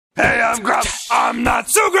Hey, I'm Grumps. I'm not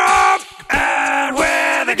so Grump, and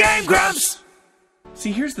we're the Game Grumps.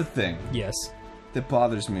 See, here's the thing. Yes. That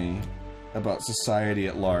bothers me about society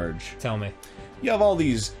at large. Tell me. You have all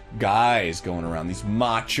these guys going around, these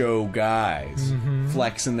macho guys,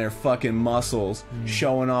 flexing their fucking muscles,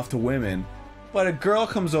 showing off to women. But a girl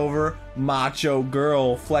comes over, macho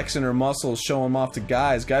girl, flexing her muscles, showing them off to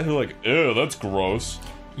guys. Guys who are like, ew, that's gross.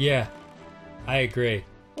 Yeah, I agree.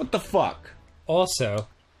 What the fuck? Also,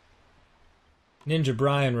 Ninja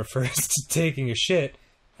Brian refers to taking a shit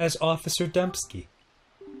as Officer Dumpsky.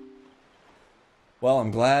 Well, I'm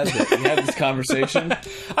glad that we had this conversation.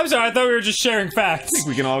 I'm sorry, I thought we were just sharing facts. I think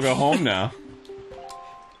we can all go home now.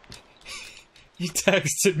 He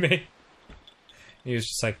texted me. He was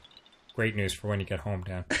just like, great news for when you get home,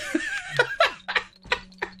 Dan.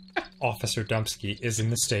 Officer Dumpsky is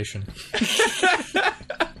in the station.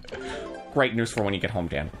 Great news for when you get home,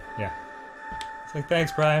 Dan. Yeah. It's like,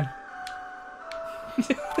 thanks, Brian.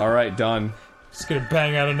 Alright, done. Just gonna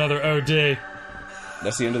bang out another OD.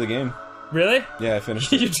 That's the end of the game. Really? Yeah, I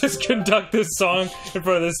finished it. You just conduct this song in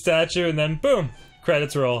front of this statue and then boom,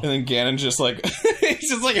 credits roll. And then Ganon's just like, he's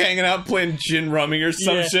just like hanging out playing gin rummy or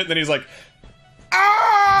some shit, and then he's like,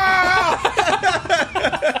 ah!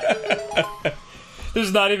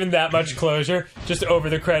 There's not even that much closure. Just over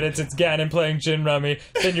the credits, it's Ganon playing gin rummy,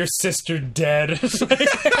 then your sister dead.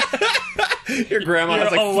 Your grandma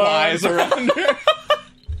has like alone. flies around her.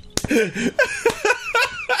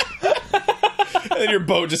 And then your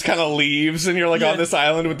boat just kind of leaves, and you're like on this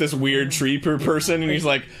island with this weird tree person, and he's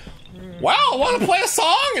like, wow, I want to play a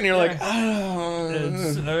song! And you're like,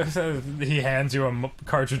 oh. He hands you a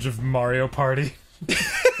cartridge of Mario Party.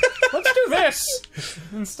 Let's do this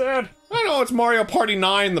instead. I know it's Mario Party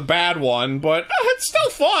 9, the bad one, but it's still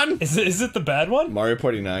fun. Is it the bad one? Mario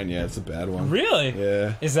Party 9, yeah, it's the bad one. Really?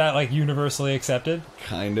 Yeah. Is that like universally accepted?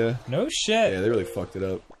 Kinda. No shit. Yeah, they really fucked it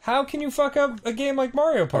up. How can you fuck up a game like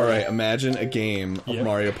Mario Party? Alright, imagine a game of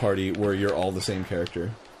Mario Party where you're all the same character.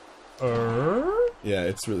 Yeah,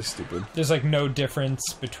 it's really stupid. There's like no difference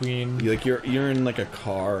between... Like you're in like a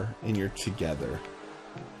car and you're together.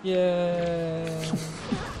 Yeah.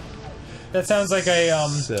 That sounds like a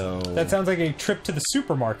that sounds like a trip to the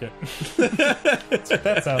supermarket. That's what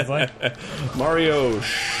that sounds like. Mario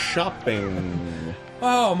shopping.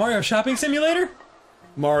 Oh, Mario Shopping Simulator?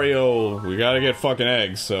 Mario, we gotta get fucking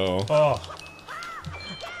eggs, so... Oh.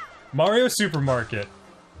 Mario Supermarket.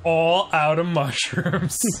 All out of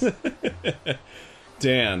mushrooms.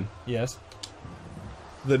 Dan. Yes?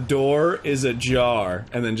 The door is ajar,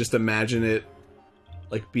 and then just imagine it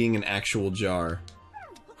like being an actual jar.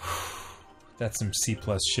 That's some C+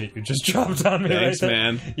 shit you just dropped on me. Thanks, right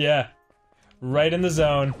there. man. Yeah. Right in the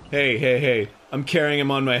zone. Hey. I'm carrying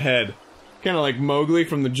him on my head. Kinda like Mowgli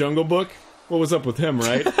from the Jungle Book. What was up with him,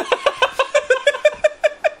 right?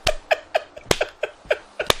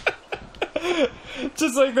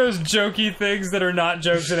 Just like those jokey things that are not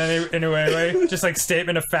jokes in any way. Just like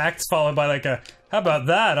statement of facts followed by like a, how about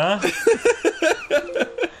that, huh?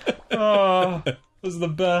 Oh, this is the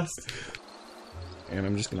best. And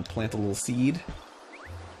I'm just gonna plant a little seed.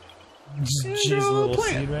 Just jizz a little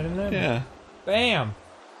seed right in there? Yeah. Bam!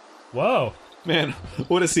 Whoa. Man,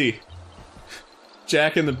 what is he?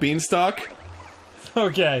 Jack and the Beanstalk?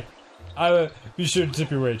 Okay. Be sure to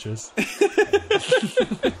tip your waitress.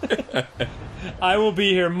 I will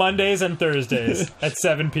be here Mondays and Thursdays at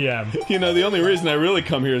 7 p.m. You know, the only reason I really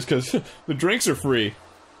come here is because the drinks are free.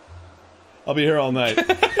 I'll be here all night.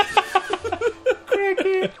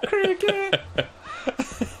 Cricket!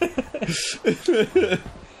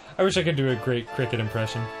 I wish I could do a great cricket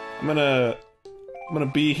impression. I'm gonna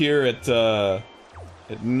be here at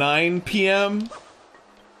 9 p.m.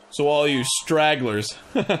 So all you stragglers.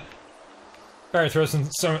 Alright, throw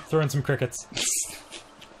in some crickets.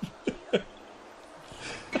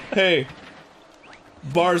 Hey,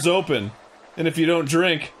 bar's open, and if you don't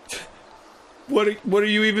drink, what are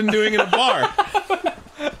you even doing in a bar?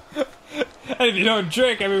 And if you don't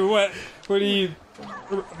drink, I mean, what do you...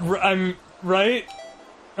 I'm... right?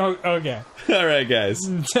 Oh, okay. Alright, guys.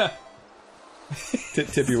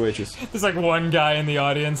 Tip your waitress. There's like one guy in the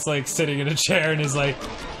audience, like, sitting in a chair and he's like,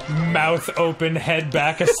 mouth open, head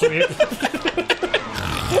back asleep.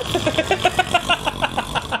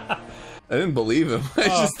 I didn't believe him. I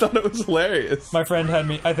just thought it was hilarious. My friend had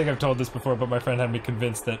me, I think I've told this before, but my friend had me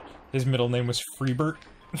convinced that his middle name was Freebert.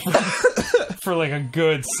 For like a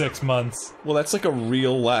good 6 months. Well, that's like a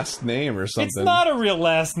real last name or something. It's not a real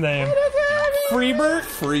last name. Freebert?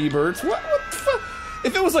 Freebert? What the fuck?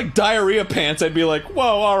 If it was like Diarrhea Pants, I'd be like,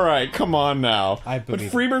 whoa, alright, come on now. I believe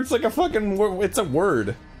But Freebert's like a fucking, it's a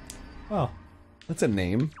word. Well, That's a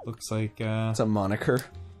name. Looks like, It's a moniker.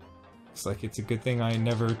 looks like it's a good thing I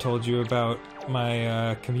never told you about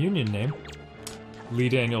my, communion name. Lee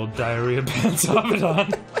Daniel Diarrhea Pants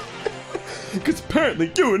Abaddon. Because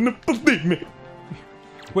apparently you wouldn't believe me.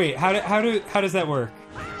 Wait, how does that work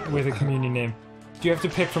with a communion name? Do you have to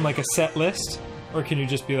pick from like a set list, or can you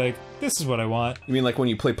just be like, this is what I want? You mean like when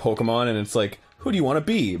you play Pokemon and it's like, who do you want to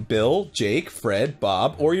be? Bill, Jake, Fred,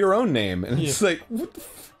 Bob, or your own name? And it's like, what the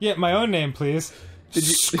f Yeah, my own name, please. Did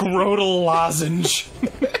you Scrotal Lozenge.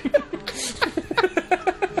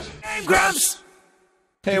 Game Grumps!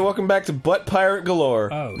 Hey, welcome back to Butt Pirate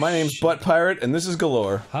Galore. Oh, My name's shit. Butt Pirate, and this is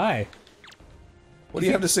Galore. Hi. What do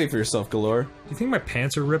you have to say for yourself, Galore? Do you think my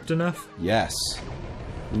pants are ripped enough? Yes.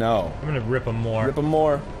 No. I'm gonna rip them more. Rip them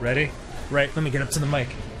more. Ready? Right, let me get up to the mic.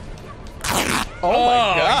 Oh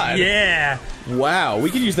my god. Yeah! Wow, we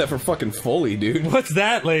could use that for fucking Foley, dude. What's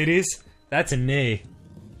that, ladies? That's a knee.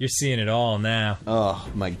 You're seeing it all now. Oh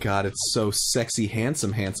my god, it's so sexy,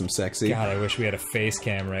 handsome, sexy. God, I wish we had a face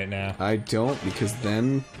cam right now. I don't, because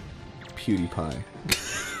then... PewDiePie.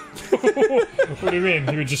 What do you mean?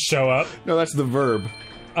 He would just show up? No, that's the verb.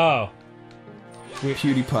 Oh.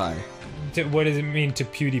 PewDiePie. What does it mean to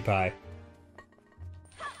PewDiePie?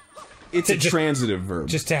 It's a transitive verb.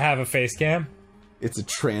 Just to have a face cam? It's a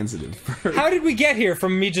transitive verb. How did we get here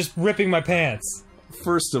from me just ripping my pants?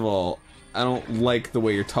 First of all, I don't like the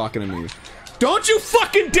way you're talking to me. Don't you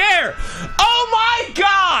fucking dare! Oh my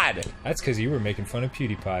god! That's because you were making fun of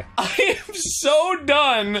PewDiePie. I am so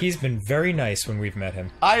done! He's been very nice when we've met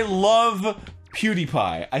him. I love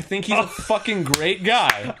PewDiePie. I think he's a fucking great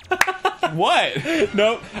guy. What?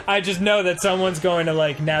 Nope, I just know that someone's going to,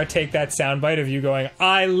 like, now take that soundbite of you going,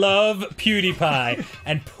 I love PewDiePie,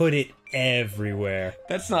 and put it everywhere.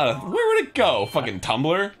 That's not a... Where would it go? Fucking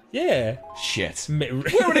Tumblr? Yeah. Shit. Where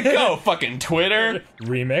Where would it go? Fucking Twitter?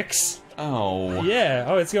 Remix. Oh. Yeah,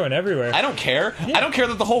 oh, it's going everywhere. I don't care. I don't care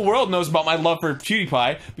that the whole world knows about my love for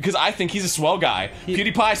PewDiePie, because I think he's a swell guy.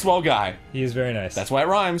 PewDiePie, swell guy. He is very nice. That's why it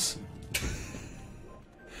rhymes.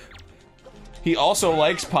 He also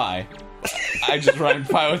likes pie. I just rhymed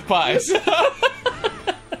pie with pies.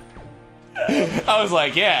 I was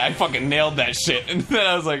like, yeah, I fucking nailed that shit. And then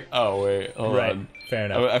I was like, oh, wait, hold on. Fair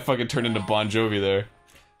enough. I fucking turned into Bon Jovi there.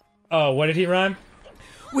 Oh, what did he rhyme?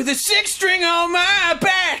 With a 6-string on my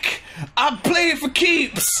back, I play for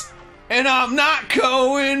keeps, and I'm not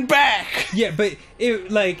going back. Yeah, but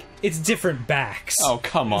it's different backs. Oh,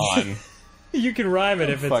 come on. You can rhyme it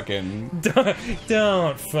if it's... Fucking...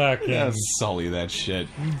 Don't fucking... Yeah, sully that shit.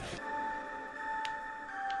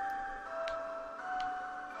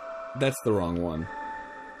 That's the wrong one.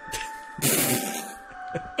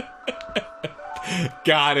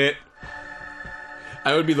 Got it.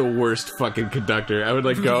 I would be the worst fucking conductor. I would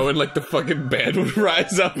like go and like the fucking band would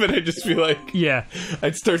rise up and I'd just be like, Yeah.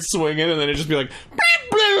 I'd start swinging and then it'd just be like,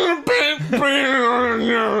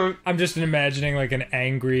 I'm just imagining like an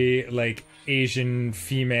angry, like, Asian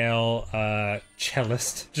female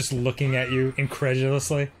cellist just looking at you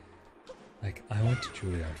incredulously. Like, I went to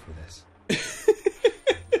Juilliard for this.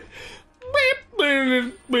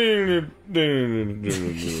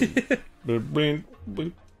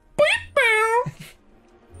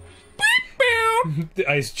 The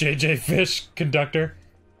Ice JJ Fish conductor.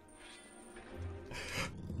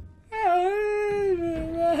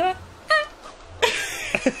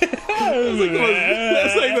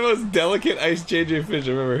 That's like the most delicate Ice JJ Fish I've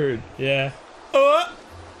ever heard. Yeah.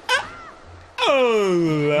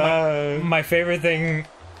 My favorite thing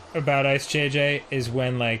about Ice JJ is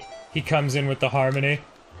when, like, he comes in with the harmony,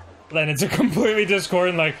 and it's a completely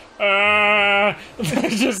discordant, like, it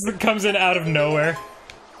just comes in out of nowhere.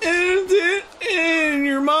 Is it in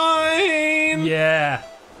your mind? Yeah.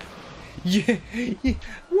 Yeah,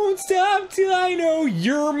 won't stop till I know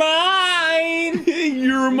you're mine.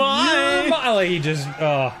 You're mine. Like he just,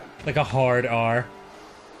 like a hard R.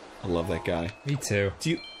 I love that guy. Me too.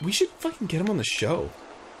 We should fucking get him on the show.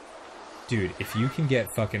 Dude, if you can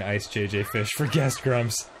get fucking Ice JJ Fish for guest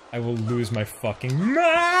Grumps, I will lose my fucking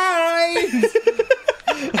mind.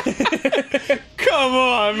 Come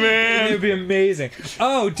on, man. It would be amazing.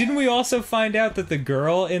 Oh, didn't we also find out that the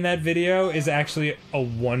girl in that video is actually a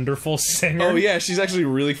wonderful singer? Oh yeah, she's actually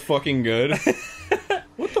really fucking good.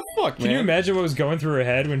 What the fuck, man? Can you imagine what was going through her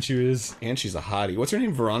head when she was... And she's a hottie. What's her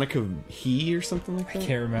name? Veronica He or something like that? I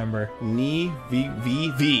can't remember. V.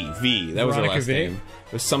 That was her Veronica last V? name.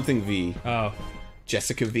 It was something V. Oh.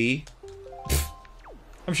 Jessica V.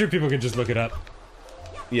 I'm sure people could just look it up.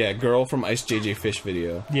 Yeah, girl from Ice JJ Fish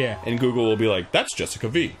video. Yeah. And Google will be like, that's Jessica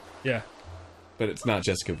V. Yeah. but it's not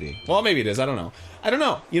Jessica V. Well, maybe it is. I don't know. I don't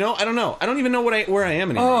know. You know, I don't know. I don't even know where I am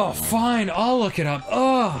anymore. Oh, fine. I'll look it up.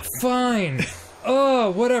 Oh, fine. Oh,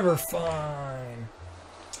 whatever. Fine.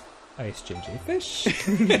 Ice JJ Fish.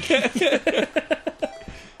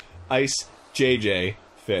 Ice JJ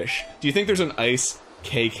Fish. Do you think there's an Ice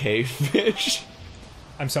KK Fish?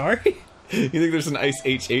 I'm sorry? You think there's an Ice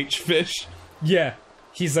HH Fish? Yeah.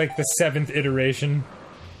 He's like the 7th iteration.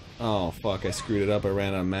 Oh, fuck, I screwed it up. I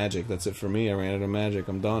ran out of magic. That's it for me. I ran out of magic.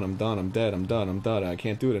 I'm done. I'm done. I'm dead. I'm done. I'm done. I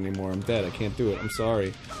can't do it anymore. I'm dead. I can't do it. I'm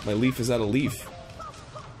sorry. My leaf is out of leaf.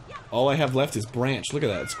 All I have left is branch. Look at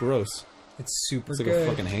that. It's gross. It's super It's like good.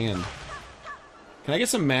 a fucking hand. Can I get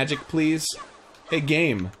some magic, please? Hey,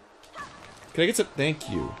 game. Can I get some...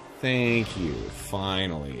 Thank you. Thank you.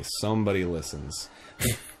 Finally. Somebody listens.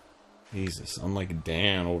 Jesus. I'm like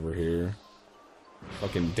Dan over here.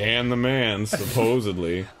 Fucking Dan the man,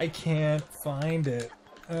 supposedly. I can't find it.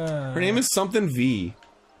 Her name is something V.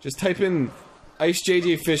 Just type in Ice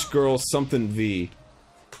JJ Fish Girl something V.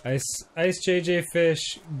 Ice JJ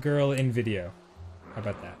Fish girl in video. How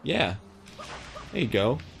about that? Yeah. There you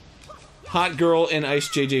go. Hot girl in Ice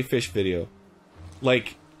JJ Fish video.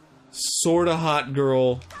 Like, sorta hot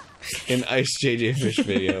girl in Ice JJ Fish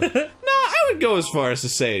video. No, I would go as far as to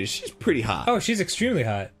say she's pretty hot. Oh, she's extremely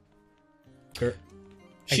hot.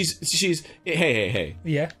 She's hey.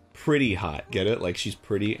 Yeah. Pretty hot. Get it? Like she's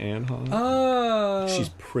pretty and hot. Oh. She's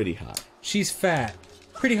pretty hot. She's fat.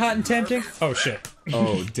 Pretty hot and tempting. Oh shit.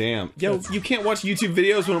 Oh damn. Yo, you can't watch YouTube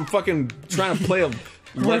videos when I'm fucking trying to play a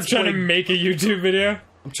We're trying to make a YouTube video.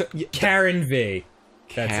 Yeah. Karen V.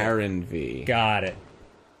 That's Karen it. V. Got it.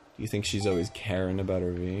 Do you think she's always caring about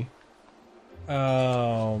her V?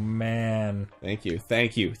 Oh man. Thank you.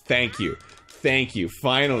 Thank you. Thank you. Thank you.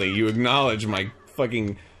 Finally, you acknowledge my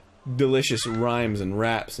fucking delicious rhymes and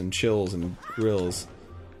raps and chills and grills.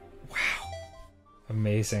 Wow.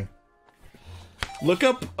 Amazing. Look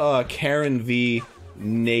up Karen V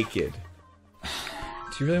naked. Do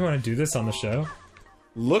you really want to do this on the show?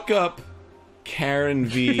 Look up Karen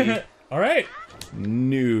V Alright.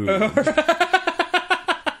 nude.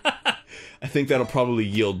 I think that'll probably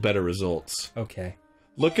yield better results. Okay.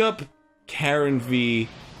 Look up Karen V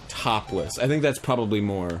topless. I think that's probably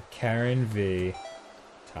more. Karen V.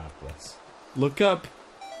 Topless. Look up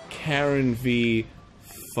Karen V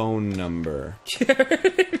phone number.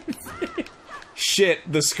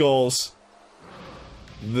 Shit, the skulls.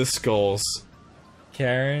 The skulls.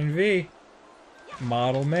 Karen V.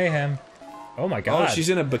 Model mayhem. Oh my god. Oh, she's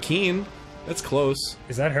in a bikini. That's close.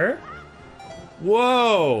 Is that her?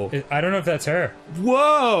 Whoa! I don't know if that's her.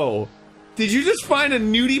 Whoa! Did you just find a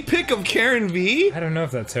nudie pic of Karen V? I don't know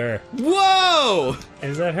if that's her. Whoa!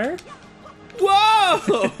 Is that her?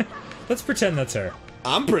 Whoa! Let's pretend that's her.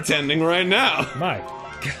 I'm pretending right now. My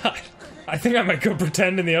god. I think I might go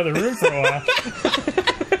pretend in the other room for a while.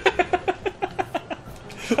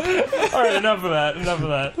 Alright, enough of that. Enough of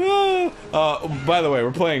that. By the way,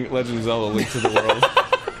 we're playing Legend of Zelda Link to the World.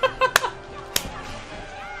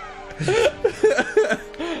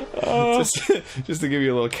 Just to give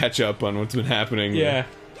you a little catch up on what's been happening. Yeah.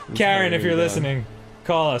 Karen, if you're listening,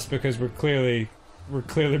 call us because we're clearly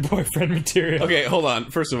boyfriend material. Okay, hold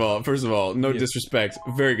on. First of all, no disrespect.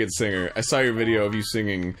 Very good singer. I saw your video of you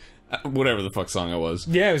singing whatever the fuck song it was.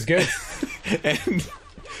 Yeah, it was good. And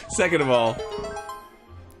second of all, very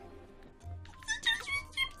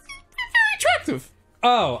attractive.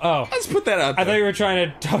 Oh. Let's put that out there. I thought you were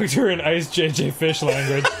trying to talk to her in Ice JJ Fish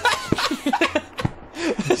language.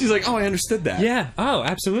 She's like, oh, I understood that. Yeah. Oh,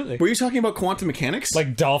 absolutely. Were you talking about quantum mechanics?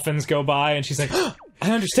 Like dolphins go by and she's like, oh,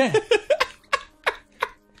 I understand.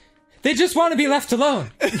 They just want to be left alone.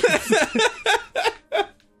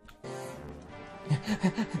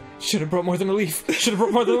 Should have brought more than a leaf. Should have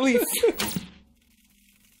brought more than a leaf.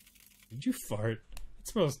 Did you fart? It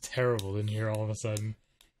smells terrible in here all of a sudden.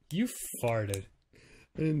 You farted.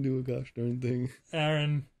 I didn't do a gosh darn thing.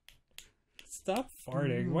 Aaron, stop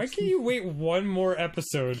farting. Why can't you wait one more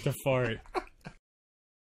episode to fart?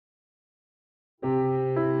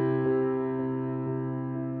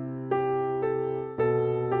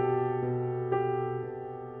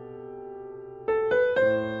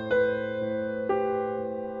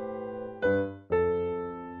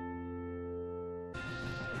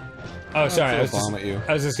 Oh, sorry. I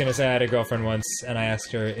was just gonna say I had a girlfriend once, and I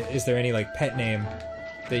asked her, "Is there any like pet name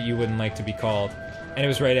that you wouldn't like to be called?" And it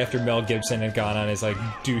was right after Mel Gibson had gone on his like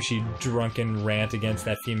douchey, drunken rant against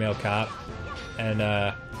that female cop, and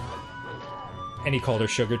he called her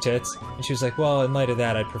Sugar Tits, and she was like, "Well, in light of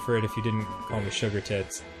that, I'd prefer it if you didn't call me Sugar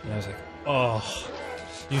Tits." And I was like, "Oh,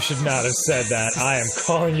 you should not have said that. I am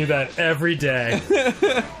calling you that every day."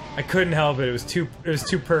 I couldn't help it. It was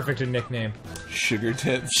too perfect a nickname. Sugar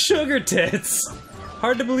tits. Sugar tits.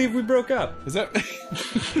 Hard to believe we broke up. Is that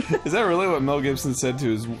is that really what Mel Gibson said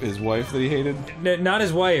to his wife that he hated? Not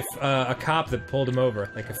his wife. A cop that pulled him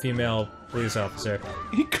over, like a female police officer.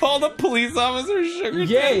 He called a police officer sugar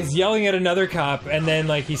tits? Yeah, he's yelling at another cop, and then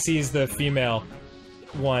like he sees the female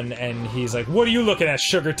one, and he's like, "What are you looking at,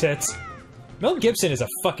 sugar tits?" Mel Gibson is a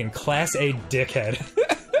fucking class A dickhead.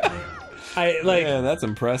 Yeah, that's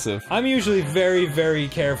impressive. I'm usually very, very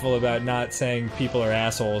careful about not saying people are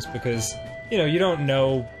assholes because, you know, you don't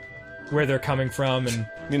know where they're coming from and...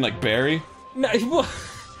 You mean like Barry? No, well...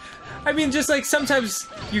 I mean, just like, sometimes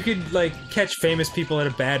you could, like, catch famous people at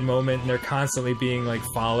a bad moment and they're constantly being, like,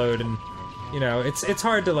 followed and, you know, it's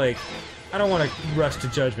hard to, like... I don't want to rush to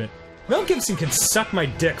judgment. Mel Gibson can suck my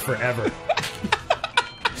dick forever.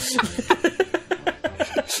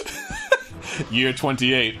 Year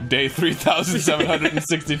 28, day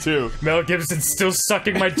 3,762. Mel Gibson's still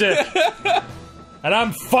sucking my dick. And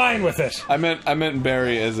I'm fine with it. I meant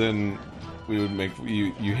Barry as in we would make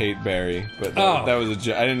you hate Barry, but that was a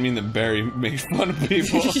joke. I didn't mean that Barry makes fun of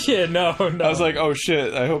people. Yeah, no. I was like, oh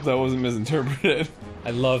shit, I hope that wasn't misinterpreted.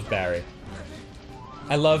 I love Barry.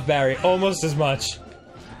 I love Barry almost as much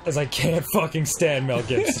as I can't fucking stand Mel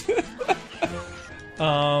Gibson.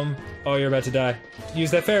 Oh, you're about to die. Use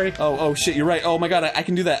that fairy. Oh shit, you're right. Oh my god, I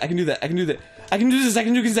can do that. I can do that. I can do that. I can do this. I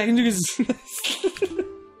can do this. I can do this.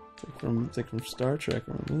 It's like from Star Trek,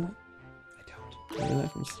 remember that? I don't. Remember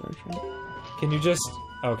that from Star Trek? Can you just...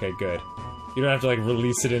 Okay, good. You don't have to, like,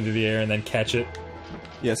 release it into the air and then catch it.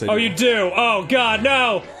 Yes, I do. Oh, you do! Oh, God,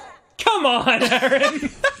 no! Come on, Aaron!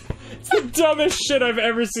 It's the dumbest shit I've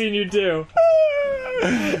ever seen you do.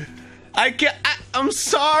 I'm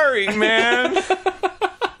sorry, man.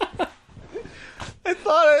 I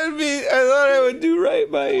thought I would do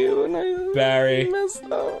right by you, and I Barry, messed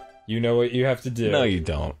up. you know what you have to do. No, you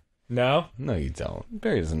don't. No? No, you don't.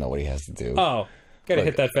 Barry doesn't know what he has to do. Oh, gotta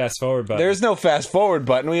hit that fast forward button. There's no fast forward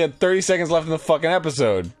button. We had 30 seconds left in the fucking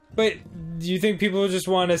episode. But do you think people just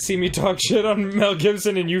want to see me talk shit on Mel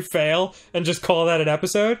Gibson and you fail and just call that an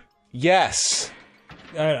episode? Yes.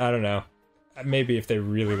 I don't know. Maybe if they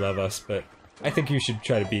really love us, but I think you should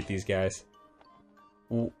try to beat these guys.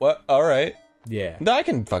 What? All right. Yeah. No, I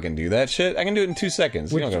can fucking do that shit. I can do it in 2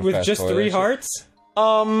 seconds. With just 3 hearts?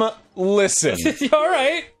 Listen. All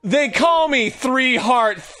right. They call me 3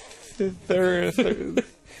 heart. Thurston.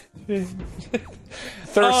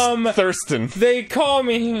 They call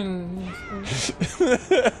me.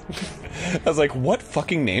 I was like, what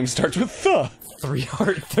fucking name starts with the? 3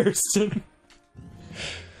 heart Thurston.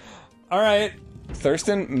 All right.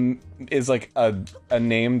 Thurston is like a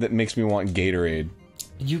name that makes me want Gatorade.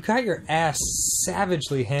 You got your ass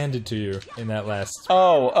savagely handed to you in that last.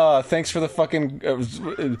 Oh, thanks for the fucking well, I'm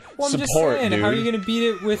support, just saying, dude. how are you gonna beat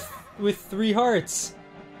it with 3 hearts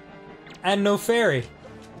and no fairy?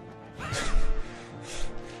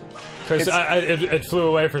 Because it flew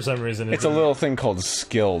away for some reason. It's a little thing called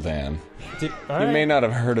skill, Dan. You may not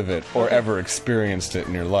have heard of it or ever experienced it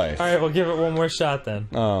in your life. All right, we'll give it one more shot then.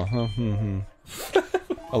 Oh,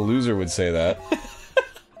 a loser would say that.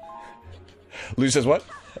 Loser says what?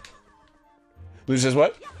 Loser says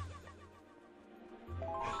what?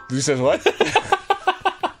 Loser says what?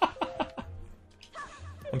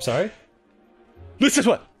 I'm sorry? Loser says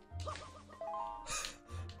what?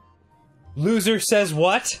 Loser says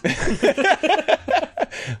what?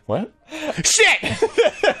 What? Shit!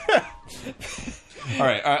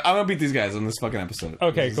 Alright, I'm gonna beat these guys on this fucking episode.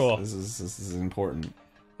 Okay, cool. This is important.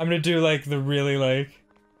 I'm gonna do like the really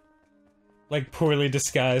like poorly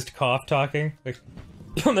disguised cough talking. Like,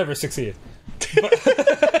 you'll never succeed. But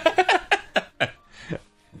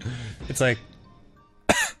it's like,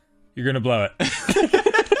 you're gonna blow it.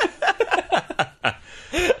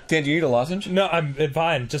 Dan, do you need a lozenge? No, I'm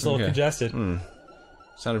fine. Just a little congested.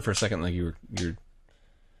 Sounded for a second like you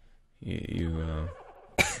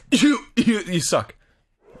suck.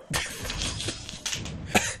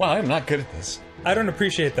 Wow, I'm not good at this. I don't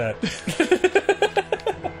appreciate that.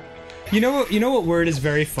 You know what word is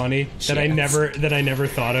very funny that I never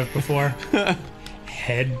thought of before?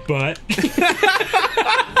 Headbutt.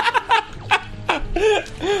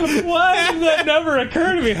 Why did that never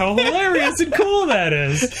occur to me? How hilarious and cool that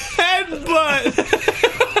is. Headbutt.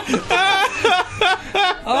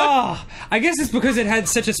 Oh, I guess it's because it had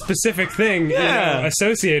such a specific thing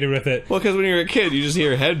associated with it. Well, because when you're a kid, you just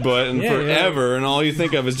hear headbutt and forever, and all you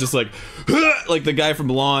think of is just like the guy from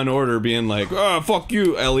Law and Order being like, "Oh, fuck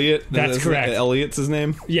you, Elliot." That's correct. Elliot's his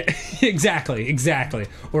name. Yeah, exactly.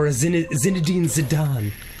 Or a Zinedine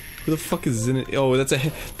Zidane. Who the fuck is in it? Oh, that's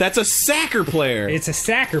a soccer player. It's a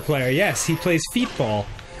soccer player. Yes, he plays feetball.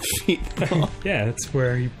 Feetball. Yeah, that's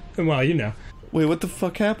where he. Well, you know. Wait, what the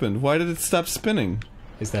fuck happened? Why did it stop spinning?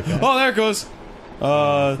 Is that bad? Oh, there it goes.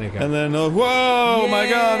 And then whoa, my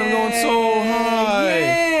God, I'm going so high.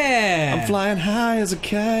 Yeah. I'm flying high as a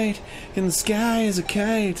kite in the sky as a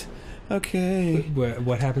kite. Okay.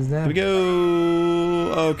 What happens now? Here we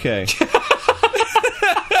go. Okay.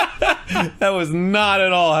 That was not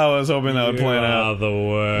at all how I was hoping that would plan out. The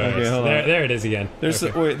worst. Okay, hold on. There it is again.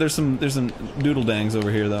 There's some doodle dangs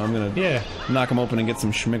over here though. I'm gonna knock them open and get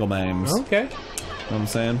some schmiggle bangs. Okay. Know what I'm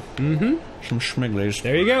saying? Mm-hmm. Some schmigglers.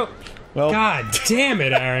 There you go. Well, God damn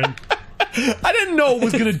it, Aaron. I didn't know it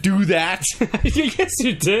was gonna do that. Yes,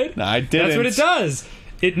 you did. No, I didn't. That's what it does.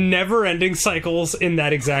 It never-ending cycles in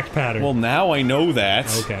that exact pattern. Well, now I know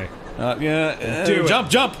that. Okay. Do jump,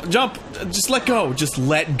 jump. Just let go. Just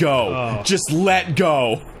let go. Oh. Just let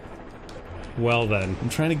go. Well then. I'm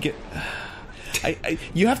trying to get...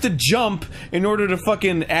 you have to jump in order to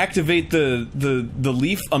fucking activate the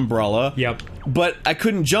leaf umbrella. Yep. But I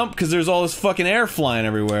couldn't jump because there's all this fucking air flying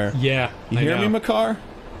everywhere. Yeah, You hear me, Makar?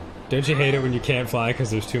 Don't you hate it when you can't fly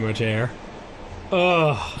because there's too much air?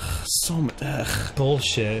 Ugh. So much...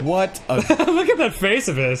 Bullshit. What a... Look at that face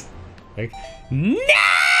of his. Like, no!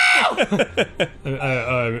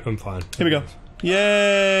 I'm fine. Here we go.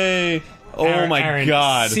 Yay! Oh Aaron,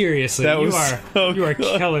 God! Seriously, that was you are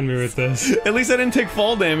killing me with this. At least I didn't take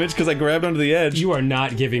fall damage because I grabbed onto the edge. You are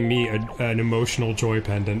not giving me an emotional joy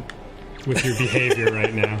pendant with your behavior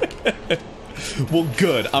right now. Well,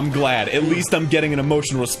 good. I'm glad. At least I'm getting an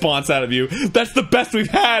emotional response out of you. That's the best we've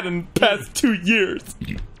had in the past 2 years.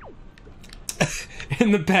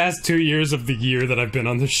 In the past 2 years of the year that I've been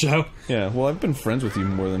on the show. Yeah, well, I've been friends with you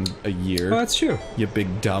more than a year. Oh, that's true. You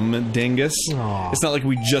big dumb dingus. Aw. It's not like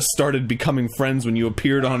we just started becoming friends when you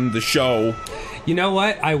appeared on the show. You know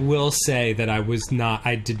what? I will say that I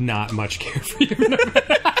did not much care for you.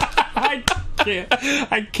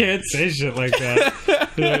 I can't say shit like that.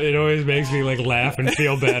 It always makes me like laugh and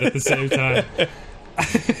feel bad at the same time.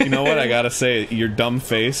 You know what? I gotta say, your dumb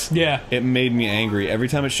face. Yeah. It made me angry every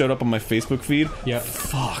time it showed up on my Facebook feed. Yeah.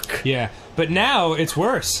 Fuck. Yeah. But now it's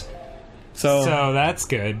worse. So that's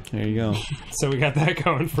good. there you go. So we got that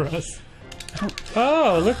going for us.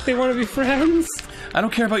 Oh, look, they want to be friends. I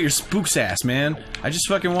don't care about your spooks ass, man. I just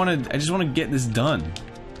want to get this done.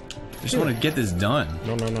 I just want to get this done.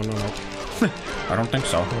 No. I don't think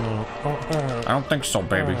so. I don't think so,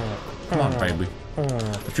 baby. Come on, baby.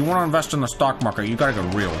 If you want to invest in the stock market, you gotta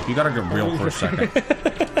get real. You gotta get real for a second.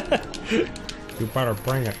 You better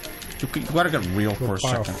bring it. You gotta get real for a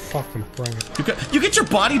second. Fucking bring it. You get your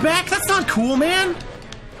body back? That's not cool, man.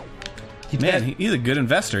 Man, he's a good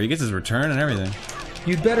investor. He gets his return and everything.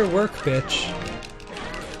 You'd better work, bitch.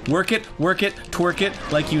 Work it, twerk it,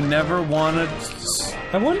 like you never wanna...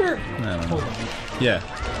 I wonder... I don't know. Yeah.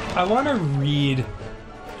 I want to read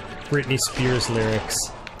Britney Spears lyrics.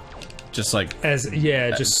 Just like...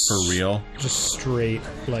 just... For real? Just straight,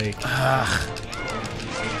 like... God,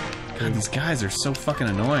 these guys are so fucking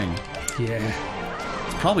annoying. Yeah.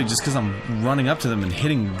 It's probably just because I'm running up to them and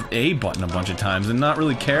hitting A button a bunch of times and not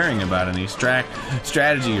really caring about any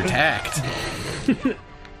strategy or tact.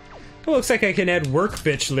 Well, looks like I can add work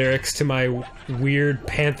bitch lyrics to my weird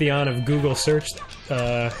pantheon of Google search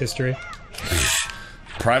history.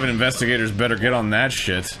 Private investigators better get on that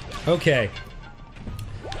shit. Okay.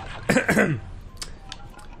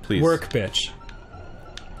 Please. Work bitch.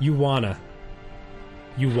 You wanna.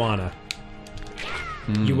 You want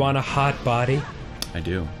a hot body? I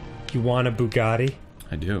do. You want a Bugatti?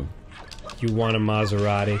 I do. You want a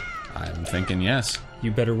Maserati? I'm thinking yes.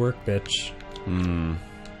 You better work, bitch.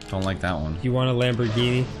 Don't like that one. You want a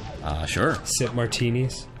Lamborghini? Sure. Sip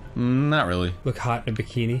martinis? Not really. Look hot in a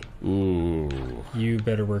bikini? Ooh. You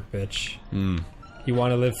better work, bitch. You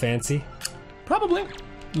want to live fancy? Probably.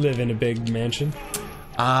 Live in a big mansion?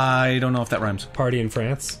 I don't know if that rhymes. Party in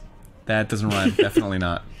France? That doesn't rhyme. Definitely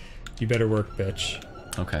not. You better work, bitch.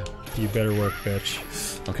 Okay. You better work, bitch.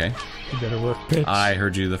 Okay. You better work, bitch. I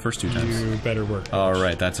heard you the first 2 times. You better work, bitch.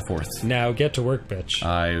 Alright, that's a 4th. Now get to work, bitch.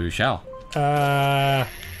 I shall.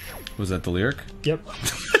 Was that the lyric? Yep.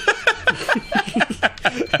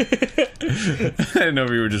 I didn't know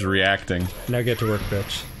if you were just reacting. Now get to work,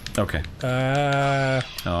 bitch. Okay.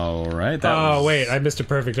 Alright, that was... wait, I missed a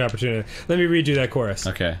perfect opportunity. Let me redo that chorus.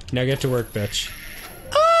 Okay. Now get to work, bitch.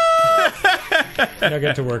 Now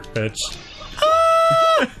get to work, bitch.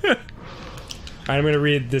 Alright, I'm gonna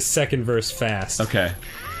read this second verse fast. Okay.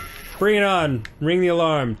 Bring it on. Ring the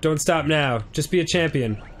alarm. Don't stop now. Just be a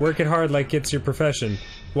champion. Work it hard like it's your profession.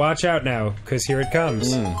 Watch out now, because here it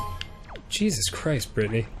comes. Jesus Christ,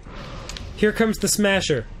 Brittany. Here comes the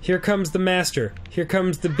smasher. Here comes the master. Here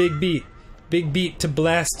comes the big beat. Big beat to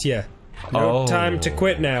blast ya. No time to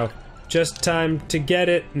quit now. Just time to get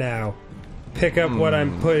it now. Pick up what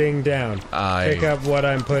I'm putting down. Pick up what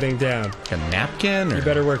I'm putting down. A napkin? Or? You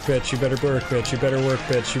better work, bitch. You better work, bitch. You better work,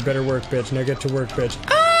 bitch. You better work, bitch. Now get to work, bitch.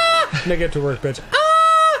 Ah! Now get to work, bitch.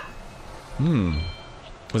 Ah!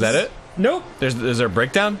 Was that it? Nope. Is there a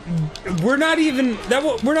breakdown? We're not even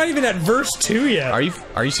at verse 2 yet. Are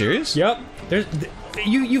you serious? Yep.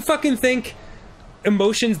 You fucking think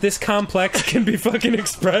emotions this complex can be fucking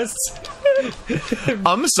expressed?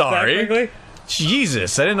 I'm sorry. That quickly?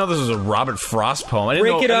 Jesus, I didn't know this was a Robert Frost poem. I didn't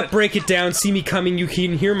break know, it up, break it down, see me coming, you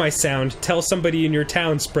can hear my sound. Tell somebody in your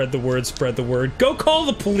town, spread the word, spread the word. Go call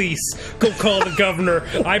the police, go call the governor.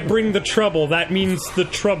 I bring the trouble, that means the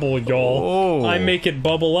trouble, y'all. I make it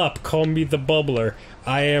bubble up, call me the bubbler.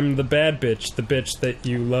 I am the bad bitch, the bitch that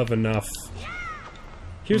you love enough.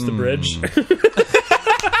 Here's the bridge.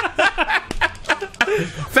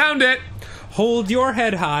 Found it! Hold your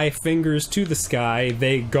head high, fingers to the sky.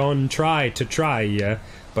 They gon' try to try ya,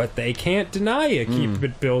 but they can't deny ya. Keep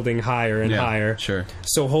it building higher and higher. Sure.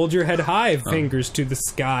 So hold your head high, fingers to the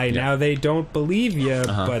sky. Now they don't believe ya,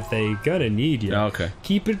 but they gonna need ya. Okay.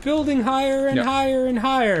 Keep it building higher and higher and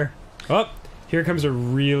higher. Oh, here comes a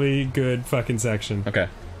really good fucking section. Okay.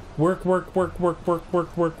 Work, work, work, work, work,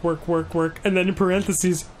 work, work, work, work, work, and then in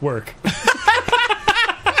parentheses, work.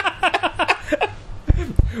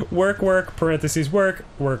 Work, work, parentheses, work,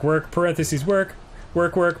 work, work, parentheses, work,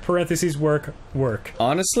 work, work, parentheses, work, work.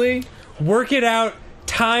 Honestly? Work it out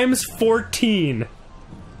times 14.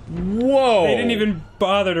 Whoa! They didn't even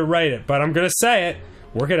bother to write it, but I'm gonna say it.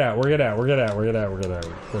 Work it out, work it out, work it out, work it out, work it out,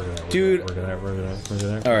 work it out. Dude. Work it out, work it out, work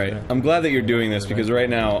it out. Alright, I'm glad that you're doing this because right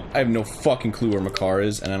now I have no fucking clue where Makar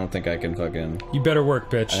is and I don't think I can fucking... You better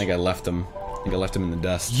work, bitch. I think I left him. I think I left him in the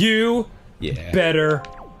dust. You Yeah. better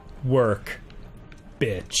work,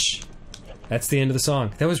 bitch. That's the end of the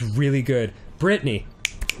song. That was really good. Brittany,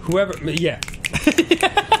 whoever, yeah.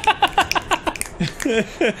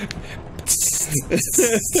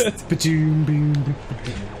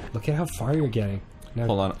 Look at how far you're getting. Now,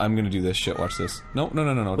 Hold on, I'm gonna do this shit. Watch this. No,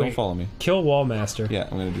 don't wait. follow me. Kill Wallmaster. Yeah,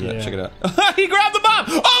 I'm gonna do that. Yeah. Check it out. He grabbed the bomb!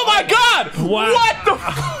 Oh my god! Wow. What the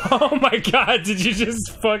f- Oh my god, did you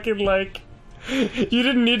just fucking like... You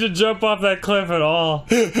didn't need to jump off that cliff at all.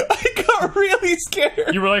 I got really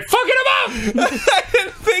scared. You were like, fucking him up! I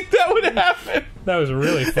didn't think that would happen. That was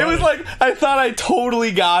really funny. It was like, I thought I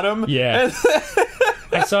totally got him. Yeah.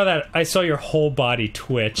 I saw that. I saw your whole body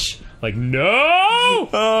twitch. Like, no!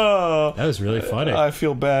 Oh. That was really funny. I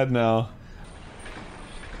feel bad now.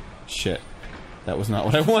 Shit. That was not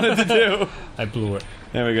what I wanted to do. I blew it.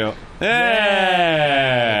 There we go.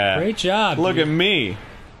 Yeah. Great job. Look dude. at me.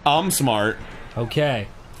 I'm smart. Okay.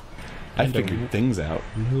 I figured things out.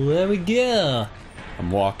 There we go.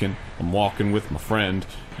 I'm walking with my friend.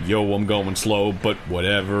 Yo, I'm going slow, but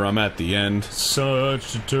whatever, I'm at the end.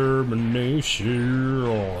 Such determination.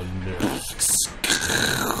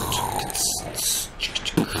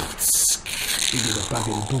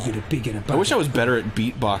 I wish I was better at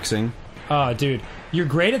beatboxing. Oh, dude. You're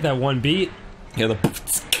great at that one beat. Yeah, the...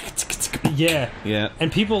 Yeah. Yeah. And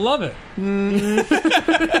people love it.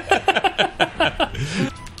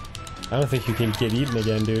 I don't think you can get eaten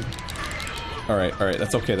again, dude. Alright,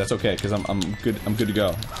 that's okay, because I'm good to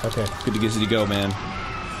go. Okay. Good to go, man.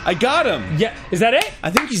 I got him! Yeah, is that it? I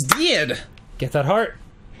think he's dead! Get that heart.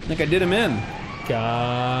 I think I did him in.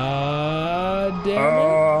 God damn it.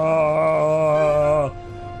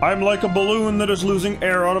 I'm like a balloon that is losing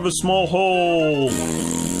air out of a small hole.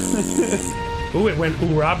 Ooh, it went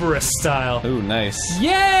Ouroboros style. Ooh, nice.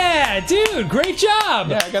 Yeah, dude, great job!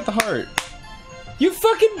 Yeah, I got the heart. You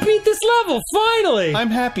fucking beat this level, finally! I'm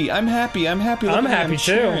happy. I'm happy too.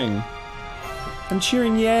 Cheering. I'm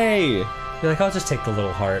cheering, yay! You're like, I'll just take the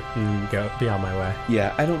little heart and go be on my way.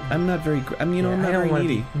 Yeah, I'm not very, I'm not very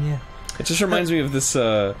needy. Yeah. It just reminds me of this,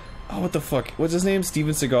 oh, what the fuck? What's his name?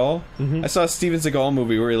 Steven Seagal? Mm-hmm. I saw a Steven Seagal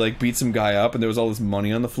movie where he, like, beat some guy up and there was all this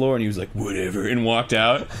money on the floor and he was like, whatever, and walked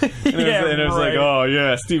out. And it was like, oh,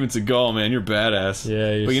 yeah, Steven Seagal, man, you're badass.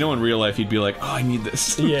 Yeah, but you know, in real life, he'd be like, oh, I need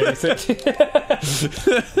this. Yeah,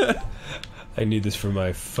 I need this for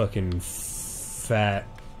my fucking fat.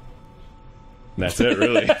 That's it,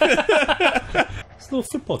 really. It's a little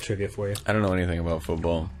football trivia for you. I don't know anything about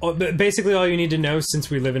football. Oh, basically, all you need to know, since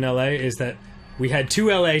we live in LA, is that we had two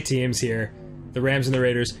LA teams here, the Rams and the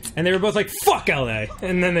Raiders, and they were both like, fuck LA!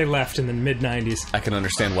 And then they left in the mid-90s. I can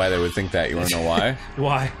understand why they would think that. You want to know why?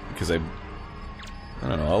 Why? Because I I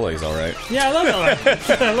don't know, LA's alright. Yeah, I love LA.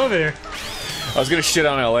 I love it here. I was gonna shit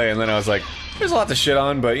on LA, and then I was like, there's a lot to shit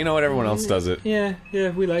on, but you know what, everyone else does it. Yeah,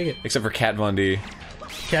 we like it. Except for Kat Von D.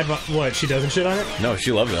 What, she doesn't shit on it? No,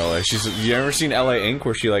 she loves LA. You ever seen LA Inc.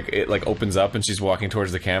 where she it opens up and she's walking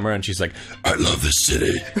towards the camera and she's like, I love this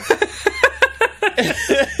city.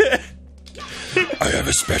 I have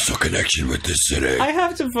a special connection with this city. I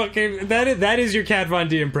have to fucking... That is your Kat Von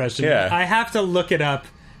D impression. Yeah. I have to look it up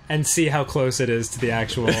and see how close it is to the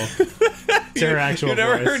actual... to her actual You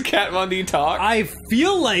never voice. heard Kat Von D talk? I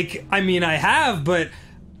feel like... I mean, I have, but...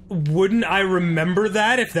 Wouldn't I remember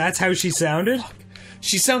that if that's how she sounded?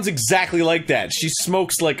 She sounds exactly like that. She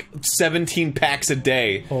smokes like 17 packs a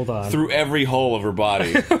day. Hold on. Through every hole of her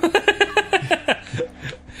body.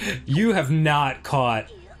 You have not caught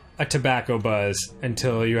a tobacco buzz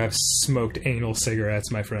until you have smoked anal cigarettes,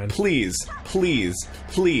 my friend. Please, please,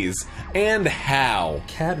 please. And how?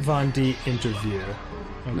 Kat Von D interview.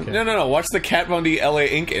 Okay. No. Watch the Kat Von D LA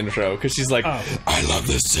Inc. intro, because she's like, I love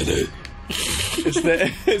this city.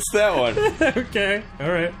 it's that one. Okay,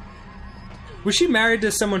 alright. Was she married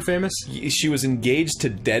to someone famous? She was engaged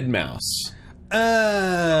to Deadmau5.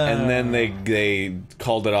 And then they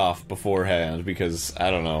called it off beforehand because,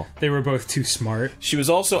 I don't know. They were both too smart. She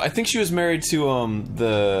was also, I think she was married to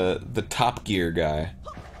the Top Gear guy.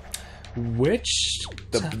 Which?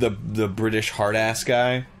 The British hard-ass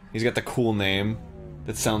guy. He's got the cool name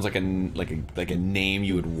that sounds like a name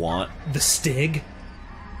you would want. The Stig?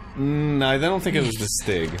 No, I don't think it was the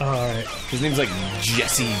Stig. Alright. His name's like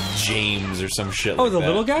Jesse James or some shit like that. Oh, the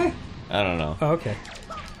little guy? I don't know. Oh, okay.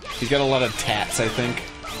 He's got a lot of tats, I think.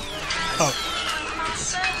 Oh.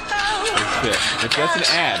 Shit. That's an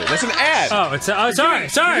ad. That's an ad! Oh, sorry.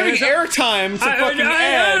 You're giving airtime to fucking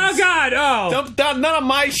ads. Oh, God, oh. Not on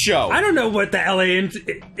my show. I don't know what the LA...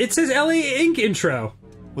 It says LA Inc. intro.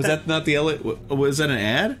 Was that not the LA... Was that an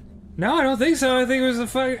ad? No, I don't think so. I think it was the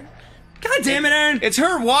fucking... God damn it, Aaron! It's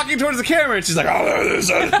her walking towards the camera and she's like, oh, this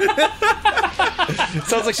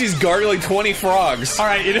sounds like she's gargling 20 frogs.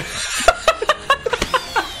 Alright, you know...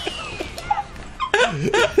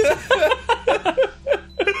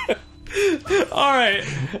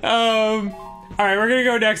 Alright, we're gonna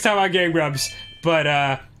go next time on Game Grumps,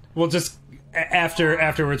 but, we'll just...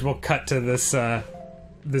 Afterwards, we'll cut to this,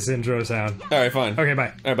 this intro sound. Alright, fine. Okay,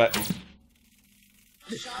 bye. Alright, bye.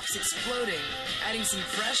 The shop's exploding, adding some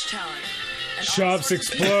fresh talent. And Shop's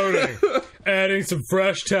exploding. Adding some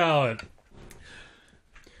fresh talent.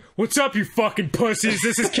 What's up, you fucking pussies?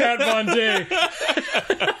 This is Kat Von D.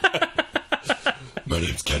 My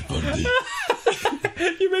name's Kat Von D.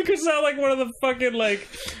 You make her sound like one of the fucking, like,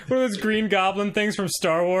 one of those Green Goblin things from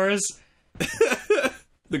Star Wars.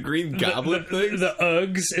 The Green Goblin thing? The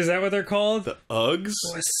Uggs, is that what they're called? The Uggs?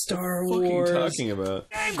 What's Star What are you Wars? talking about?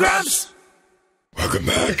 Grumps! Welcome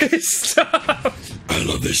back. Stop! I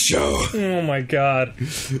love this show. Oh my god.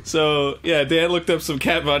 So, yeah, Dan looked up some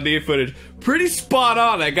Kat Von D footage. Pretty spot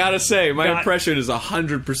on, I gotta say. My impression is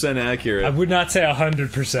 100% accurate. I would not say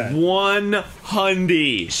 100%.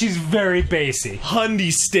 100. She's very bassy.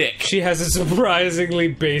 Hundy stick. She has a surprisingly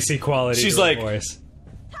bassy quality She's to her like- voice.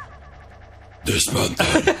 This month on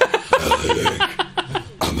LA Inc.,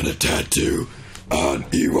 I'm gonna tattoo on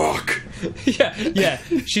Ewok. Yeah.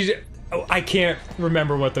 She's... Oh, I can't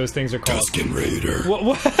remember what those things are called. Tusken Raider.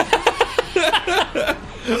 What?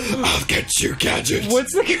 I'll get you, gadgets.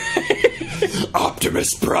 What's the...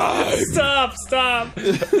 Optimus Prime. Stop!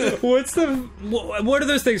 What's the... What are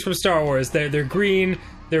those things from Star Wars? They're green,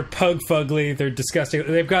 they're pug fugly, they're disgusting.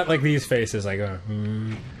 They've got, like, these faces, like...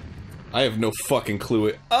 I have no fucking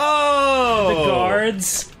clue. Oh! The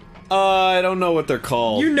guards? I don't know what they're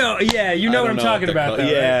called. You know what I'm talking about, though,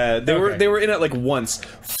 Yeah, right? they were in it, like, once.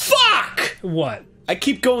 Fuck! What? I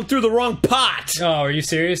keep going through the wrong pot! Oh, are you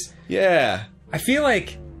serious? Yeah. I feel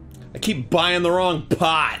like... I keep buying the wrong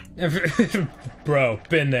pot. Bro,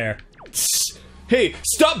 been there. Hey,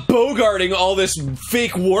 stop bogarting all this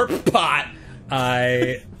fake warp pot!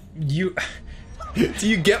 Do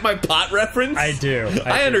you get my pot reference? I do.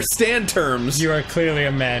 I understand terms. You are clearly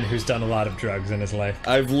a man who's done a lot of drugs in his life.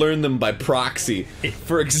 I've learned them by proxy.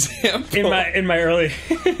 For example... In my early...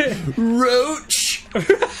 Roach!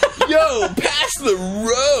 Yo, pass the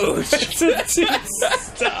roach!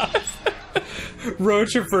 Stop.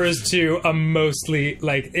 Roach refers to a mostly,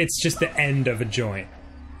 like, it's just the end of a joint.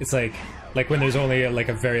 It's like when there's only, like,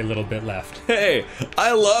 a very little bit left. Hey,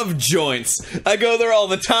 I love joints. I go there all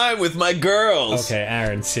the time with my girls. Okay,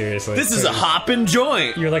 Aaron, seriously. This is a hoppin'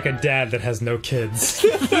 joint. You're like a dad that has no kids.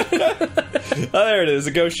 Oh, there it is,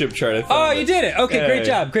 a ghost ship chart. I Oh, found you it. did it. Okay, Hey.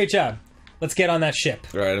 great job. Let's get on that ship.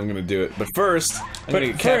 Alright, I'm gonna do it. But first, I'm gonna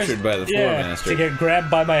get captured by the floor master. To get grabbed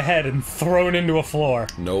by my head and thrown into a floor.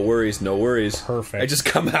 No worries, no worries. Perfect. I just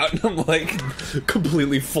come out and I'm like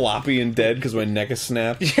completely floppy and dead because my neck is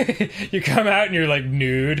snapped. You come out and you're like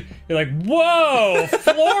nude. You're like, whoa,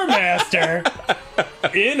 floor master.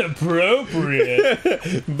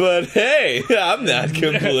 Inappropriate. But hey, I'm not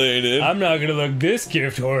complaining. I'm not gonna look this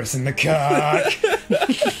gift horse in the cock.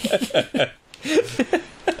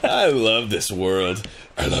 I love this world.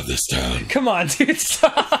 I love this town. Come on, dude,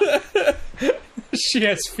 stop. She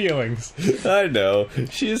has feelings. I know.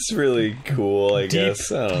 She's really cool, I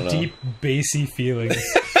guess. I don't know. Deep, bassy feelings.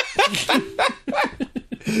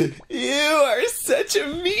 You are such a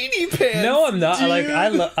meanie pants. No, I'm not. Dude.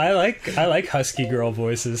 I like husky girl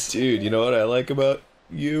voices. Dude, you know what I like about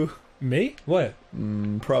you? Me? What?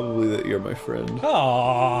 Probably that you're my friend.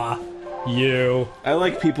 Aww. You. I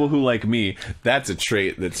like people who like me. That's a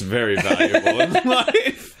trait that's very valuable in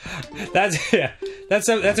life.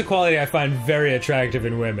 That's a quality I find very attractive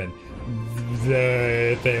in women.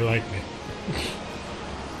 They like me.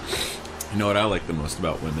 You know what I like the most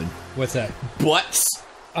about women? What's that? Butts,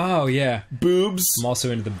 Oh yeah. boobs, I'm also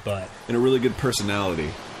into the butt. and a really good personality.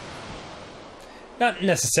 Not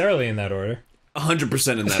necessarily in that order.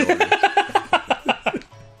 100% in that order.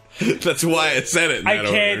 That's why I said it in that I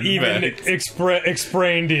can't order, even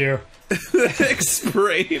explain to you.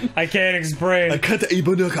 explain. I can't explain can't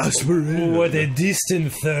even explain. what a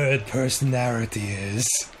distant third personality is.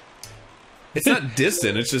 It's not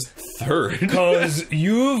distant, it's just third. Because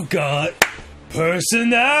you've got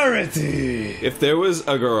personality. If there was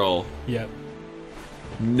a girl, Yep.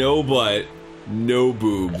 no butt, no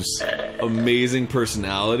boobs, amazing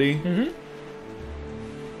personality,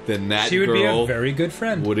 then that She would be a girl very good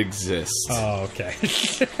friend. would exist. Oh, okay.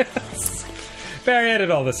 Barry edited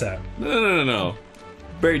all this out. No.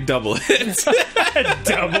 Barry, double it.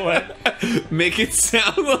 Double it. Make it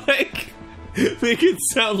sound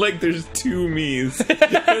like there's two me's.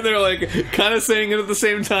 And they're like kind of saying it at the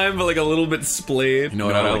same time, but like a little bit splayed. You know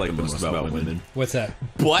what I like the most about women? What's that?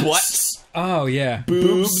 Butts, Oh, yeah.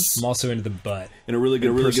 boobs, I'm also into the butt. and a really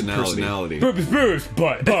good personality. Boobs,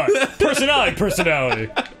 butt. Personality.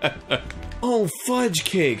 Oh, fudge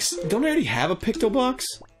cakes. Don't I already have a Picto box?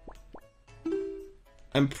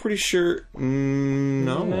 I'm pretty sure...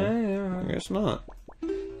 no. I guess not.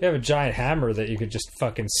 You have a giant hammer that you could just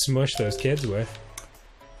fucking smush those kids with.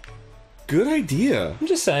 Good idea. I'm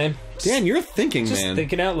just saying. Dan, you're thinking, Just man.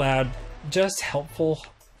 thinking out loud. Just helpful.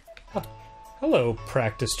 Hello,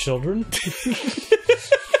 practice children. Go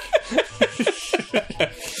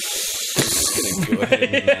ahead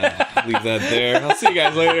and leave that there. I'll see you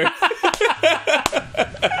guys later.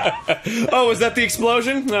 Oh, was that the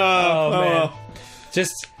explosion? Oh, man.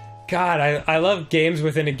 Just, God, I love games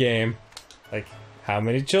within a game. Like, how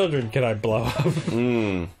many children can I blow up?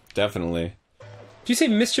 Definitely. Do you say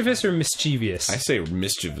mischievous or mischievous? I say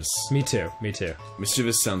mischievous. Me too.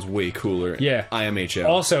 Mischievous sounds way cooler. Yeah. IMHL.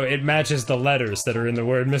 Also, it matches the letters that are in the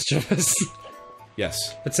word mischievous.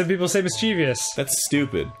 Yes. But some people say mischievous. That's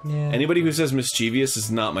stupid. Yeah. Anybody who says mischievous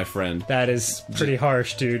is not my friend. That is pretty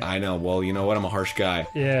harsh, dude. I know. Well, you know what? I'm a harsh guy.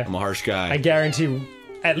 Yeah. I'm a harsh guy. I guarantee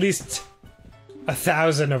at least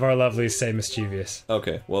 1,000 of our lovelies say mischievous.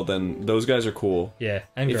 Okay, well then, those guys are cool. Yeah,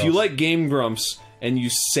 and If girls. you like Game Grumps and you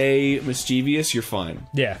say mischievous, you're fine.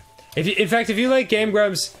 Yeah. In fact, if you like Game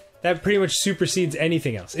Grumps, that pretty much supersedes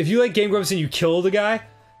anything else. If you like Game Grumps and you kill the guy,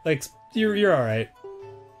 like, you're alright.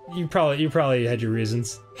 You probably had your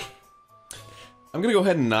reasons. I'm gonna go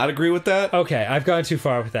ahead and not agree with that. Okay, I've gone too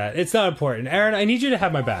far with that. It's not important. Aaron, I need you to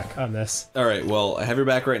have my back on this. Alright, well, I have your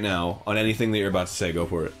back right now. On anything that you're about to say, go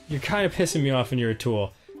for it. You're kind of pissing me off and you're a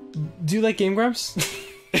tool. Do you like Game Grumps?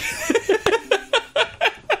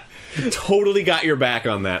 Totally got your back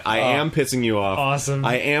on that. I am pissing you off. Awesome.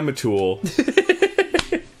 I am a tool.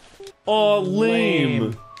 Oh,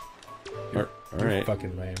 lame. Alright.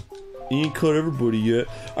 Fucking lame. You ain't caught everybody yet.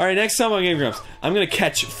 Alright, next time on Game Grumps, I'm gonna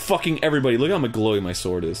catch fucking everybody. Look how glowy my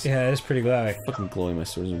sword is. Yeah, it's pretty glowy. Fucking glowy my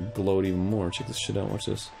sword is gonna glow it even more. Check this shit out. Watch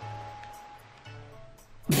this.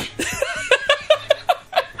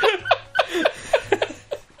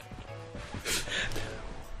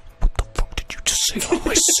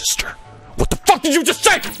 Did you just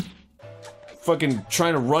say? Fucking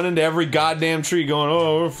trying to run into every goddamn tree going,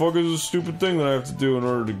 oh, what the fuck is this stupid thing that I have to do in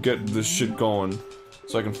order to get this shit going?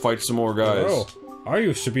 So I can fight some more guys. Oh, I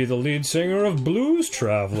used to be the lead singer of Blues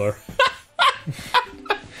Traveler.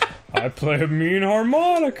 I play a mean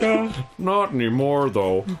harmonica. Not anymore,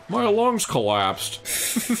 though. My lungs collapsed.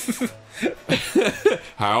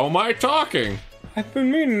 How am I talking? I've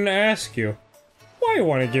been meaning to ask you, why Why you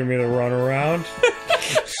want to give me the runaround?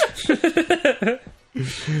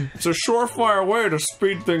 It's a surefire way to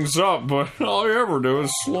speed things up, but all you ever do is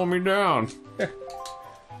slow me down.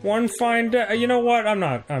 One fine day. You know what? I'm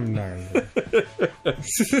not. I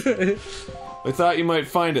thought you might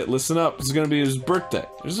find it. Listen up. It's gonna be his birthday.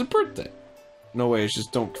 It's his birthday. No way. It's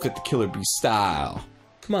just don't fit the Killer Bee style.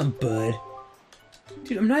 Come on, bud.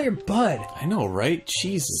 Dude, I'm not your bud. I know, right?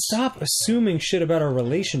 Jesus. Stop assuming shit about our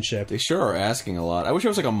relationship. They sure are asking a lot. I wish I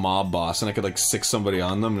was like a mob boss and I could like sick somebody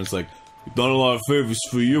on them and it's like, we've done a lot of favors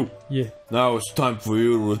for you. Yeah. Now it's time for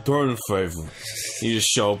you to return a favor. You just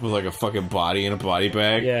show up with like a fucking body in a body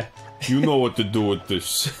bag. Yeah. You know what to do with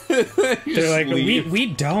this. They're like, we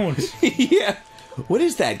don't. Yeah. What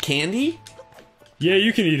is that, candy? Yeah,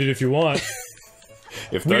 you can eat it if you want.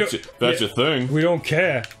 If that's your thing. We don't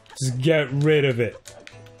care. Just get rid of it.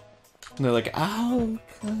 And they're like, oh,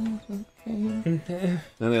 okay.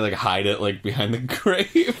 Then they like hide it like behind the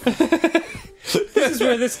grave. This is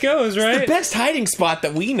where this goes, right? The best hiding spot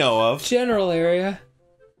that we know of. General area.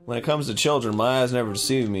 When it comes to children, my eyes never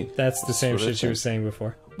deceive me. That's the same shit she was saying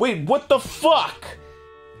before. Wait, what the fuck?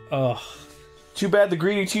 Ugh. Too bad the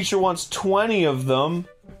greedy teacher wants 20 of them.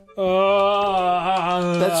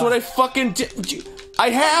 That's what I fucking did. I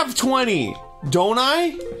have 20, don't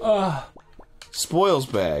I? Spoils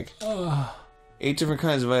bag. 8 different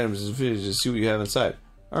kinds of items to see what you have inside.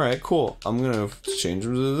 Alright, cool. I'm gonna change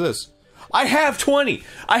them to this. I have 20!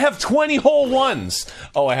 I have 20 whole ones!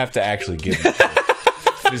 Oh, I have to actually give them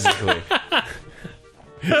physically.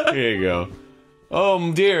 Here you go.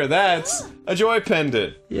 Oh dear, that's a joy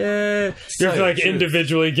pendant. Yeah. You have to like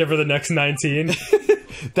individually give her the next 19.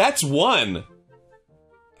 That's 1.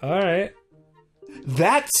 Alright.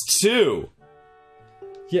 That's 2.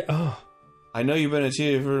 Yeah, oh. I know you've been a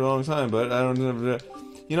teenager for a long time, but I don't...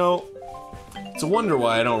 You know, it's a wonder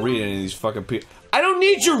why I don't read any of these fucking people. I don't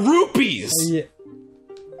need your rupees! Yeah.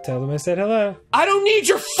 Tell them I said hello. I don't need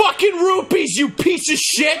your fucking rupees, you piece of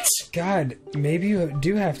shit! God, maybe you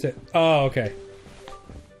do have to... Oh, okay.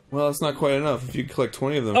 Well, that's not quite enough. If you collect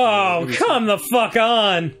 20 of them... Oh, come the fuck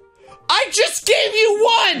on! I just gave you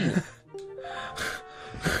 1!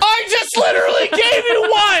 I just literally gave you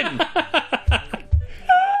 1!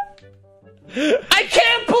 I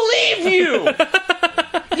can't believe you!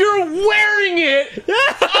 You're wearing it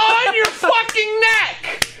on your fucking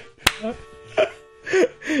neck!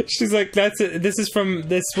 She's like, that's it. This is from...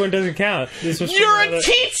 This one doesn't count. This was You're a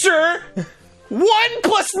teacher! 1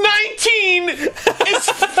 plus 19 is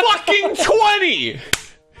fucking 20!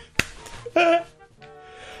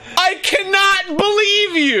 I cannot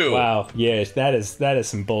believe you! Wow, yeah, that is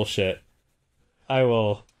some bullshit. I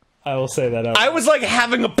will say that up. I was like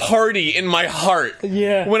having a party in my heart.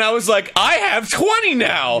 Yeah. When I was like, I have 20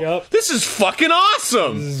 now! Yep. This is fucking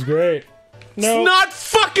awesome! This is great. No. It's not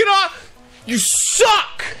fucking awesome! You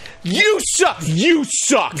suck! You suck! You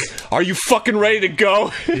suck! Are you fucking ready to go?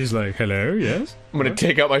 He's like, hello, yes? I'm gonna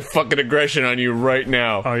take out my fucking aggression on you right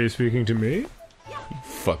now. Are you speaking to me?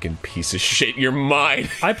 Fucking piece of shit, you're mine.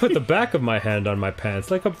 I put the back of my hand on my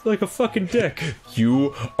pants like a fucking dick.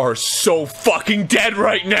 You are so fucking dead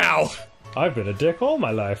right now! I've been a dick all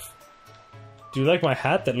my life. Do you like my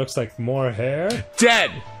hat that looks like more hair?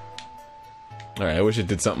 Dead! Alright, I wish it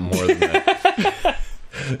did something more than that.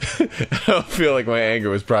 I don't feel like my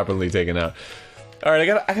anger was properly taken out. Alright, I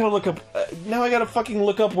gotta look up... now I gotta fucking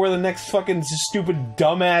look up where the next fucking stupid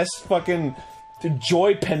dumbass fucking... The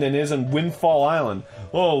joy pendant is on Windfall Island.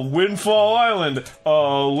 Oh, Windfall Island.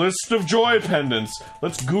 List of joy pendants.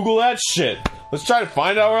 Let's Google that shit. Let's try to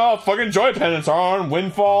find out where all the fucking joy pendants are on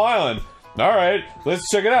Windfall Island. Alright, let's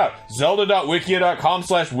check it out.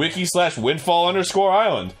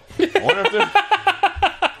 Zelda.wikia.com/wiki/windfall_island. I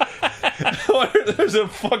wonder if there's a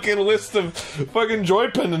fucking list of fucking joy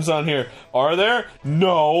pendants on here. Are there?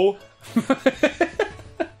 No.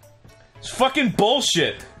 It's fucking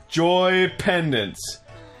bullshit. Joy pendants.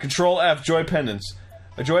 Control F, joy pendants.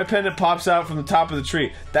 A joy pendant pops out from the top of the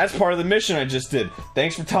tree. That's part of the mission I just did.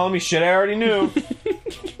 Thanks for telling me shit I already knew.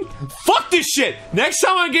 Fuck this shit! Next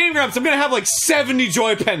time on Game Grumps, I'm gonna have like 70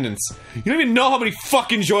 joy pendants. You don't even know how many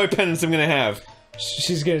fucking joy pendants I'm gonna have.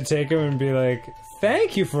 She's gonna take them and be like,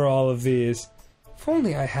 thank you for all of these. If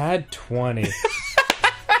only I had 20.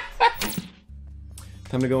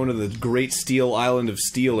 Time to go into the Great Steel Island of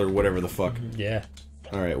Steel or whatever the fuck. Yeah.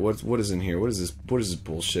 Alright, what is in here? What is this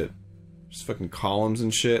bullshit? Just fucking columns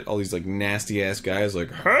and shit. All these like nasty ass guys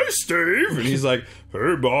like, hey Steve! And he's like,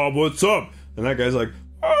 hey Bob, what's up? And that guy's like,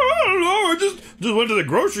 oh, I don't know, I just went to the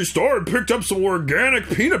grocery store and picked up some organic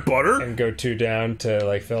peanut butter. And go 2 down to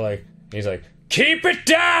like feel like he's like, keep it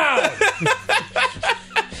down!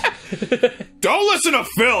 Don't listen to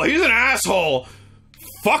Phil. He's an asshole.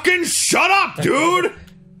 Fucking shut up, dude.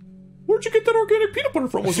 Where'd you get that organic peanut butter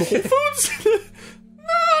from? Was it Whole Foods? No,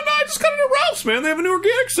 I just got it at Ralph's, man. They have a new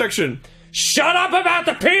organic section. Shut up about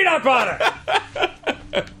the peanut butter!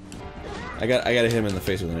 I got to hit him in the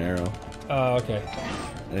face with an arrow. Oh, okay.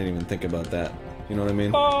 I didn't even think about that. You know what I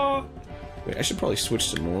mean? Wait, I should probably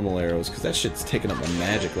switch to normal arrows, because that shit's taking up my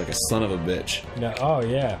magic like a son of a bitch. No, oh,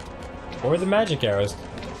 yeah. Or the magic arrows.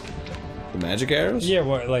 The magic arrows? Yeah,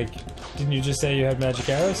 what, like, didn't you just say you had magic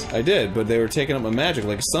arrows? I did, but they were taking up my magic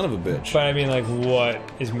like a son of a bitch. But I mean, like, what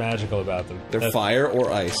is magical about them? They're fire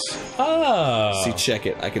or ice. Oh! See, check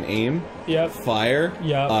it. I can aim. Yep. Fire.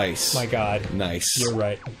 Yep. Ice. My god. Nice. You're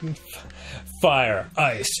right. Fire,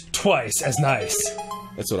 ice, twice as nice.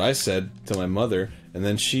 That's what I said to my mother, and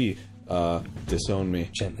then she, disowned me.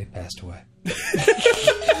 Gently passed away.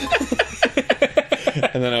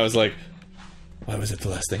 And then I was like, why was it the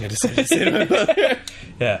last thing I decided to say to my mother?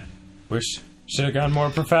 Yeah. Should have gone more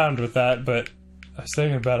profound with that, but I was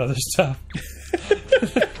thinking about other stuff.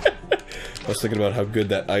 I was thinking about how good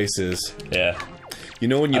that ice is. Yeah. You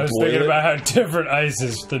know when you I was boil thinking it? about how different ice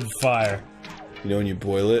is than fire. You know when you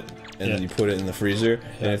boil it, and then you put it in the freezer,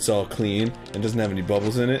 and it's all clean, and doesn't have any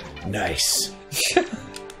bubbles in it? Nice.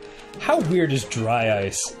 How weird is dry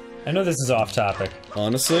ice? I know this is off topic.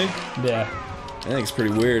 Honestly? Yeah. I think it's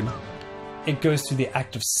pretty weird. It goes through the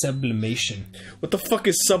act of sublimation. What the fuck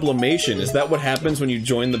is sublimation? Is that what happens when you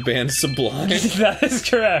join the band Sublime? That is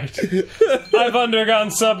correct. I've undergone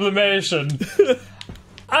sublimation.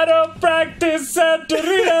 I don't practice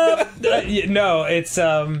Santeria. No,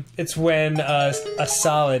 it's when a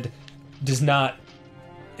solid does not.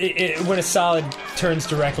 When a solid turns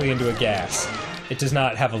directly into a gas, it does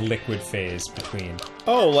not have a liquid phase between.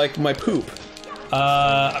 Oh, like my poop.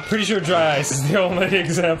 I'm pretty sure dry ice is the only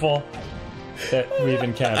example that we've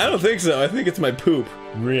encountered. I don't think so. I think it's my poop.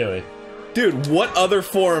 Really? Dude, what other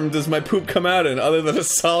form does my poop come out in other than a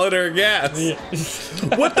solid or a gas? Yeah.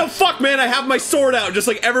 What the fuck, man? I have my sword out just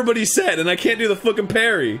like everybody said, and I can't do the fucking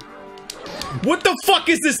parry. What the fuck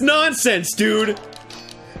is this nonsense, dude?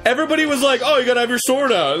 Everybody was like, oh, you gotta have your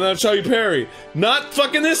sword out, and that's how you parry. Not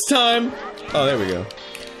fucking this time. Oh, there we go.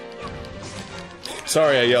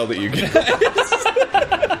 Sorry I yelled at you guys.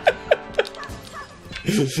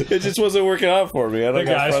 It just wasn't working out for me. The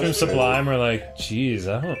guys from Sublime were like, "Geez,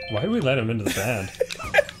 why did we let him into the band?"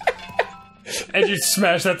 And you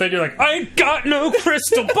smash that thing. You're like, "I ain't got no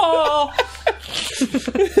crystal ball."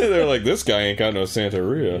 They're like, "This guy ain't got no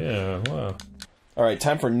Santeria." Yeah, wow. All right,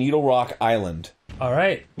 time for Needle Rock Island. All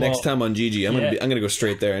right. Next time on GG, I'm gonna go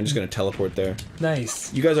straight there. I'm just gonna teleport there.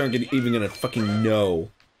 Nice. You guys aren't even gonna fucking know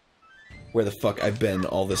where the fuck I've been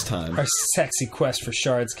all this time. Our sexy quest for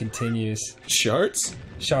shards continues. Shards?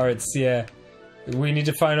 Shards, yeah. We need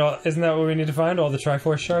to find all. Isn't that what we need to find? All the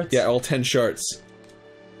Triforce shards? Yeah, all 10 shards.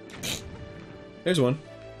 There's one.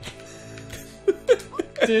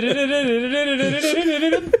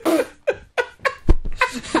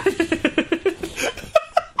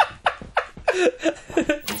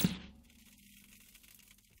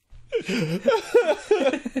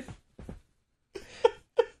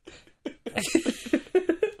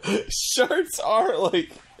 Shards are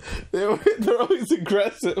like they're always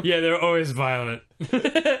aggressive. Yeah, they're always violent. I can't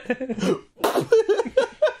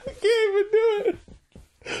even do it.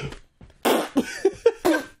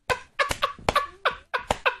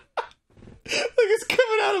 Like it's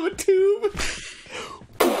coming out of a tube.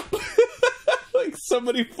 Like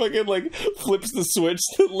somebody fucking like flips the switch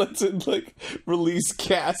that lets it like release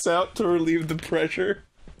gas out to relieve the pressure.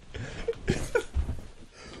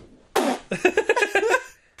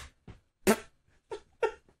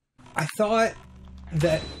 I thought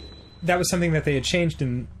that was something that they had changed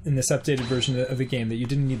in this updated version of the game, that you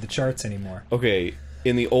didn't need the charts anymore. Okay,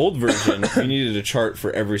 in the old version, you needed a chart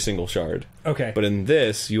for every single shard. Okay. But in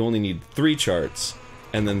this, you only need 3 charts,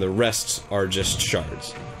 and then the rest are just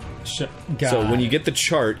shards. So when you get the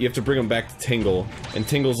chart, you have to bring them back to Tingle, and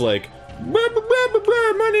Tingle's like, blah, blah, blah, blah,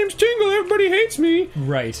 blah, my name's Tingle, everybody hates me.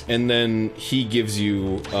 Right. And then he gives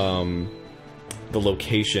you the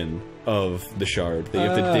location of the shard that you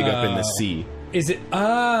have to dig up in the sea. Is it?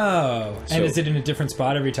 Oh. And is it in a different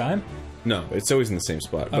spot every time? No, it's always in the same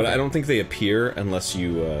spot. But I don't think they appear unless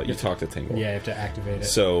you you talk to Tingle. Yeah, you have to activate it.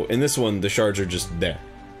 So in this one, the shards are just there.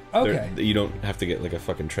 Okay. You don't have to get like a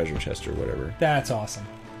fucking treasure chest or whatever. That's awesome.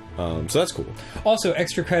 So that's cool. Also,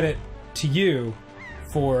 extra credit to you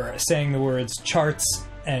for saying the words charts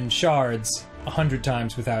and shards 100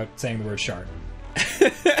 times without saying the word shard.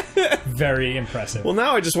 Very impressive. Well,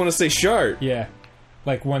 now I just want to say shard. Yeah.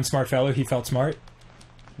 Like one smart fellow, he felt smart.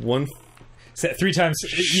 Say it 3 times.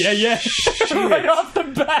 Yeah. Right off the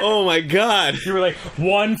bat. Oh my god. You were like,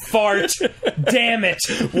 1 fart. Damn it.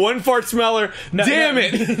 1 fart smeller. Damn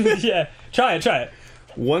it. Yeah. Try it.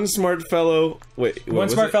 1 smart fellow. Wait. One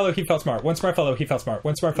smart fellow, he felt smart. 1 smart fellow, he felt smart.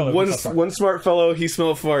 1 smart fellow, he felt smart. 1 smart fellow, he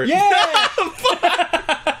smelled fart. Yeah!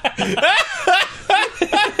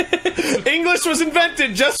 English was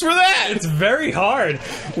invented just for that. It's very hard.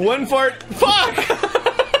 1 fart. Fuck.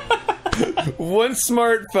 1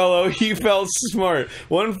 smart fellow, he felt smart.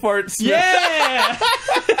 1 fart. Yeah!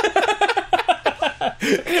 God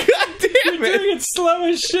damn You're doing it slow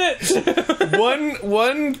as shit.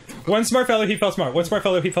 One smart fellow, he felt smart. 1 smart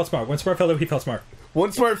fellow, he felt smart. 1 smart fellow, he felt smart.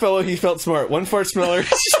 1 smart fellow, he felt smart. 1 fart smeller.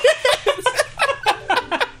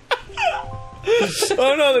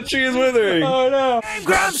 Oh no, the tree is withering. Oh no.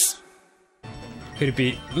 Grumps! Could it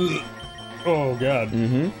be? Oh god.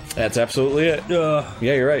 That's absolutely it. Yeah,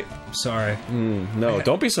 you're right. Sorry. No,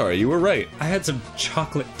 don't be sorry. You were right. I had some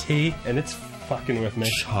chocolate tea, and it's fucking with me.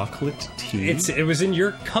 Chocolate tea? It was in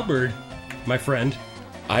your cupboard, my friend.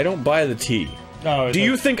 I don't buy the tea. Oh, Do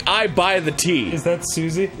you think I buy the tea? Is that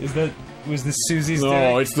Susie? Was this Susie's No,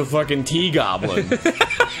 day? it's the fucking tea goblin.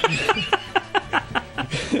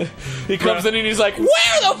 He comes in and he's like, "Where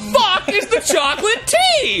the fuck is the chocolate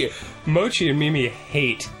tea?" Mochi and Mimi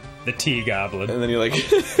hate the tea goblin. And then he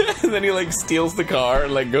like, steals the car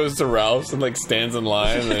and like goes to Ralph's and like stands in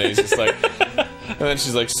line and then he's just like, and then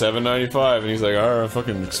she's like $7.95 and he's like, "Oh,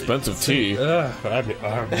 fucking expensive tea."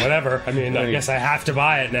 Whatever. I mean, I guess I have to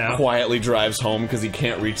buy it now. Quietly drives home because he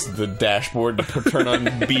can't reach the dashboard to turn on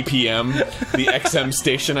BPM, the XM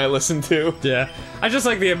station I listen to. Yeah, I just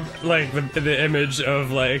like the image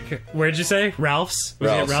of like, where'd you say Ralph's?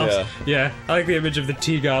 Was it Ralph's, Yeah, I like the image of the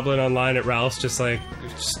tea goblin online at Ralph's, just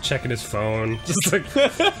checking his phone, just like,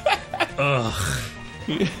 ugh.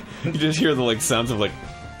 You just hear the like sounds of like,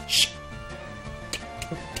 shh.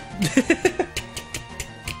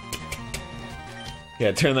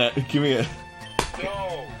 Yeah, turn that. Give me a.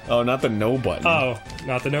 No. Oh, not the no button. Oh,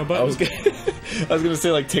 not the no button. I was gonna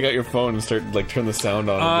say like take out your phone and start like turn the sound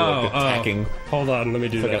on and do like a tacking. Hold on, let me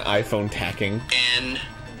do Like that. an iPhone tacking.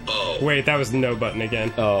 Wait, that was the no button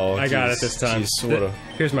again. Oh, I got it this time. Sorta.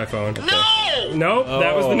 Here's my phone. No! Nope,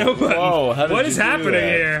 that was the no button. Whoa, how did What you is do happening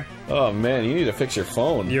that? here? Oh man, you need to fix your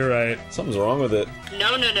phone. You're right. Something's wrong with it.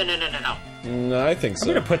 No. No, I think so.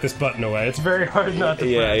 I'm gonna put this button away. It's very hard not to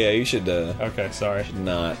Yeah, press. yeah, you should. Okay, sorry.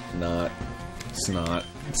 Not. It's not.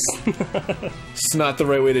 It's not the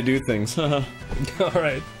right way to do things. All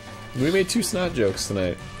right. We made 2 snot jokes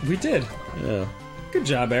tonight. We did. Yeah. Good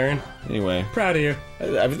job, Aaron. Anyway, Proud of you.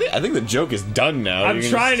 I think the joke is done now. I'm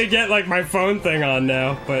trying to get like my phone thing on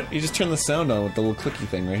now, but You just turn the sound on with the little clicky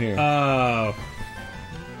thing right here. oh,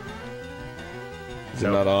 Is it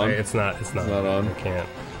not on? It's not. It's not on? I can't.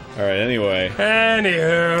 All right. Anyway,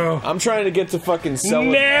 Anywho, I'm trying to get to fucking sell it.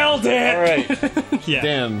 nailed it. All right. Yeah.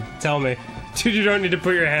 Dan. Tell me, dude. You don't need to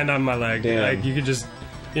put your hand on my leg. Dan. Like you can just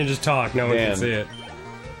talk. No one Dan. can see it.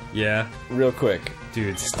 Yeah, Real quick.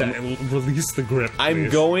 dude. Release the grip. I'm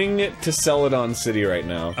please. going to Celadon City right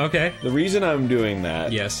now. Okay. The reason I'm doing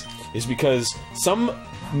that Yes. is because some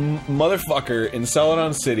motherfucker in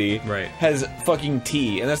Celadon City Right. has fucking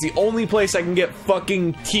tea, and that's the only place I can get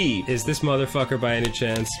fucking tea. Is this motherfucker by any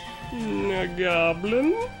chance a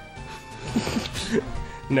goblin?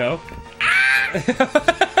 No.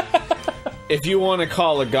 If you want to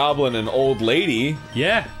call a goblin an old lady,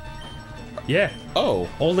 Yeah. Yeah. oh,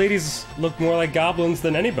 Old ladies look more like goblins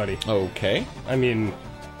than anybody. okay. I mean,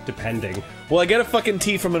 depending. Well, I get a fucking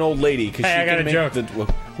tea from an old lady because Hey, she I got can a make joke.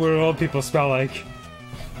 What do old people smell like?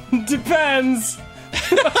 Depends.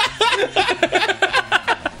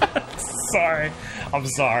 Sorry. I'm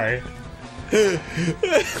sorry.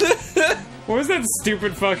 What was that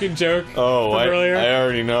stupid fucking joke Oh, from earlier? I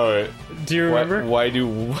already know it. Do you remember? Why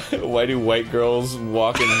do white girls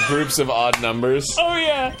walk in groups of odd numbers? Oh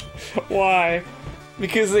yeah. Why?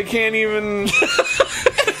 Because they can't even.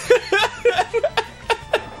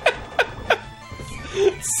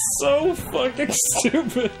 So fucking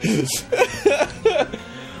stupid.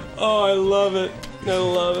 Oh, I love it. I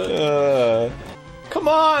love it. Come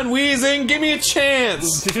on, Weezing, give me a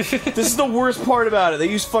chance. This is the worst part about it. They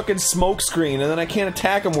use fucking smokescreen, and then I can't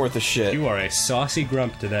attack them worth a shit. You are a saucy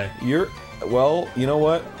grump today. Well, you know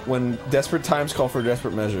what? When desperate times call for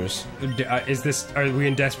desperate measures. Are we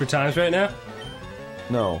in desperate times right now?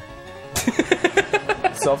 No.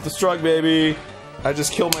 Self-destruct, baby. I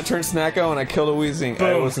just killed my turn Snacko and I killed a Weezing.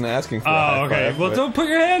 I Boom. wasn't asking for a Oh, high okay. five, Well, but- don't put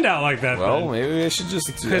your hand out like that. Well, then. maybe I should just...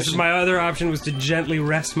 Because my other option was to gently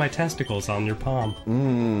rest my testicles on your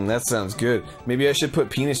palm. That sounds good. Maybe I should put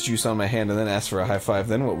penis juice on my hand and then ask for a high five.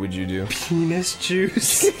 Then what would you do? Penis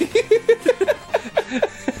juice.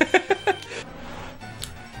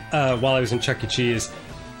 While I was in Chuck E. Cheese,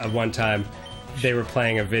 one time they were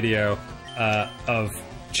playing a video of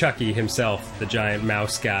Chucky himself, the giant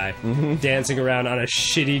mouse guy, dancing around on a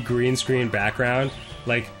shitty green screen background,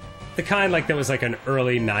 like the kind like that was like an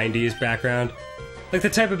early '90s background, like the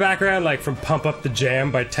type of background like from Pump Up the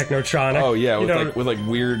Jam by Technotronic. Oh yeah, you with like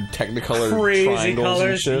weird Technicolor crazy triangles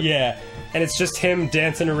colors. and shit. Yeah, and it's just him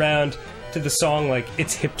dancing around to the song like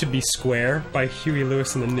 "It's Hip to Be Square" by Huey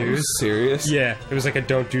Lewis and the Are you News. serious? Yeah, it was like a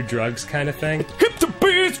 "Don't Do Drugs" kind of thing. Hip to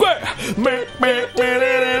be square.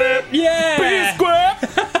 Yeah. Be square.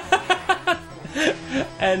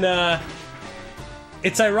 And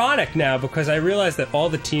it's ironic now because I realized that all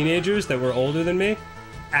the teenagers that were older than me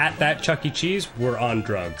at that Chuck E. Cheese were on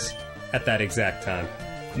drugs at that exact time.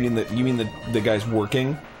 You mean the guys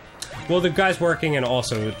working? Well, the guys working and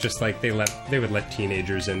also just like they would let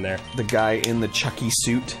teenagers in there. The guy in the Chucky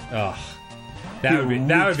suit. Ugh. That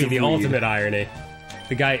would be the ultimate irony.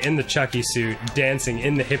 The guy in the Chucky suit dancing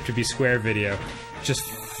in the Hip to Be Square video, just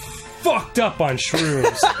fucked up on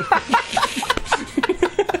shrooms.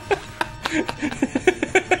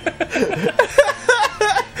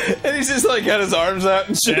 And he's just like got his arms out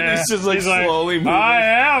and shit. Yeah, He's just like he's slowly moving. I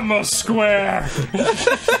am a square.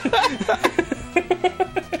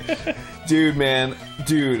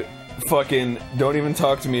 Dude, fucking don't even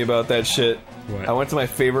talk to me about that shit. What? I went to my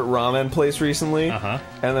favorite ramen place recently, and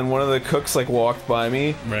then one of the cooks like walked by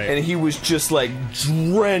me, Right. and he was just like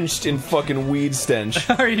drenched in fucking weed stench.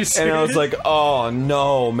 Are you serious? And I was like, oh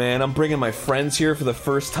no, man, I'm bringing my friends here for the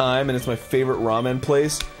first time, and it's my favorite ramen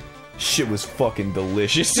place. Shit was fucking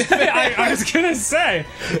delicious. I was gonna say,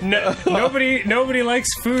 nobody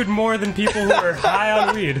likes food more than people who are high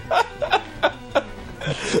on weed.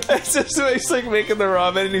 It's just he's like making the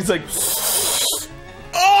ramen, and he's like,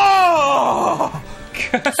 oh,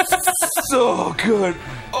 so good.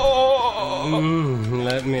 Oh,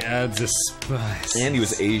 Let me add the spice. and he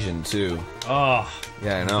was Asian too. Oh,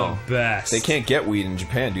 Yeah, I know. the best. They can't get weed in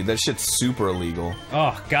Japan, dude. That shit's super illegal.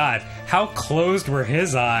 Oh God, how closed were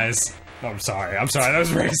his eyes? Oh, I'm sorry. That was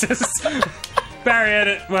racist. Barry,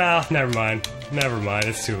 edit. Well, never mind.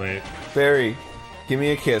 It's too late. Barry, give me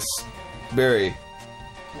a kiss. Barry.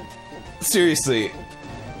 Seriously.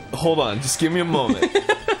 Hold on, just give me a moment.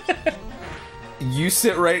 You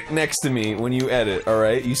sit right next to me when you edit,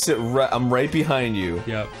 alright? You sit I'm right behind you.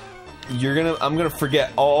 Yep. I'm gonna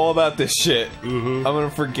forget all about this shit. I'm gonna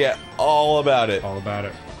forget all about it. All about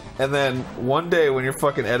it. And then one day when you're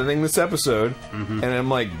fucking editing this episode, and I'm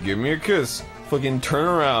like, give me a kiss, fucking turn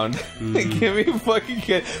around, and give me a fucking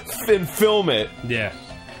kiss, and film it. Yeah.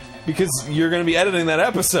 Because you're gonna be editing that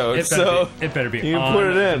episode, It better be you can on put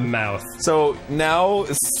it the in. mouth. So now,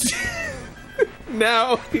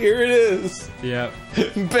 now here it is. Yep.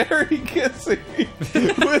 Barry kissing me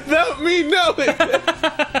without me knowing.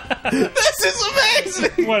 This is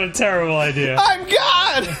amazing. What a terrible idea. I'm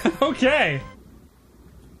God. Okay.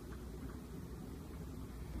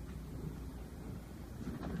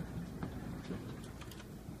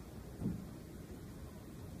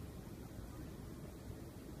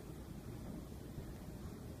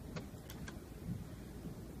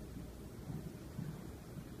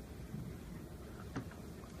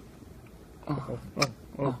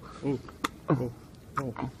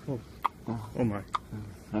 Oh my.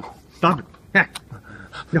 Stop it. Yeah.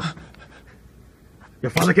 No. Your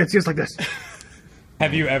father gets used like this.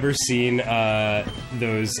 Have you ever seen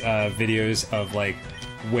those videos of like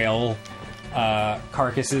whale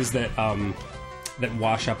carcasses that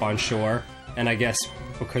wash up on shore? And I guess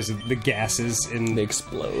because of the gases in They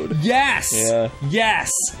explode. Yes! Yeah.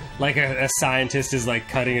 Yes! Like a scientist is like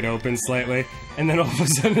cutting it open slightly, and then all of a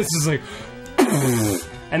sudden this is like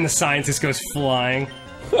and the scientist goes flying.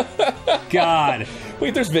 God.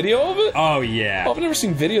 Wait, there's video of it? Oh yeah. I've never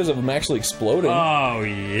seen videos of them actually exploding. Oh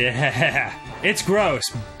yeah. It's gross,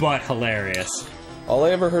 but hilarious. All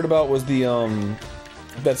I ever heard about was the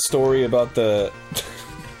that story about the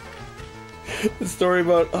the story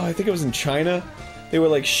about I think it was in China. They were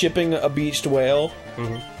like shipping a beached whale.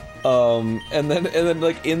 And then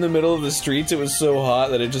like in the middle of the streets it was so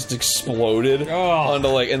hot that it just exploded onto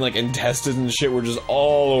like intestines and shit were just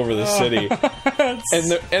all over the city.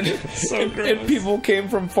 and people came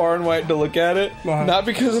from far and wide to look at it, not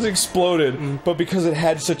because it exploded, but because it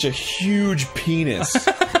had such a huge penis.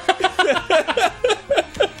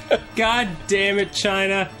 God damn it,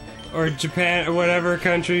 China. Or Japan, or whatever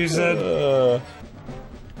country you said.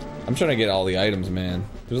 I'm trying to get all the items, man.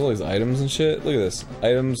 There's all these items and shit. Look at this.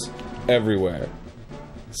 Items everywhere.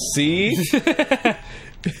 See? I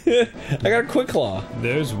got a Quick Claw.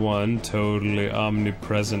 There's one totally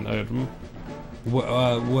omnipresent item.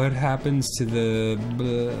 What happens to the...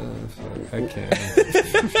 I can't.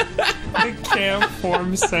 I can't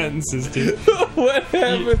form sentences, dude. What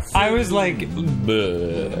happens? I was like...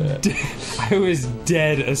 I was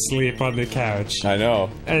dead asleep on the couch. I know.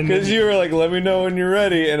 And because you were like, let me know when you're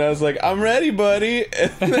ready. And I was like, I'm ready, buddy.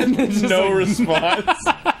 And then no like, response.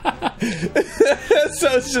 So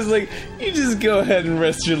it's just like, you just go ahead and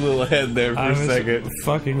rest your little head there for a second.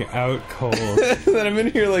 Fucking out cold. And then I'm in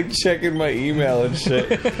here like checking my email and shit.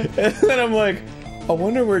 And then I'm like, I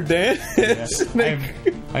wonder where Dan is. Yeah.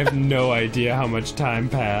 I have no idea how much time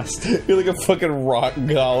passed. You're like a fucking rock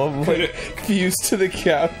golem, like fused to the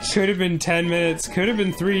couch. Could have been 10 minutes, could have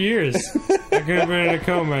been 3 years. I could have been in a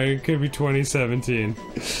coma, it could be 2017.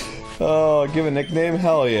 Oh, give a nickname?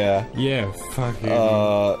 Hell yeah. Yeah,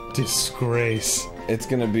 fucking disgrace. It's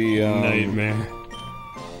gonna be, nightmare.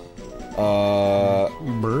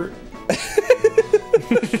 Bert?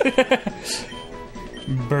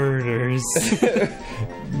 Birders.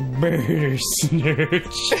 Birder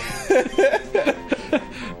snurch.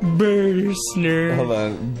 Birder snurch. Hold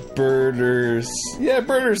on. Birders. Yeah,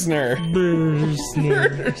 Birder snur. Birder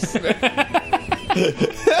snurch.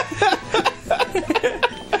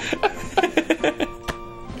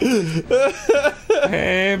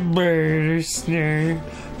 Hey, Birder snur.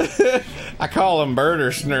 I call him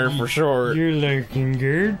Birder snur for short. You're looking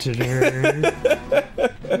good today.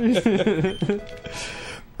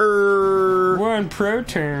 One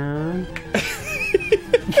proton.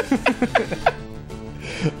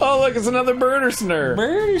 Oh, look, it's another Birder snur.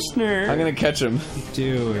 Birder snur. I'm gonna catch him.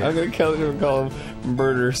 Do it. I'm gonna call him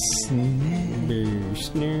Birder snur. Birder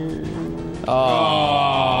snur.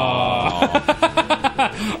 Oh.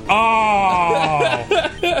 Oh.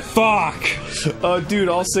 Fuck. Oh, dude,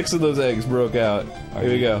 all 6 of those eggs broke out. Here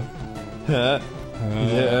we go. Yeah.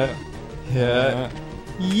 Yeah.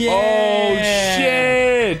 Oh,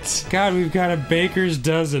 shit! God, we've got a baker's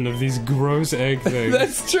dozen of these gross egg things.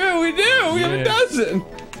 That's true, we do! We have a dozen!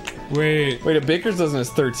 Wait, a baker's dozen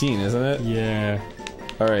is 13, isn't it? yeah.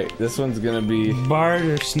 Alright, this one's gonna be...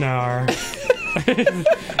 Barter snar.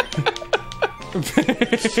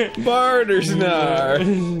 Barter snar!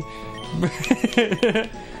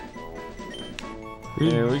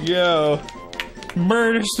 Here we go.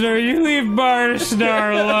 Barter snar, you leave Barter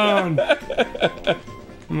snar alone!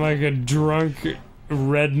 I'm like a drunk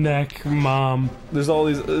redneck mom. There's all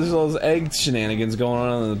those egg shenanigans going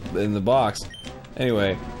on in the box.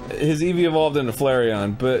 Anyway, his Eevee evolved into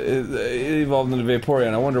Flareon, but it evolved into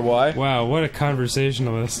Vaporeon. I wonder why. Wow, what a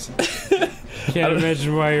conversationalist. Can't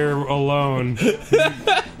imagine why you're alone,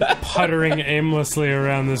 puttering aimlessly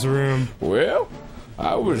around this room. Well,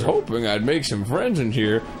 I was hoping I'd make some friends in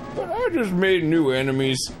here, but I just made new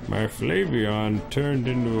enemies. My Flavion turned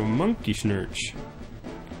into a monkey snurch.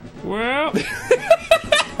 Well,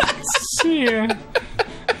 see ya.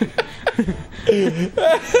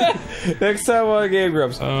 Next time on Game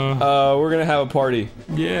Grumps, we're gonna have a party.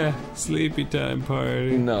 Yeah, sleepy time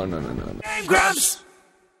party. No. Game Grumps!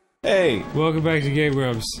 Hey! Welcome back to Game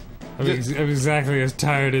Grumps. I'm exactly as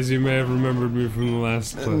tired as you may have remembered me from the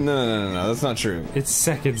last clip. No, that's not true. It's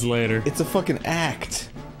seconds later. It's a fucking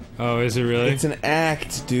act. Oh, is it really? It's an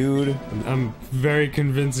act, dude. I'm very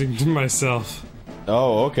convincing to myself.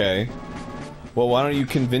 Oh, okay. Well, why don't you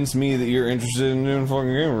convince me that you're interested in doing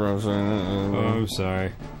fucking Game Grumps? Oh, I'm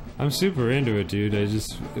sorry. I'm super into it, dude.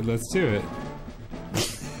 Let's do it.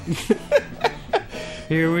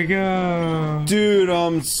 Here we go. Dude,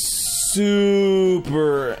 I'm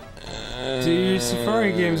super... Dude, your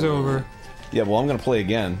Safari game's over. Yeah, well, I'm gonna play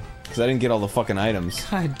again. Because I didn't get all the fucking items.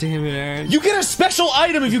 God damn it, Aaron. You get a special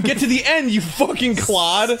item if you get to the end, you fucking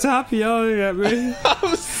clod! Stop yelling at me.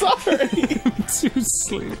 I'm sorry! I'm too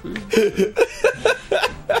sleepy.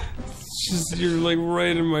 Just, you're like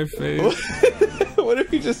right in my face. What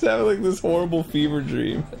if you just have like this horrible fever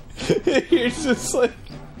dream? You're just like...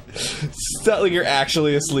 Like you're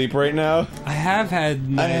actually asleep right now. I have had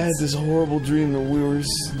nights. I had this horrible dream that we were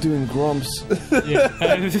doing Grumps. Yeah.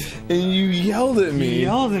 And you yelled at me. You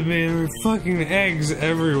yelled at me and there were fucking eggs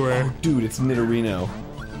everywhere. Oh, dude, it's Nidorino.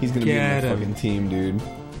 He's gonna be in my fucking team, dude.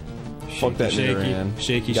 Fuck that Nidoran.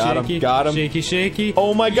 Shaky, got shaky. him, got him. Shaky, shaky.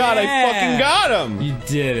 Oh my god, Yeah! I fucking got him! You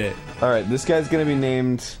did it. Alright, this guy's gonna be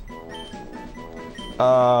named...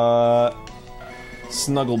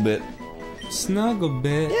 Snugglebit.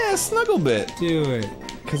 Snugglebit. Yeah, Snugglebit. Do it.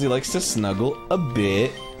 Because he likes to snuggle a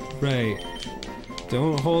bit. Right.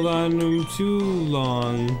 Don't hold on to him too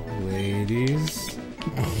long, ladies.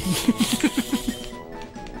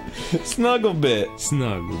 Snuggle bit.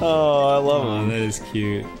 Snuggle. Oh, I love Oh, him. that is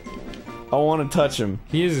cute. I want to touch him.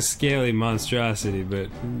 He is a scaly monstrosity, but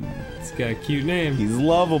it's got a cute name. He's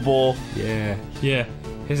lovable. Yeah. Yeah.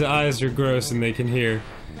 His eyes are gross and they can hear.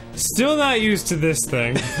 Still not used to this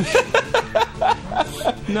thing.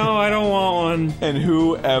 No, I don't want one. And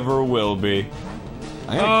whoever will be.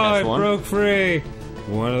 I'm gonna Oh, catch it one. broke free.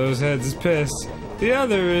 One of those heads is pissed. The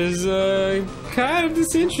other is, kind of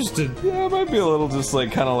disinterested. Yeah, it might be a little just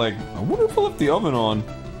like, kind of like, I wonder if I left the oven on.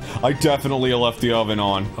 I definitely left the oven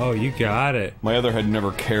on. Oh, you got it. My other head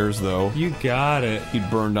never cares, though. You got it. He'd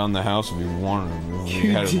burn down the house if he wanted, if he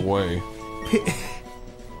had his way. Do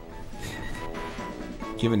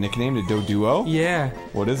you have a nickname to Doduo? Yeah.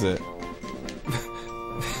 What is it?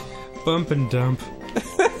 Bump and dump.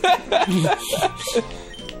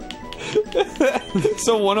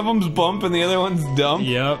 So one of them's bump and the other one's dump?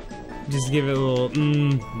 Yep. Just give it a little,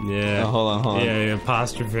 yeah. Oh, hold on. Yeah,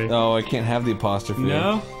 apostrophe. Oh, I can't have the apostrophe.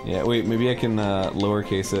 No? Yeah, wait, maybe I can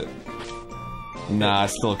lowercase it. Nah,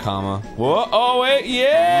 it's still a comma. Whoa, oh wait,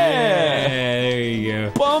 yeah! There you go.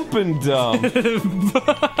 Bump and dump.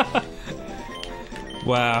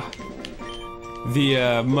 Wow.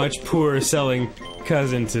 The much poorer selling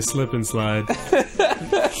cousin to Slip and Slide.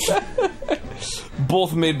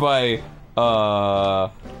 Both made by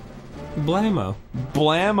Blammo.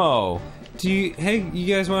 Blammo. Hey,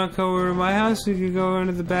 you guys want to come over to my house? We could go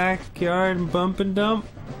into the backyard and bump and dump?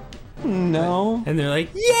 No. And they're like,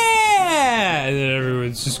 yeah! And then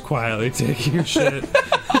everyone's just quietly taking a shit.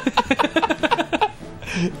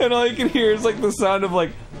 And all you can hear is like the sound of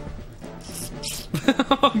like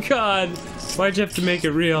Oh god. Why'd you have to make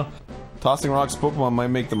it real? tossing rocks. Pokemon might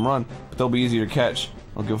make them run, but they'll be easier to catch.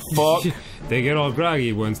 I don't give a fuck. They get all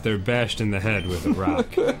groggy once they're bashed in the head with a rock,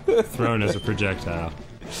 thrown as a projectile.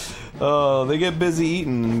 Oh, they get busy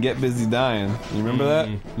eating and get busy dying. You remember that?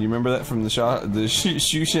 You remember that from the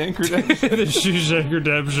Shawshank Redemption? The Shawshank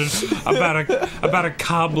Redemption about a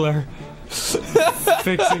cobbler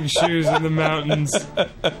fixing shoes in the mountains.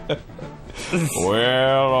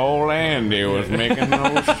 Well, old Andy was making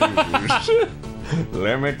those shoes.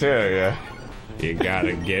 Let me tell you. You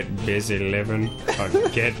gotta get busy living or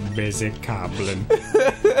get busy cobbling.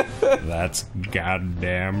 That's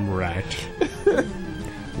goddamn right.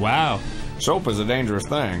 Wow. Soap is a dangerous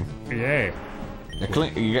thing. Yeah.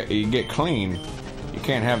 You get clean. You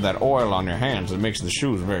can't have that oil on your hands. It makes the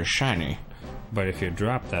shoes very shiny. But if you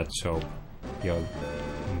drop that soap,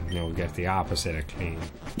 you'll get the opposite of clean.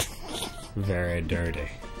 Very dirty.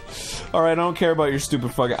 All right, I don't care about your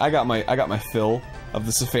stupid fucking. I got my fill of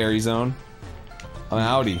the Safari Zone. I'm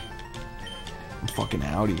outie. I'm fucking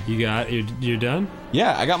outie. You're done?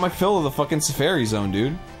 Yeah, I got my fill of the fucking Safari Zone,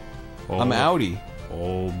 dude. I'm outie.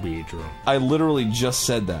 Oh, Beedrill. I literally just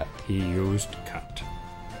said that. He used cut.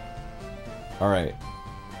 All right.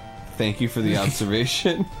 Thank you for the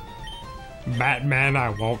observation. Batman, I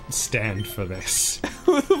won't stand for this.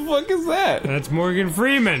 Who the fuck is that? That's Morgan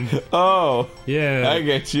Freeman. Oh, Yeah. I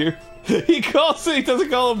get you. He doesn't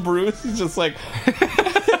call him Bruce. He's just like,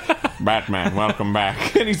 Batman, welcome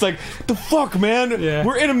back. And he's like, what the fuck, man? Yeah.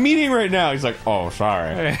 We're in a meeting right now. He's like, oh,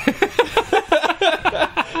 sorry.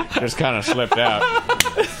 Just kind of slipped out.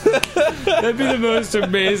 That'd be the most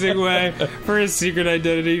amazing way for his secret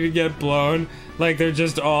identity to get blown. Like they're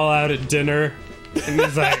just all out at dinner, and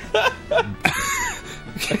he's like,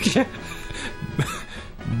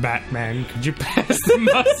 Batman, could you pass the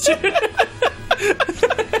mustard?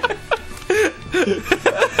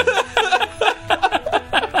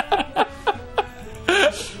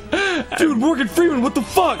 Dude, Morgan Freeman, what the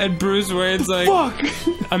fuck? And Bruce Wayne's like,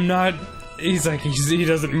 Fuck! I'm not. He's like, he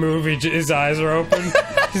doesn't move. His eyes are open.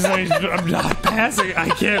 He's like, I'm not passing. I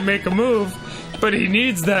can't make a move. But he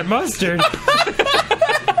needs that mustard.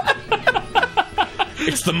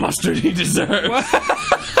 It's the mustard he deserves.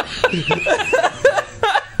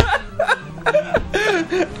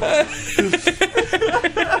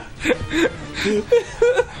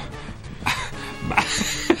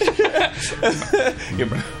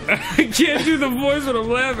 I can't do the voice when I'm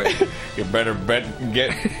laughing. You better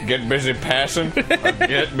get busy passing or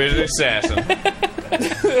get busy sassing.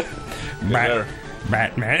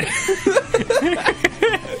 Batman.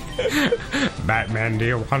 Batman, do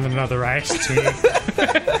you want another iced tea?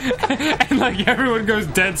 And like everyone goes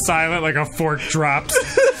dead silent, like a fork drops.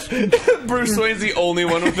 Bruce Wayne's the only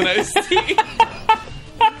one with an iced tea.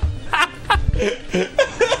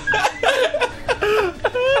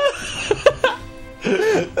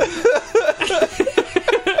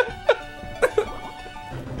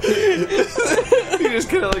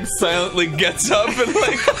 silently gets up and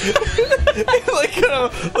like kind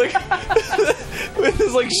of like with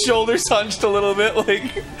his like shoulders hunched a little bit,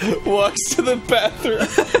 like walks to the bathroom.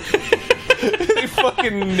 And he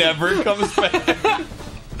fucking never comes back.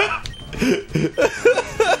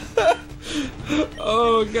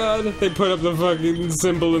 Oh god, they put up the fucking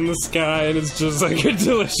symbol in the sky and it's just like a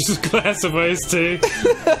delicious glass of iced tea.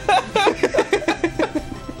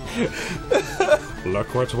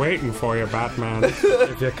 Look what's waiting for you, Batman,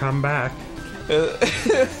 if you come back.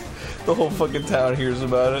 The whole fucking town hears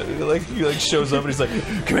about it. He like shows up and he's like,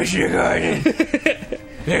 Commissioner Gordon,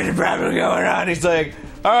 there's a problem going on. He's like,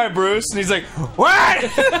 alright, Bruce. And he's like, what?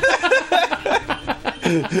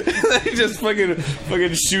 He just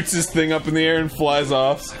fucking shoots his thing up in the air and flies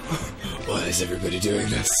off. Why is everybody doing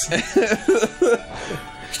this?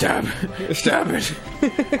 Stop it.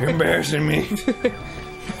 You're embarrassing me.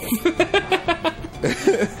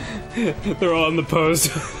 They're all in the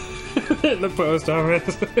post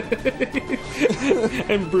office.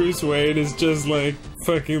 And Bruce Wayne is just like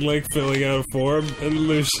fucking like filling out a form and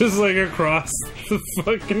Lucia's like across the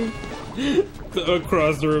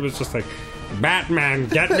room is just like, Batman,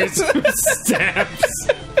 get me some stamps.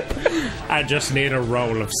 I just need a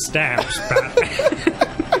roll of stamps, Batman.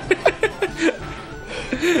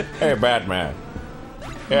 Hey, Batman.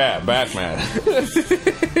 Yeah, Batman.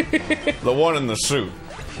 The one in the suit.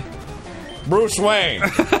 Bruce Wayne.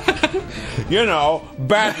 You know,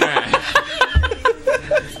 Batman.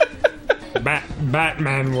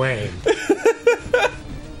 Batman Wayne.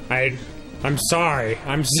 I'm sorry.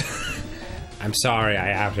 I'm sorry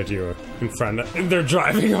I outed you in front of... They're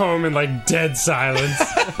driving home in, like, dead silence.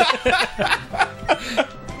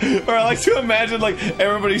 Or I like to imagine, like,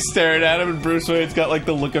 everybody staring at him and Bruce Wayne's got, like,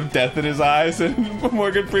 the look of death in his eyes and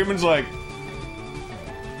Morgan Freeman's like...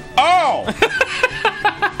 Oh!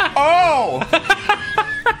 Oh!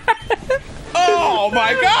 Oh,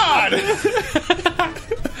 my God!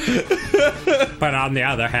 But on the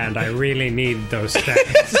other hand, I really need those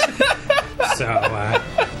things. So,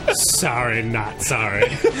 sorry, not sorry.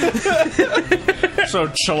 So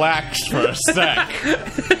chillax for a sec.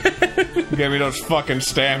 Give me those fucking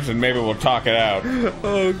stamps and maybe we'll talk it out.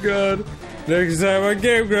 Oh, God. Next time on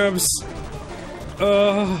Game Grumps.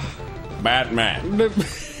 Batman.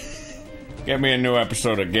 Get me a new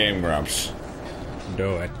episode of Game Grumps.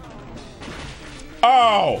 Do it.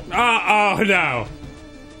 Oh! Oh, no.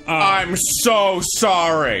 I'm so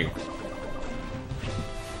sorry.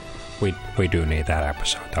 We do need that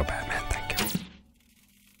episode, though, Batman. Thank you.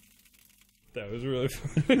 That was really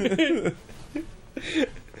funny.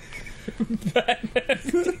 Batman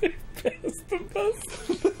passed the bus.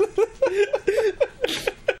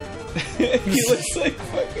 He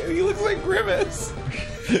looks like Grimace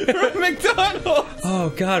from McDonald's. Oh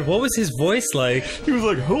God, what was his voice like? He was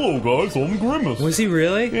like, "Hello guys, I'm Grimace." Was he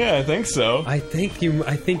really? Yeah, I think so. I think you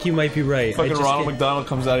might be right. Fucking Ronald McDonald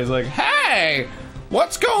comes out. He's like, "Hey,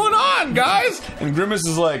 what's going on, guys?" And Grimace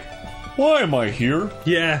is like, "Why am I here?"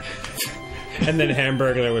 Yeah. And then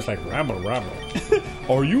Hamburglar was like, "Rabble, rabble."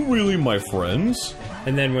 Are you really my friends?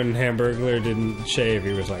 And then when Hamburglar didn't shave,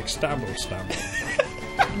 he was like, "Stubble, stubble."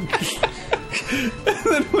 And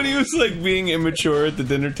then when he was like being immature at the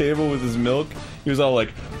dinner table with his milk, he was all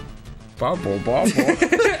like, "Bobble, bobble."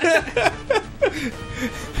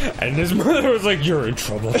 And his mother was like, "You're in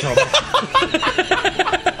trouble, trouble."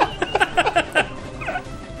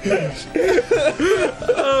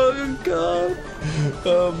 Oh God.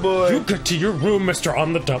 Oh boy. You get to your room, Mr.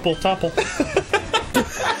 On the Double Double.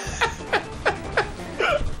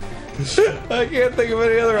 I can't think of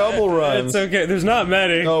any other Hubble rhymes. It's okay, there's not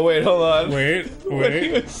many. Oh wait, hold on. Wait.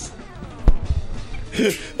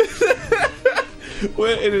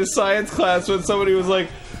 When in his science class, when somebody was like,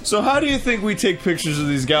 "So how do you think we take pictures of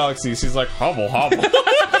these galaxies?" He's like, "Hubble, hubble."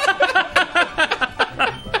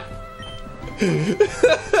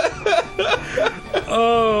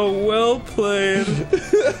 Oh, well played.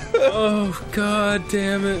 Oh, God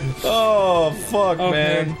damn it. Oh fuck, Okay.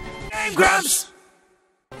 man. Game Grumps!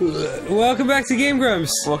 Welcome back to Game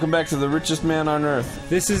Grumps. Welcome back to the richest man on earth.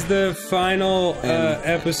 This is the final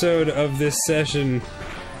episode of this session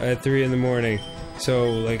at 3 in the morning. So,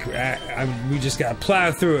 like, we just gotta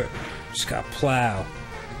plow through it. Just gotta plow.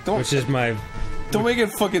 Which is my... Don't make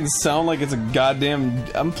it fucking sound like it's a goddamn.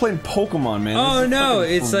 I'm playing Pokemon, man. Oh no,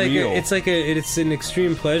 it's like real. it's an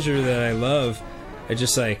extreme pleasure that I love. I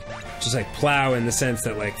just like plow in the sense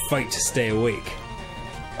that like fight to stay awake.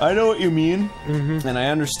 I know what you mean, and I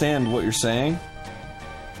understand what you're saying.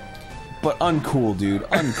 But uncool, dude.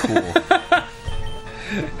 Uncool.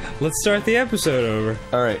 Let's start the episode over.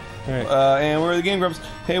 All right. Alright. And we're the Game Grumps.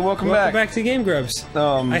 Hey, welcome Welcome back to Game Grumps.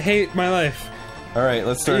 I hate my life. Alright,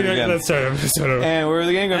 let's start again. Let's start over. And we're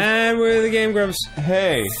the Game Grumps. And we're the Game Grumps.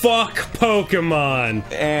 Hey. Fuck Pokemon.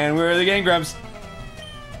 And we're the Game Grumps.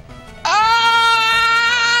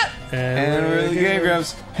 Ah! And we're the Game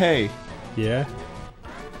Grumps. Hey. Yeah?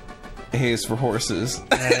 Hey is for horses.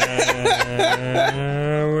 We're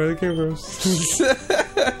the Game Grumps.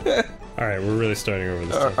 Alright, we're really starting over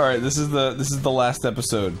this time. Alright, this is the last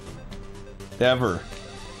episode. Ever.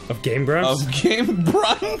 Of Game Grumps? Of Game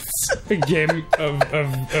Brunts? Game of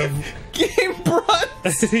Game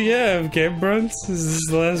Brunts? yeah, of Game Brunts. Is this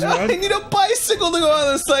the last I one? need a bicycle to go on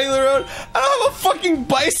the side of the road. I don't have a fucking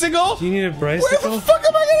bicycle. Do you need a Where bicycle? the fuck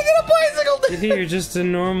am I gonna get a bicycle? You're just a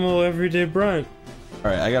normal everyday brunt.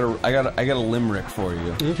 Alright, I got a limerick for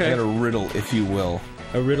you. Okay. I got a riddle, if you will.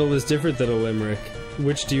 A riddle is different than a limerick.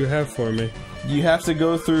 Which do you have for me? You have to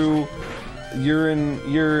go through. You're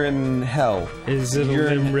in hell. Is it You're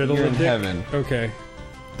a in- riddle? you're in dick? heaven. Okay.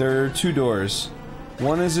 There are two doors.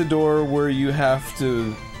 One is a door where you have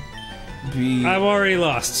to be. I've already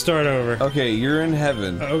lost. Start over. Okay, you're in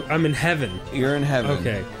heaven. Oh, I'm in heaven. You're in heaven.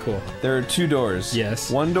 Okay, cool. There are two doors. Yes.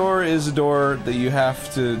 One door is a door that you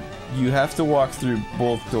have to walk through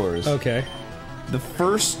both doors. Okay. The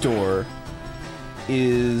first door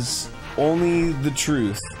is only the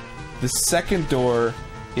truth. The second door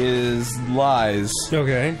is lies.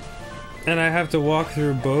 Okay. And I have to walk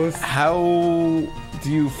through both? How do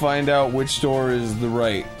you find out which door is the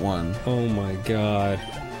right one? Oh my god.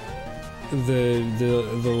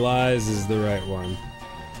 The lies is the right one.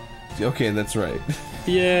 Okay, that's right.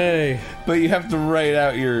 Yay! But you have to write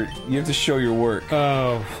out you have to show your work.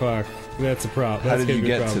 Oh, fuck. That's a problem. How did you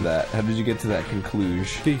get to that? How did you get to that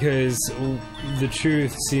conclusion? Because the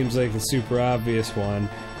truth seems like the super obvious one,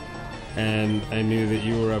 and I knew that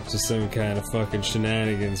you were up to some kind of fucking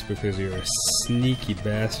shenanigans because you're a sneaky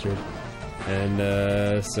bastard.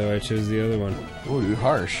 And, so I chose the other one. Oh, dude,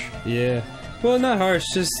 harsh. Yeah. Well, not harsh,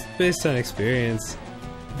 just based on experience.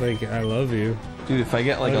 Like, I love you. Dude, if I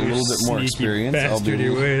get like a Your little bit more sneaky experience,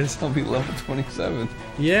 bastardy ways. I'll be level 27.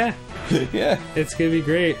 Yeah, Yeah. it's gonna be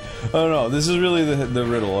great. Oh no, this is really the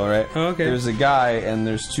riddle, alright? Oh, okay. There's a guy and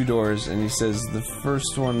there's two doors and he says the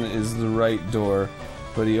first one is the right door,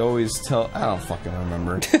 but he always I don't fucking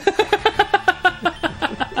remember.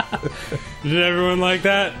 Did everyone like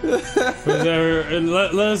that?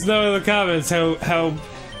 Let us know in the comments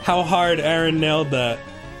how hard Aaron nailed that.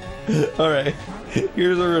 Alright.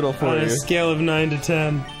 Here's a riddle for On a you. scale of 9 to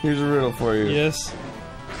 10. Here's a riddle for you. Yes.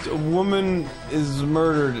 A woman is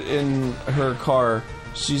murdered in her car.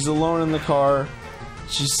 She's alone in the car.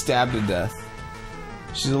 She's stabbed to death.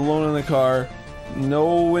 She's alone in the car.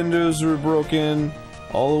 No windows were broken.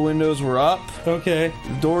 All the windows were up. Okay.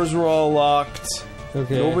 The doors were all locked.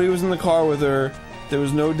 Okay. Nobody was in the car with her. There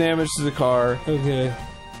was no damage to the car. Okay.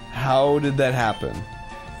 How did that happen?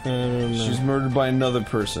 I don't know. She's murdered by another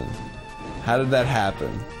person. How did that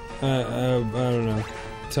happen? I don't know.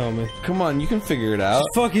 Tell me. Come on, you can figure it out.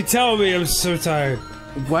 Fucking tell me, I'm so tired.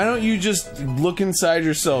 Why don't you just look inside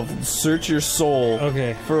yourself, search your soul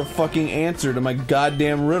Okay. for a fucking answer to my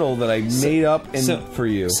goddamn riddle that I made up for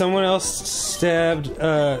you. Someone else stabbed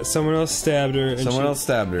her. And Someone else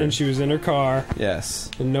stabbed her. And she was in her car. Yes.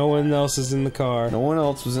 And no one else is in the car. No one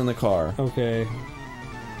else was in the car. Okay.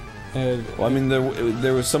 Well, I mean,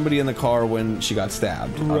 there was somebody in the car when she got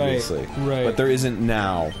stabbed, obviously. Right. But there isn't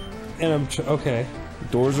now. And I'm okay.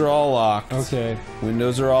 Doors are all locked. Okay.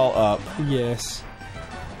 Windows are all up. Yes.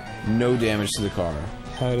 No damage to the car.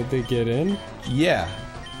 How did they get in? Yeah.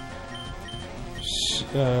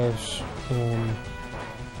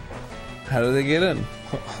 How did they get in?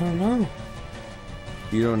 I don't know.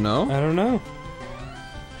 You don't know? I don't know.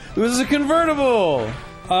 It was a convertible!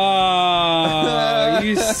 Oh,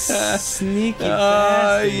 you sneaky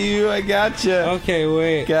bastard. I gotcha. Okay,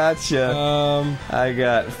 wait. Gotcha. I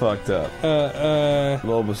got fucked up.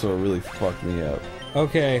 Bulbasaur really fucked me up.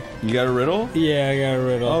 Okay. You got a riddle? Yeah, I got a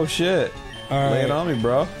riddle. Oh shit. All Lay it right. on me,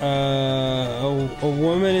 bro. A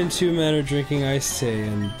woman and two men are drinking iced tea,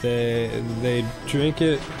 and they drink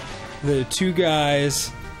it. The two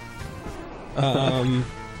guys,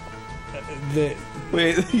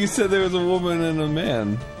 Wait, you said there was a woman and a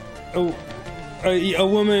man. a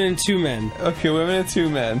woman and two men Okay, women and two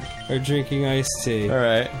men. are drinking iced tea,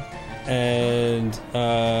 Alright. and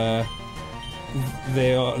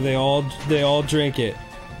they all drink it.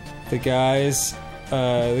 The guys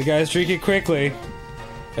drink it quickly.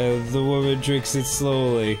 The woman drinks it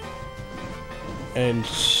slowly. And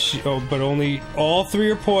but only all three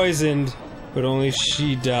are poisoned, but only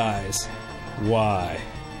she dies. Why?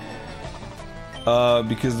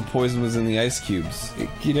 Because the poison was in the ice cubes.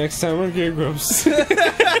 You next time on Game Grumps.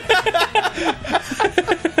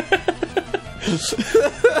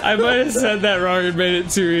 I might have said that wrong and made it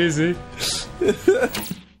too easy.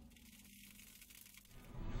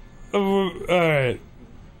 Alright.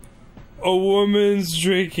 A woman's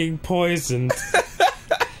drinking poison.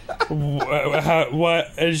 What?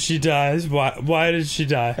 And she dies. Why did she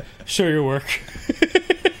die? Show your work.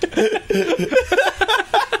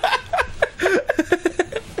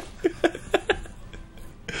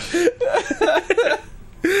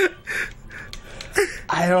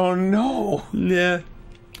 I don't know. Yeah.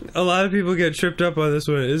 A lot of people get tripped up on this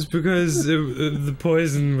one. It's because the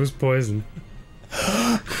poison was poison.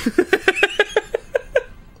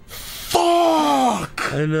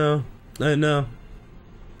 Fuck! I know.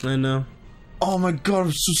 Oh my god,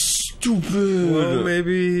 I'm so stupid. Well,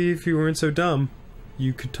 maybe if you weren't so dumb,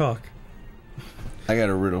 you could talk. I got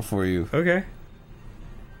a riddle for you. Okay.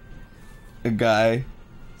 A guy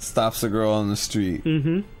stops a girl on the street.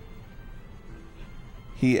 Mm-hmm.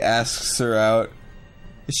 He asks her out.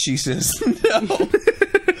 She says no.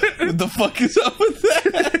 What the fuck is up with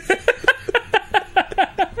that?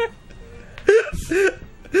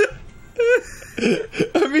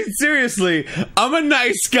 I mean, seriously, I'm a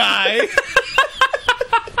nice guy.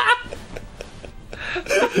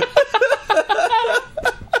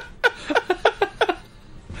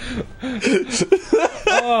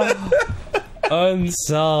 Oh,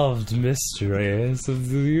 unsolved mysteries of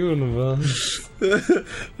the universe.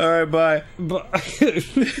 Alright, bye.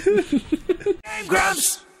 Game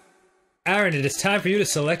Grumps! Aaron, it is time for you to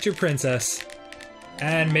select your princess.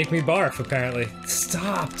 And make me barf, apparently.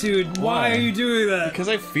 Stop, dude. Why are you doing that? Because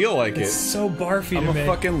I feel like It's so barfy I'm to a me.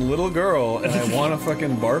 fucking little girl, and I want to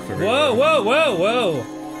fucking barf everywhere. Whoa, whoa, whoa, whoa.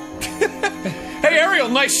 Hey, Ariel,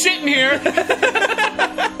 nice shit in here!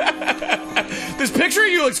 This picture of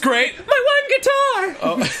you looks great! My one guitar!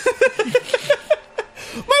 Oh.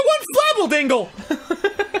 My one flabble dingle!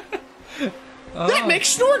 That makes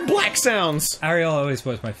snort black sounds! Ariel always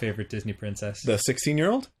was my favorite Disney princess. The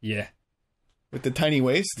 16-year-old? Yeah. With the tiny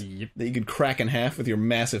waist? Yep. That you could crack in half with your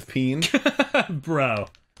massive peen? Bro.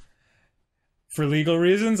 For legal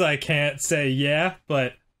reasons, I can't say yeah,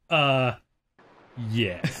 but,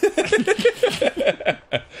 yeah.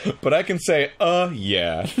 But I can say,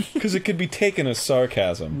 yeah. Because it could be taken as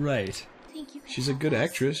sarcasm. Right. Thank you. She's a good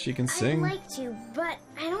actress, she can sing. I'd like to, but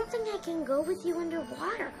I don't think I can go with you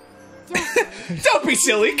underwater. Don't be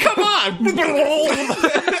silly, come on!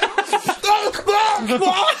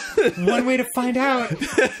 One way to find out.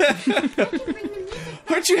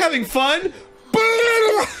 Aren't you having fun?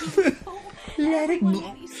 Let it go.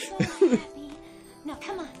 I'll be so happy. Now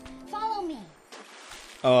come on, follow me.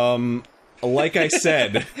 Like I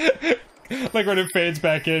said, Like when it fades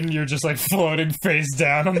back in, you're just like floating face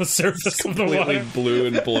down on the surface of the completely water. blue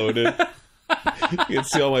and bloated. You can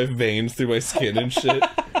see all my veins through my skin and shit.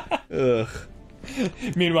 Ugh.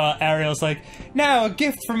 Meanwhile, Ariel's like, now a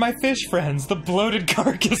gift from my fish friends, the bloated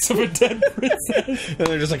carcass of a dead princess. And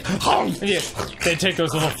they're just like, Yeah, they take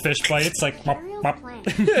those little fish bites, like, mop, Ariel's mop. plan.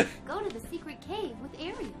 Go to the secret cave with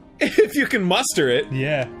Ariel. if you can muster it.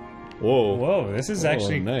 Yeah. Whoa. Whoa, this is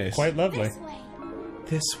actually nice. quite lovely. This way.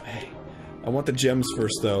 This way. I want the gems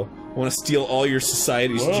first, though. I want to steal all your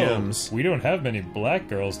society's Whoa, gems. we don't have many black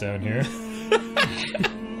girls down here.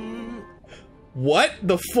 What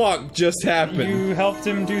the fuck just happened? You helped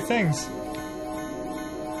him do things.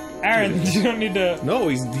 Aaron, you don't need to... No,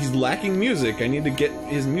 he's lacking music. I need to get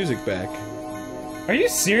his music back. Are you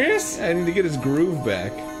serious? I need to get his groove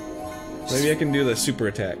back. Maybe I can do the super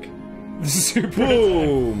attack. Super.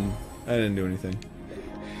 Boom! I didn't do anything.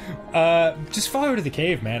 Just follow her to the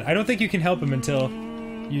cave, man. I don't think you can help him until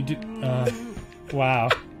you do. Wow.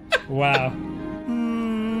 Wow.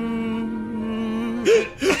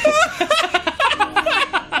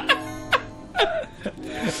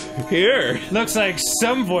 Here. Looks like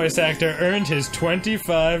some voice actor earned his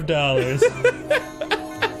 $25.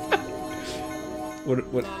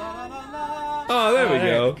 What? Oh, there we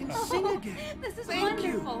go. This is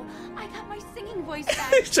wonderful. I got my singing voice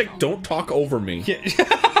back. It's like, don't talk over me.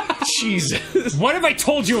 Jesus. What have I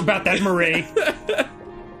told you about that, Marie?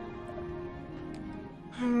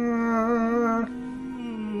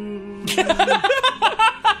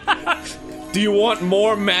 Do you want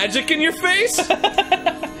more magic in your face?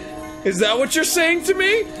 Is that what you're saying to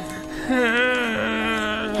me?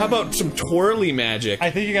 How about some twirly magic? I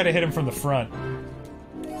think you gotta hit him from the front.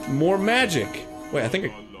 More magic. Wait, I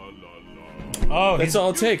think Oh, that's all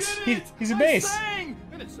it takes. he's a bass.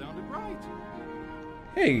 And it sounded right.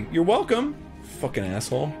 Hey, you're welcome. Fucking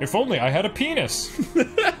asshole. If only I had a penis.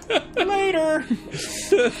 Lame. later.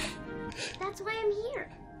 That's why I'm here.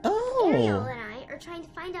 Oh. Ariel and I are trying to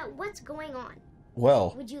find out what's going on.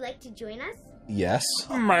 Well, Would you like to join us? yes.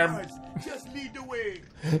 Just lead the way.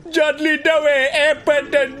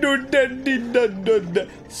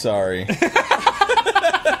 Sorry.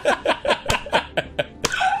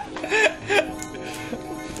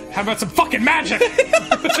 How about some fucking magic?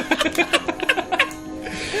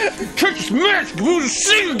 Catch magic! You gotta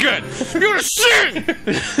sing again! You gotta sing!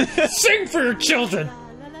 Sing for your children.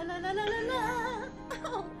 La la la la la la la.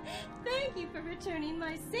 Oh, thank you for returning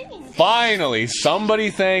my singing. Finally, somebody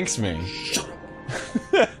thanks me.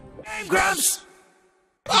 Grumps.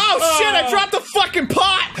 Oh shit! I dropped the fucking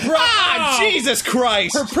pot! Ah, Jesus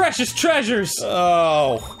Christ! Her precious treasures.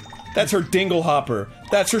 Oh, that's her dingle hopper.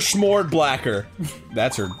 That's her s'mored blacker.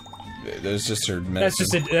 That's her. That's just her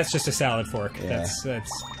medicine. That's just a salad fork. Yeah.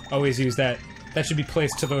 That's always use that. That should be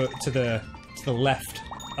placed to the left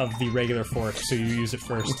of the regular fork, so you use it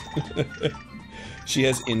first. She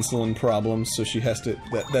has insulin problems, so she has to.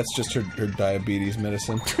 That's just her diabetes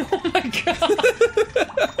medicine. Oh my god!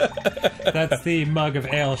 That's the mug of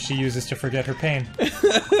ale she uses to forget her pain.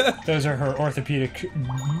 Those are her orthopedic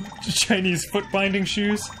Chinese foot binding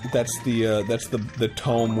shoes. That's the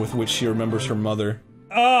tome with which she remembers her mother.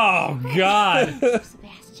 Oh god!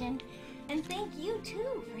 Sebastian, and thank you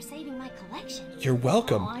too for saving my collection. You're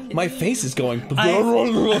welcome. My face is going.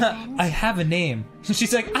 I have a name.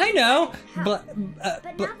 She's like, I know. But now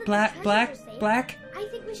that the Black. treasures are safe, Black. I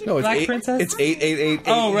think we should. No, it's Black eight, Princess? It's 8888.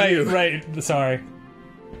 Oh right. Sorry.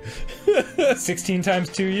 16 times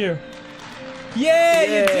 2U.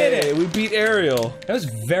 Yay! You did it. We beat Ariel. That was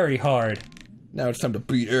very hard. Now it's time to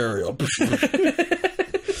beat Ariel.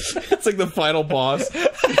 It's like the final boss.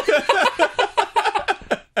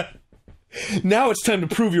 Now it's time to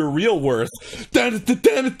prove your real worth. Turns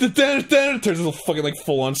into a fucking like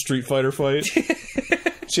full-on Street Fighter fight.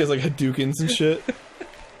 She has like Hadoukens and shit.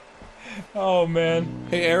 Oh man.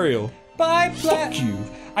 Hey Ariel. Bye, Black. Fuck you.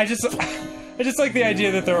 I just like the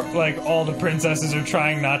idea that they're like all the princesses are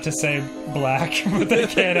trying not to say black, but they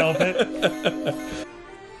can't help it.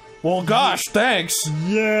 Well, gosh, thanks.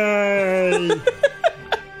 Yay!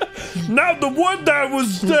 Now the one that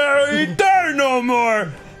was there ain't there no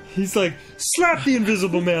more. He's like, slap the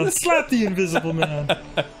invisible man, slap the invisible man.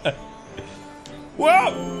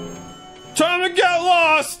 Well, time to get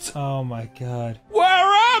lost. Oh my god. Where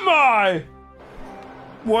am I?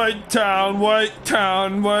 White town, white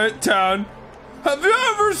town, white town. Have you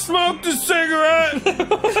ever smoked a cigarette?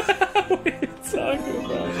 What are you talking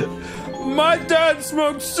about? My dad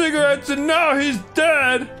smoked cigarettes and now he's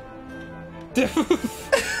dead.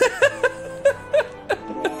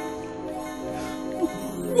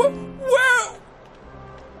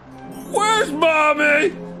 Where's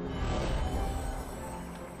mommy?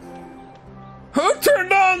 Who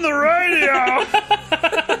turned on the radio?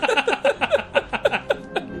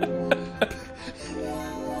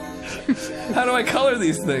 How do I color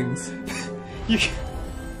these things?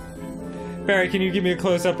 Barry, can you give me a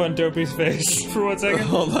close-up on Dopey's face for 1 second?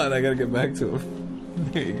 Hold on, I gotta get back to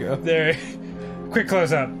him. There you go. There. Quick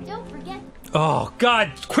close-up. Don't forget. Oh,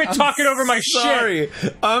 God, quit talking over my Sorry.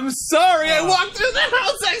 I'm sorry. I walked through the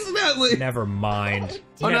house accidentally. shit. Never mind.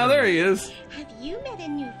 Oh, now there he is. Have you met a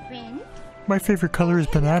new friend? My favorite color is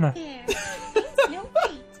banana. There. It's Snow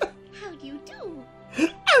White. How do you do?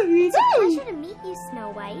 It's a pleasure to meet you, Snow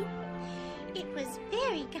White. It was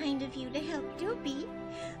very kind of you to help Dopey.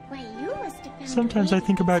 Why, you must have found Sometimes I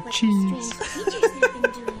think about what the cheese. strange creatures have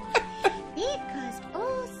been doing. They've caused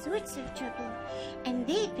all sorts of trouble, and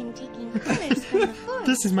they've been taking colors from the forest.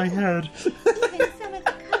 This is my head. Even some of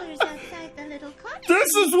the colors outside the little cottage.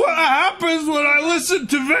 This is what happens when I listen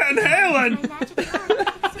to Van Halen.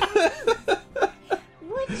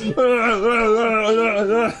 Would you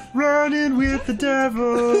Running with the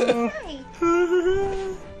devil.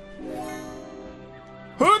 try?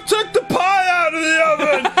 Who took the pie out of the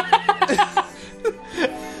oven?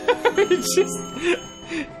 It's just,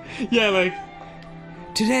 yeah, like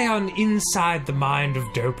today on Inside the Mind of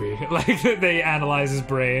Dopey, like they analyze his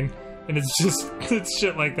brain, and it's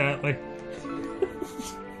shit like that. Like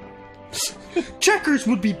checkers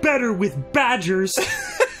would be better with badgers.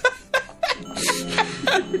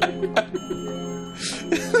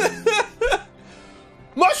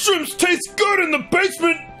 Mushrooms taste good in the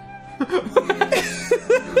basement.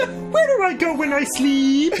 Where do I go when I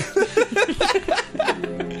sleep?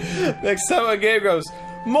 Next time on Game Grumps,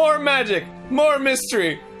 more magic, more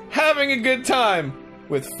mystery, having a good time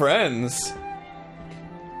with friends.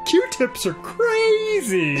 Q-tips are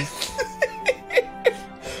crazy.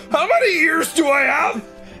 How many ears do I have?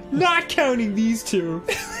 Not counting these two.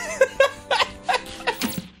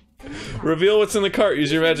 Reveal what's in the cart.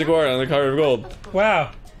 Use your magic wand on the cart of gold.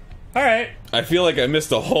 Wow. Alright. I feel like I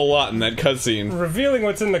missed a whole lot in that cutscene. Revealing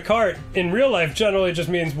what's in the cart in real life generally just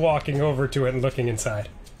means walking over to it and looking inside.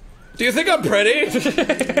 Do you think I'm pretty?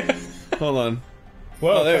 Hold on.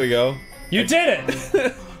 Whoa. Oh, there we go. You did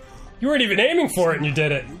it! You weren't even aiming for it and you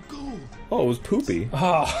did it. Oh, it was poopy.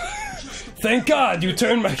 Oh. Thank God you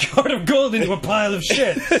turned my cart of gold into a pile of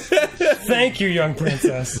shit. Thank you, young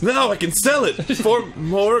princess. Now I can sell it for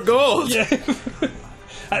more gold. Yeah.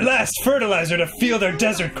 At last, fertilizer to field our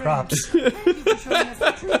desert crops.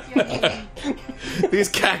 These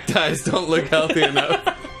cacti don't look healthy enough.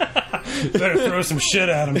 Better throw some shit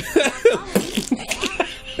at them.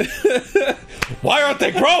 Why aren't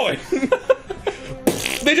they growing?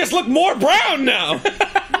 They just look more brown now.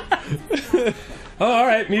 Oh,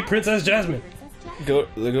 alright, meet Princess Jasmine. Go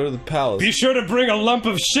to the palace. Be sure to bring a lump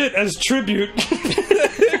of shit as tribute.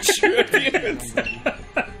 Tribute.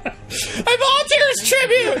 I volunteer as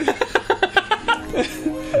tribute!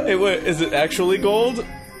 Hey, wait, is it actually gold?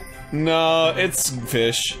 No, it's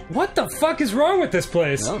fish. What the fuck is wrong with this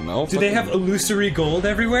place? I don't know. Do they have illusory gold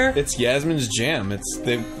everywhere? It's Yasmin's jam.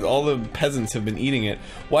 All the peasants have been eating it.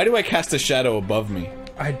 Why do I cast a shadow above me?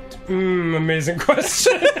 Amazing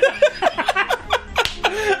question.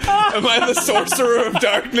 Am I the sorcerer of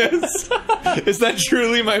darkness? Is that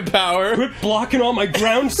truly my power? Quit blocking all my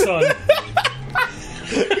ground sun.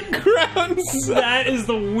 Ground sun. That is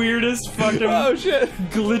the weirdest fucking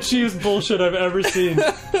glitchiest bullshit I've ever seen.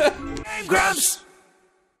 Grumps!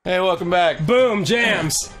 Hey, welcome back. Boom,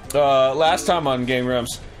 jams. Last time on Game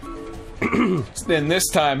Grumps. Then this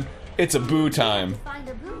time, it's a boo time.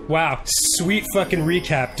 Wow, sweet fucking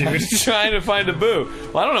recap, dude. Trying to find a boo.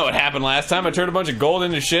 Well, I don't know what happened last time. I turned a bunch of gold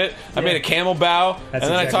into shit. I made a camel bow, and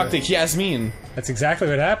then I talked to Yasmin. That's exactly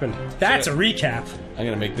what happened. That's a recap. I'm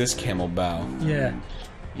gonna make this camel bow. Yeah.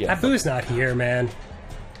 Abu's not here, man.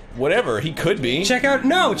 Whatever, he could be. Check out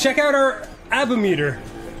our abometer.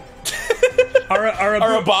 our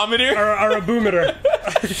abometer? Our aboometer.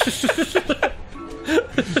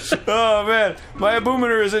 Oh man, my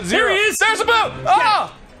aboometer is at 0. There he is! There's a boo!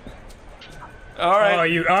 Oh! Alright. Oh,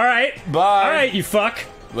 you alright. Bye. Alright, you fuck.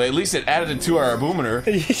 Well, at least it added it to our aboometer.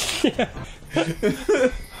 Yeah.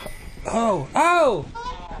 Oh!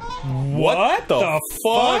 What the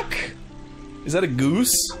fuck? Is that a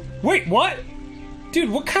goose? Wait, what? Dude,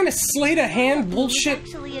 what kind of sleight of hand bullshit?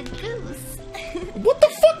 Actually a goose. What the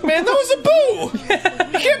fuck, man? That was a boo!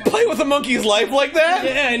 You can't play with a monkey's life like that!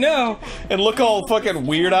 Yeah, I know. And look all fucking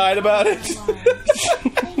weird-eyed about it.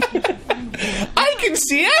 I can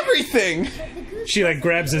see everything! She like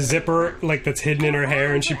grabs a zipper like that's hidden in her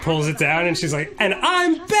hair and she pulls it down and she's like, and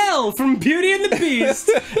I'm Belle from Beauty and the Beast!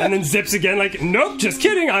 And then zips again like, nope, just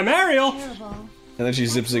kidding, I'm Ariel! And then she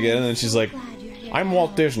zips again and then she's like, I'm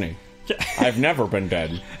Walt Disney. I've never been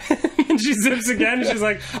dead. And she zips again and she's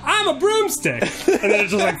like, I'm a broomstick! And then it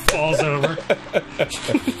just like falls over.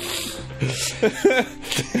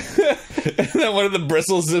 And then one of the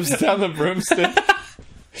bristles zips down the broomstick.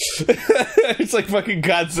 It's like fucking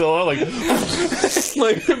Godzilla, like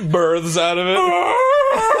births out of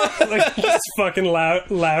it. Like it's fucking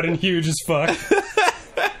loud and huge as fuck.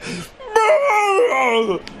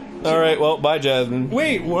 Alright, well, bye, Jasmine.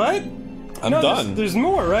 Wait, what? I'm done. There's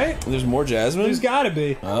more, right? There's more Jasmine? There's gotta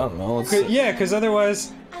be. I don't know. Yeah, because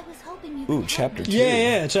otherwise... Ooh, chapter 2.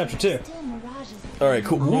 Yeah, chapter 2. Alright,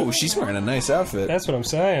 cool. Ooh, she's wearing a nice outfit. That's what I'm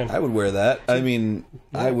saying. I would wear that. I mean,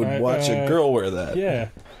 I would watch a girl wear that. Yeah.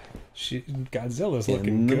 Godzilla's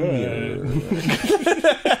looking good.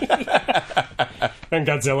 And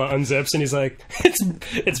Godzilla unzips and he's like,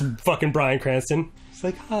 it's fucking Bryan Cranston. He's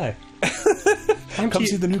like, hi. Come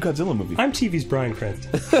see the new Godzilla movie. I'm TV's Bryan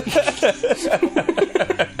Cranston.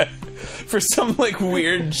 For some like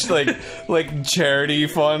weird like charity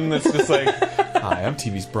fun that's just like, hi, I'm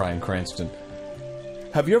TV's Bryan Cranston.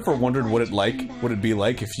 Have you ever wondered what it'd be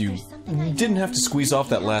like if you didn't have to squeeze off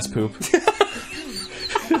that last poop?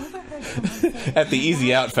 At the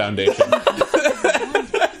Easy Out Foundation.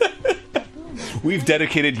 We've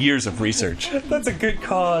dedicated years of research. That's a good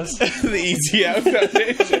cause. The Easy Out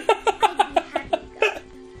Foundation.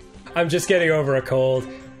 I'm just getting over a cold,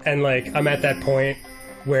 and like I'm at that point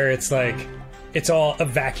where it's like it's all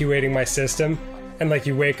evacuating my system, and like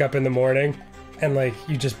you wake up in the morning and like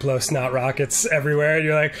you just blow snot rockets everywhere and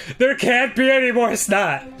you're like, there can't be any more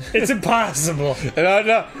snot. It's impossible.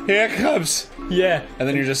 No, here it comes. Yeah. And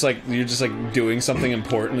then you're just like doing something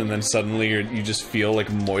important, and then suddenly you just feel like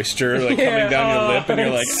moisture like coming down your lip, and you're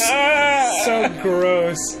like, ah! So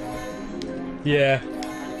gross. Yeah.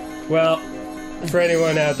 Well, for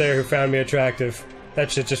anyone out there who found me attractive, That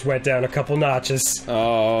shit just went down a couple notches.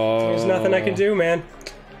 Oh. There's nothing I can do, man.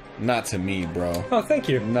 Not to me, bro. Oh, thank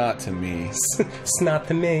you. Not to me. It's not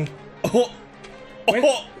to me. Oh.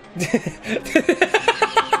 Oh.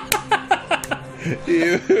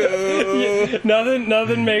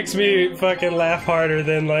 Nothing makes me fucking laugh harder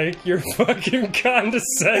than, like, you're fucking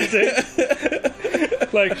condescending.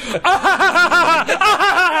 Like,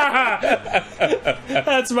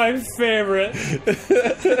 that's my favorite.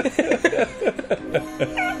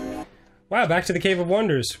 Wow, back to the Cave of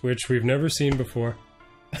Wonders, which we've never seen before.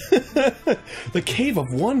 The Cave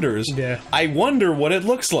of Wonders? Yeah. I wonder what it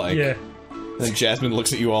looks like. Yeah. And Jasmine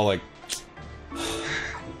looks at you all like...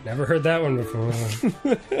 Never heard that one before.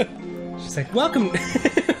 She's like, welcome.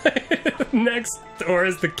 Next door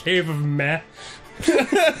is the Cave of Meh.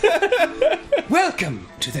 Welcome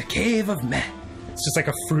to the Cave of Meh. It's just like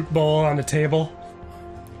a fruit bowl on a table.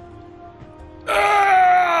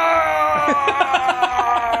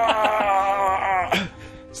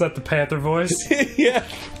 Is that the Panther voice? Yeah.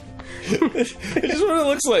 It's just what it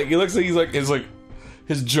looks like. It looks like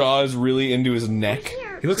his jaw is really into his neck.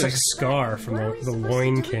 He looks like Scar from the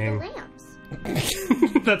Loin King.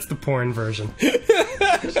 That's the porn version.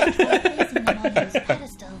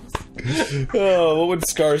 Oh, what would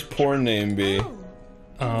Scar's porn name be?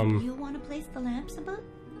 You want to place the lamps above?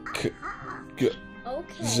 Okay, Bill.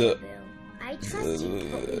 I trust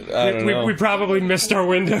you. I don't know. We probably missed our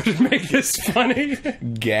window to make this funny.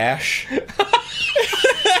 Gash.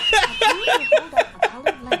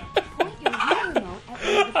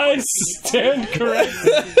 I stand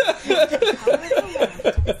corrected.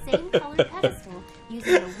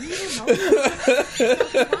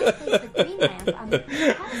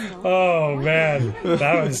 Oh man,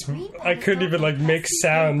 that was... I couldn't even like make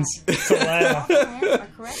sounds to laugh.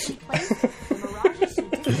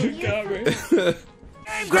 Got me.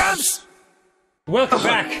 Grumps! Welcome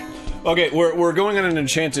back. Okay, we're going on an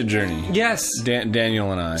enchanted journey. Yes.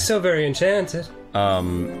 Daniel and I. So very enchanted.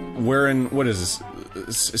 We're in, what is this?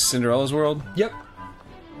 Cinderella's world? Yep.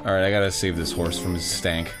 Alright, I gotta save this horse from his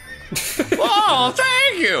stank. Oh,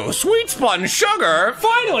 thank you! Sweet spun sugar!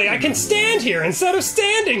 Finally, I can stand here instead of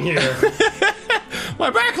standing here. My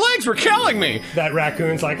back legs were killing me! That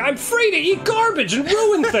raccoon's like, I'm free to eat garbage and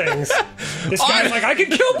ruin things. This guy's like, I can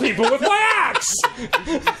kill people with my axe.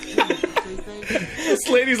 This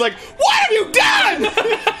lady's like, what have you done?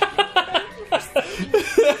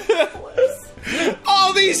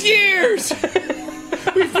 All these years!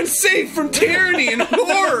 We've been saved from tyranny and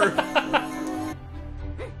horror!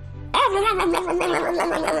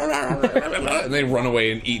 And they run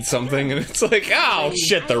away and eat something, and it's like, oh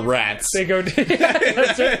shit, the rats. They go,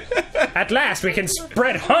 that's right. At last we can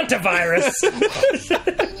spread hantavirus.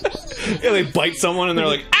 Yeah, they bite someone and they're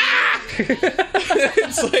like, ah!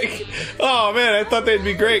 It's like, oh man, I thought they'd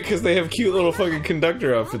be great because they have cute little fucking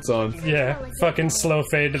conductor outfits on. Yeah, fucking slow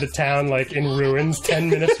fade to the town like in ruins 10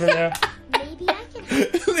 minutes from now. Maybe I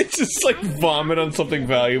can. They just like vomit on something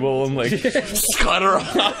valuable and like scutter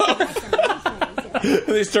off.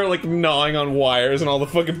 They start like gnawing on wires and all the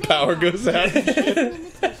fucking power goes out.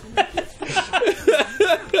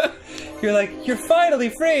 You're like, you're finally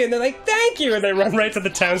free, and they're like, thank you, and they run right to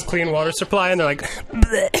the town's clean water supply, and they're like,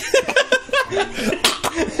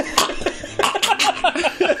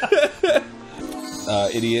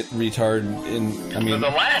 idiot, retard, I mean... For the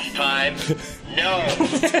last time, no.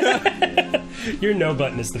 Your no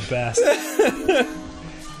button is the best.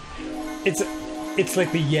 It's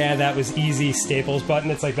like the yeah, that was easy Staples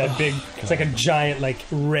button. It's like that big, it's like a giant, like,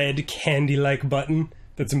 red candy-like button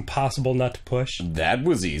that's impossible not to push. That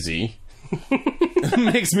was easy.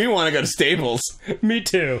 Makes me want to go to Staples. Me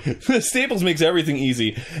too. Staples makes everything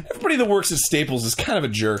easy. Everybody that works at Staples is kind of a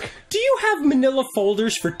jerk. Do you have manila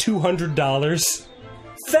folders for $200?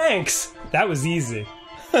 Thanks! That was easy.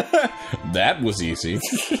 That was easy.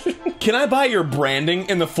 Can I buy your branding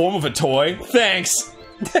in the form of a toy? Thanks!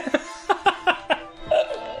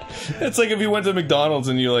 It's like if you went to McDonald's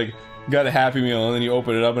and you like got a Happy Meal and then you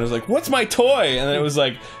open it up and it's like, what's my toy? And then it was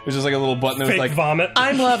just like a little button that was Fake like, vomit.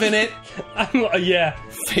 I'm loving it. Yeah.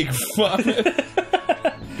 Fake vomit.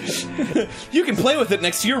 You can play with it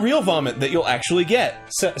next to your real vomit that you'll actually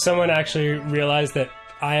get. So, someone actually realized that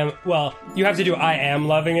you have to do I am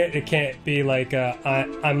loving it. It can't be like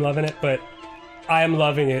I'm loving it, but I am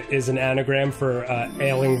loving it is an anagram for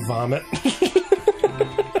ailing vomit.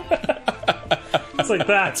 It's like,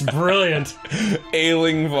 that's brilliant.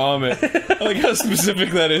 Ailing vomit. I like how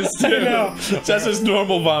specific that is, too. I know. That's just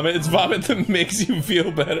normal vomit. It's vomit that makes you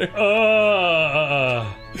feel better.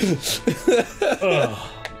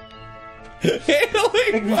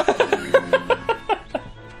 Ailing vomit.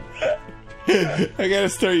 I gotta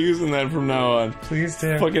start using that from now on. Please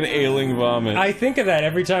do. Fucking ailing vomit. I think of that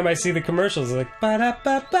every time I see the commercials. Like,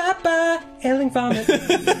 ba-da-ba-ba-ba, ailing vomit.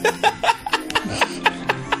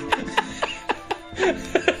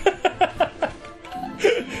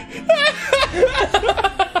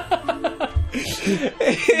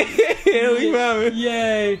 Ailing vomit.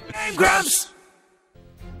 Yay. Grumps!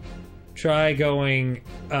 Try going,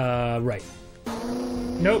 right.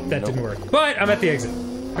 Nope, that didn't work. But I'm at the exit.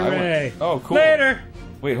 Hooray. Oh, cool. Later.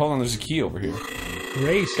 Wait, hold on. There's a key over here.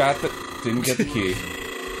 Great. Didn't get the key.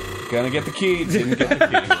 Gonna get the key. Didn't get the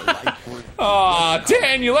key. Aw,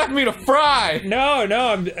 Dan, you left me to fry. No,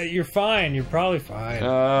 you're fine. You're probably fine.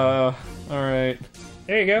 All right.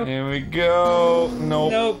 There you go. Here we go.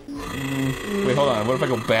 Nope. Nope. Wait, hold on. What if I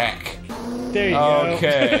go back? There you go.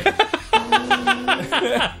 Okay.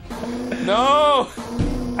 No.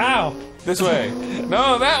 Ow. This way.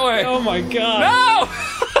 No, that way. Oh my god. No!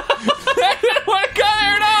 I didn't want to go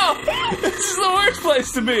there at all! This is the worst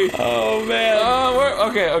place to be! Oh man.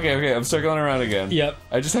 Okay. I'm circling around again. Yep.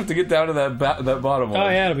 I just have to get down to that bottom one. Oh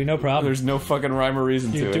yeah, it'll be no problem. There's no fucking rhyme or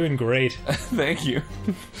reason to You're it. doing great. Thank you.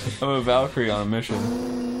 I'm a Valkyrie on a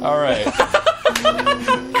mission. Alright.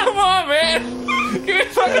 Come on, man! Give me a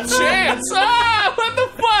fucking chance! Ah! What the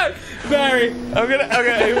fuck? Barry.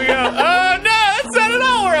 Okay, here we go. Oh, no! That's not at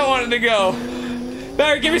all where I wanted to go!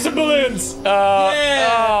 Barry, give me some balloons!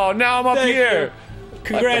 Oh, now I'm up Thank here. you.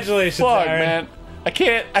 Congratulations, Fuck, Aaron. man. I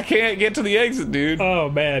can't get to the exit, dude. Oh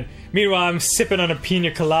man. Meanwhile, I'm sipping on a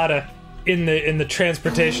pina colada in the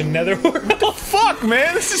transportation netherworld. What the fuck,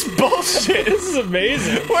 man? This is bullshit. This is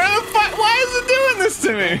amazing. Where the fuck? Why is it doing this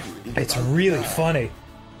to me? It's really funny.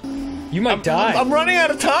 You might die. I'm running out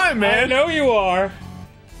of time, man. I know you are.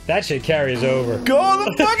 That shit carries over. Go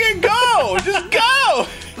the fucking go! Just go!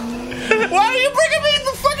 Why are you bringing me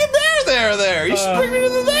the fucking there? You should bring me to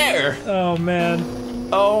the there. Oh man.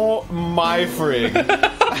 Oh my frig.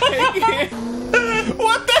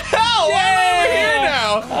 What the hell? Why am I over here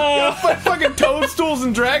now? Fucking toadstools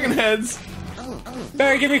and dragon heads.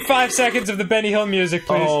 Barry, give me 5 seconds of the Benny Hill music,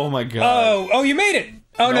 please. Oh my god. Oh, you made it.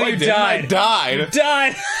 Oh no, I you didn't. died. I died. You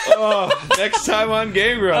died. Oh, next time on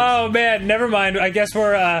Game Grumps. Oh man, never mind. I guess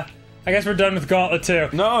we're done with Gauntlet too.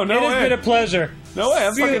 No It has been a pleasure. No way,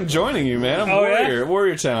 I'm See you- fucking joining you, man. I'm Oh, yeah?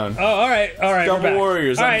 Warrior Town. Oh, all right. Double we're back.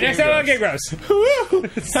 warriors All on right, Game next time on Grumps. Game Grumps.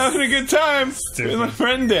 Woo! Having a good time with my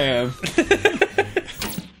friend Dan.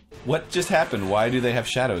 What just happened? Why do they have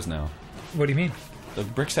shadows now? What do you mean? The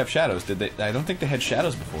bricks have shadows. Did they? I don't think they had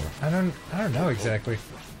shadows before. I don't know exactly.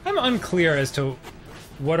 I'm unclear as to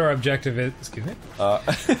what our objective is. Excuse me.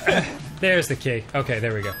 There's the key. Okay,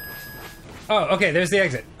 there we go. Oh, okay, there's the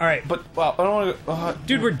exit. All right. But wow, I don't want to.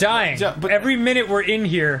 Dude, we're dying. Yeah, but- every minute we're in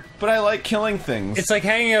here, But I like killing things. it's like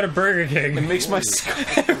hanging out at Burger King. It makes my.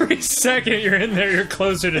 Every second you're in there, you're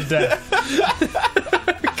closer to death.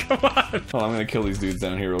 Come on. Hold on, I'm gonna kill these dudes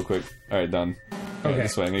down here real quick. All right, done. All right, Okay.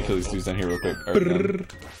 this way. I'm gonna kill these dudes down here real quick. All right, done. I'm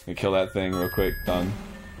gonna kill that thing real quick. Done.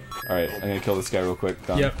 All right, I'm gonna kill this guy real quick.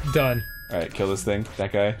 Done. Yep, done. All right, kill this thing.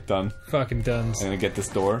 That guy. Done. Fucking done. I'm gonna get this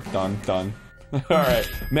door. Done. Done. Alright.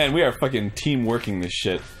 Man, we are fucking team working this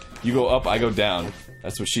shit. You go up, I go down.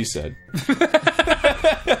 That's what she said.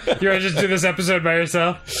 You wanna just do this episode by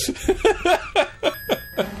yourself?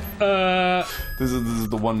 This is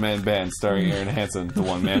the one-man band starring Aaron Hansen, the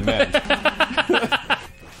one-man band.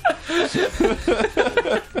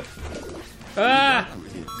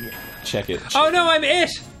 Check it. Oh no, I'm it!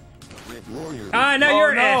 Ah, now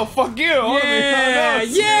you're no, it! fuck you! I wanna be Yeah! found out.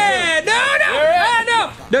 Yeah! No! You're it. Ah,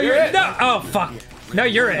 no! No, You're you're it. no! Oh fuck! No,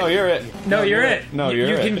 you're it. No, you're it. No, you're it. No, You- you're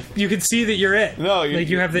you it. can you can see that you're it. No, like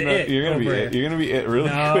you have the no, it. You're gonna be over it. here. You're gonna be it really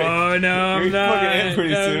quick. No, no, I'm You're not. fucking it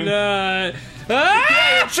pretty I'm soon. not.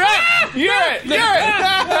 Ah! Try! You're it! You're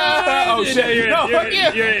it! Oh shit! You're it. No, You're fuck it.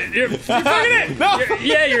 you! You're it. You're fucking it. No.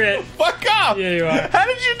 Yeah, you're it. Fuck off! Yeah, you are. How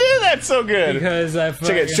did you do that so good? Because I fucking...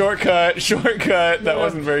 Check it. Shortcut. That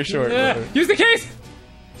wasn't very short. Use the case.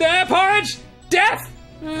 Porridge. Death.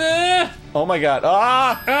 Oh my god.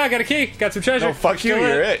 Ah! I got a key. Got some treasure. Oh, fuck you. Still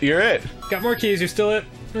You're it. You're it. Got more keys. You're still it.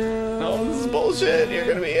 No, this is bullshit. You're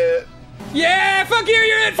gonna be it. Yeah, fuck you.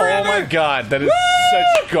 You're it forever. Oh my god. That is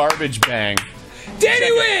Woo! such garbage bang.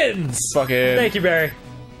 Danny wins. Fucking. Thank you, Barry.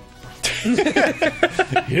 He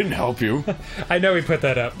didn't help you. I know he put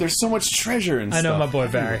that up. There's so much treasure and I stuff. know my boy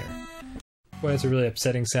Barry. Boy, that's a really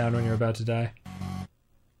upsetting sound when you're about to die.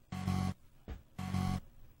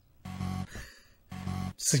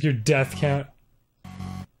 It's like your death count.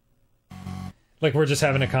 Like we're just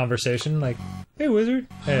having a conversation, like, hey wizard,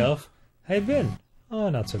 hey elf, how you been? Oh,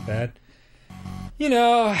 not so bad. You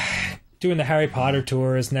know, doing the Harry Potter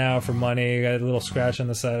tours now for money. Got a little scratch on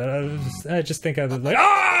the side. I just think I was like,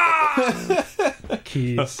 ah!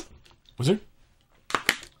 Keys. Wizard?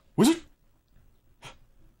 Wizard?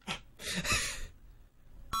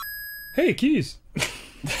 Hey, keys.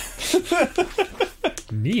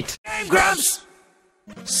 Neat. Grumps!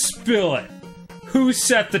 Spill it. Who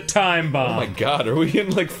set the time bomb? Oh my god, are we in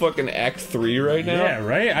like fucking Act 3 right now? Yeah,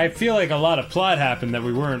 right? I feel like a lot of plot happened that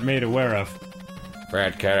we weren't made aware of.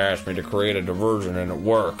 Fat Cat asked me to create a diversion and it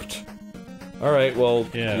worked. Alright, well,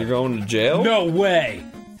 Yeah. you're going to jail? No way!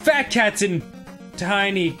 Fat Cat's in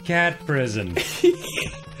tiny cat prison.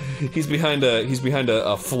 He's behind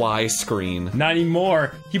a fly screen. Not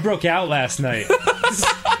anymore. He broke out last night. It's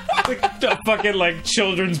like a fucking like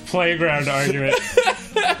children's playground argument.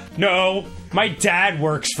 No, my dad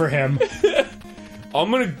works for him.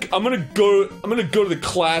 I'm gonna go to the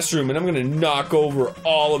classroom and I'm gonna knock over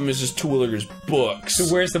all of Mrs. Twilliger's books.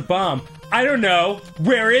 So where's the bomb? I don't know.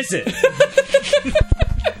 Where is it?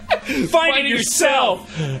 Find it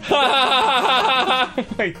yourself. Oh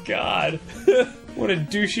my god. What a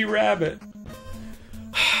douchey rabbit.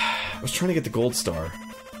 I was trying to get the gold star.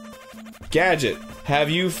 Gadget, have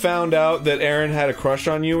you found out that Aaron had a crush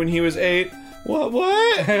on you when he was 8? What?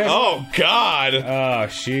 Oh, God! Oh,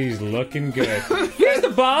 she's looking good. Here's the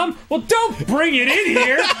bomb! Well, don't bring it in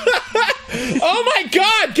here! Oh my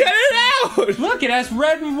God, get it out! Look, it has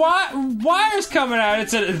red and wires coming out.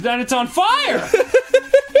 It's on fire!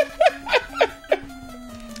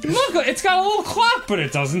 Look, it's got a little clock, but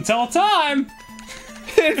it doesn't tell time.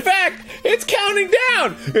 In fact, it's counting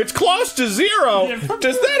down! It's close to 0!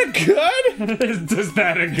 Does that a good? Does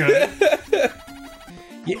that a good?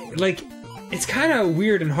 Yeah, like, it's kind of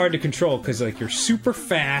weird and hard to control, because, like, you're super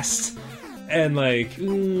fast, and, like, I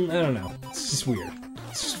don't know. It's just weird.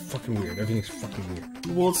 It's just fucking weird. Everything's fucking weird.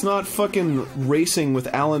 Well, it's not fucking racing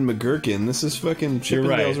with Alan McGurkin. This is fucking Chippendales You're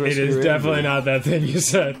right. It Rescue is Rangers. definitely not that thing you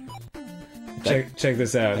said. Check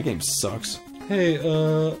this out. That game sucks. Hey,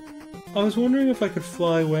 I was wondering if I could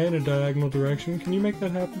fly away in a diagonal direction. Can you make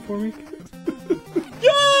that happen for me?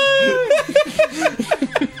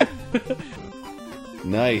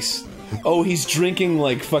 Nice. Oh, he's drinking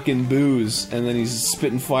like fucking booze, and then he's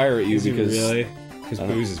spitting fire at you Is he because really? Because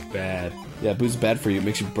booze is bad. yeah, booze is bad for you. It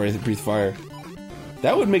makes you breathe fire.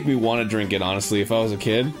 That would make me want to drink it, honestly, if I was a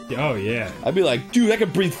kid. Oh yeah. I'd be like, dude, I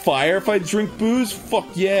could breathe fire if I drink booze. Fuck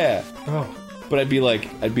yeah. Oh. But I'd be all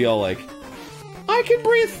like, I can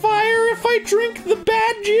breathe fire if I drink the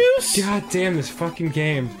bad juice. God damn this fucking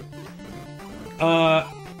game.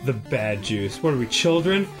 The bad juice. What are we,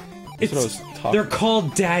 children? That's what I was talking They're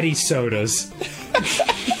called daddy sodas.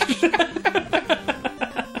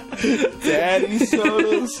 Daddy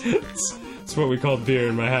sodas? It's what we called beer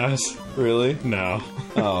in my house. Really? No.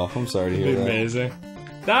 Oh, I'm sorry to It'd hear be that. amazing.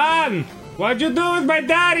 Don! What'd you do with my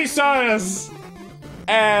daddy sodas?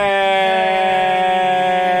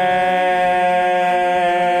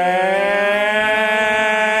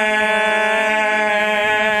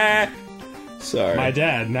 Sorry. My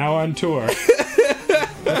dad, now on tour. With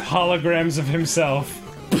holograms of himself.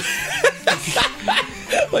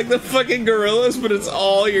 Like the fucking gorillas, but it's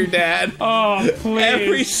all your dad. Oh, please.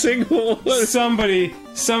 Every single one. Somebody,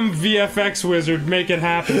 some VFX wizard, make it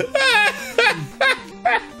happen.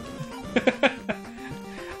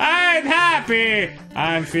 I'm happy.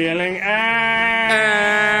 I'm feeling I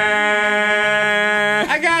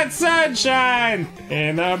got sunshine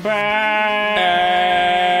in the bag.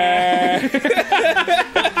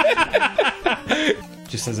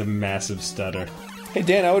 Just has a massive stutter. Hey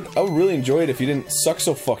Dan, I would really enjoy it if you didn't suck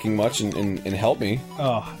so fucking much and help me.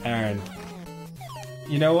 Oh, Aaron.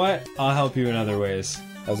 You know what? I'll help you in other ways.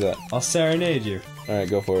 How's that? I'll serenade you. Alright,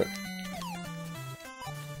 go for it.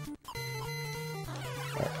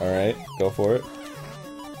 Alright, go for it.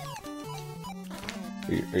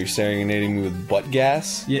 Are you serenading me with butt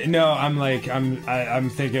gas? Yeah, no, I'm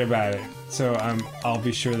thinking about it. So I'll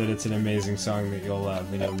be sure that it's an amazing song that you'll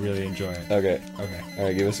love and you'll really enjoy it. Okay. Okay.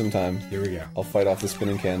 Alright, give us some time. Here we go. I'll fight off the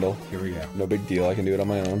spinning candle. Here we go. No big deal, I can do it on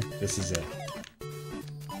my own. This is it.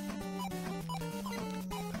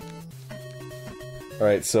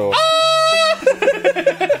 Alright, so...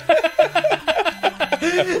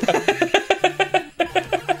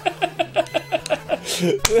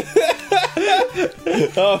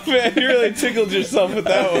 Oh man, you really tickled yourself with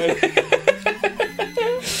that one.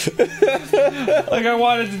 Like I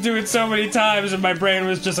wanted to do it so many times and my brain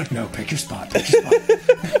was just like, no, pick your spot, pick your spot.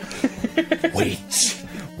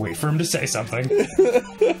 Wait for him to say something.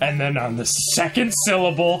 And then on the second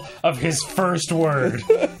syllable of his first word.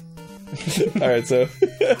 Alright, so...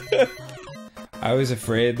 I was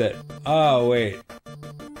afraid that, oh wait.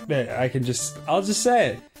 I'll just say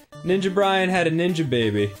it. Ninja Brian had a ninja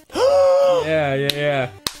baby. Yeah.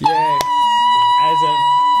 Yay.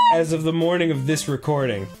 As of the morning of this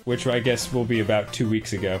recording, which I guess will be about 2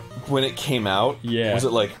 weeks ago. When it came out, yeah. Was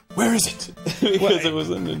it like, where is it? Because it was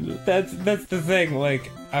a ninja. That's the thing.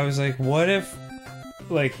 Like, I was like, what if?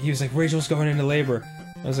 Like, he was like, Rachel's going into labor.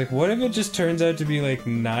 I was like, what if it just turns out to be like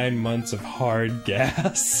 9 months of hard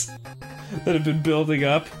gas that have been building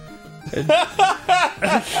up?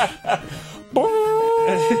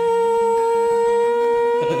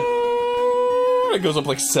 It goes up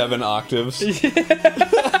like 7 octaves.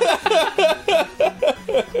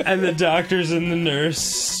 And the doctors and the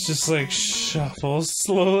nurse just like shuffle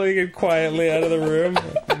slowly and quietly out of the room.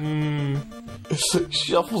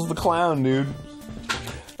 Shuffles the clown, dude.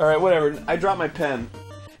 Alright, whatever. I dropped my pen.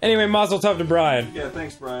 Anyway, mazel tov to Brian. Yeah,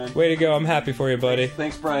 thanks, Brian. Way to go. I'm happy for you, buddy.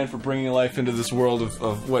 Thanks, Brian, for bringing life into this world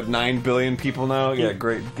of what, 9 billion people now? Yeah,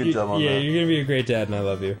 great. Good job on that. Yeah, you're gonna be a great dad, and I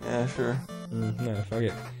love you. Yeah, sure. No, fuck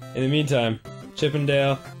it. In the meantime,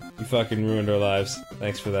 Chippendale, you fucking ruined our lives.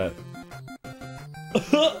 Thanks for that.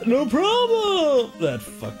 No problem! That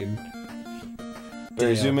fucking...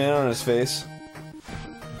 Better zoom in on his face.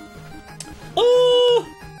 Oh!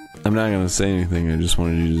 I'm not gonna say anything, I just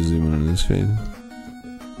wanted you to zoom in on his face.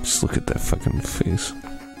 Just look at that fucking face.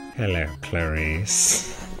 Hello,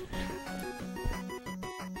 Clarice.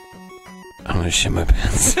 I'm gonna shit my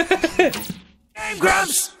pants. Hey,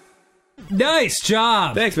 Grumps! Nice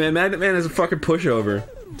job! Thanks, man. Magnet Man is a fucking pushover.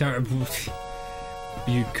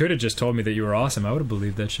 You could have just told me that you were awesome. I would have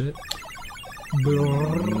believed that shit.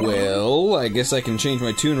 Well, I guess I can change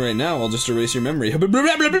my tune right now. I'll just erase your memory. Who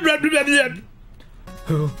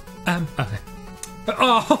am I?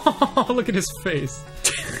 Oh, look at his face.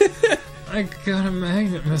 I got a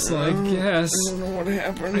magnet missile, I guess. I don't know what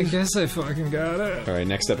happened. I guess I fucking got it. Alright,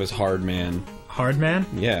 next up is Hard Man. Hard Man?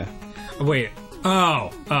 Yeah. Wait.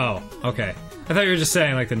 Oh, okay. I thought you were just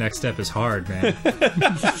saying, like, the next step is hard, man.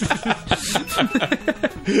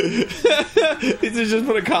 Did you just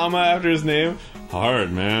put a comma after his name?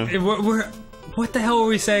 Hard Man. What the hell were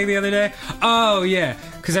we saying the other day? Oh, yeah.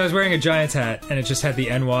 Because I was wearing a Giants hat, and it just had the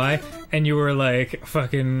NY, and you were like,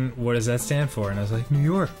 fucking, what does that stand for? And I was like, New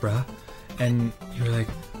York, bruh. And you were like...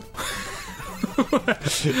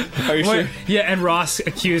 Are you sure? Yeah, and Ross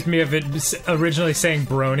accused me of it originally saying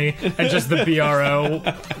brony, and just the BRO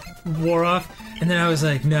wore off. And then I was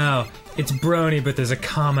like, no, it's brony, but there's a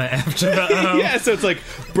comma after the O. Yeah, so it's like,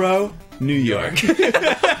 bro, New York.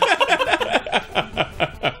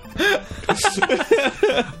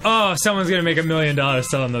 Oh, someone's gonna make $1 million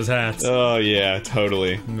selling those hats. Oh, yeah,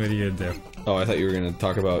 totally. What are you gonna do? Oh, I thought you were gonna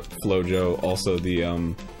talk about FloJo, also the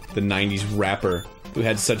 90s rapper who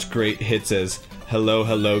had such great hits as Hello,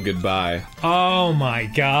 Hello, Goodbye. Oh my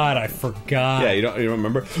god, I forgot. Yeah, you don't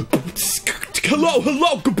remember? Hello,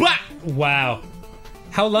 Hello, Goodbye! Wow.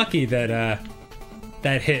 How lucky that,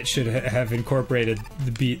 that hit should have incorporated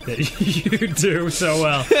the beat that you do so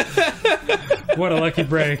well. What a lucky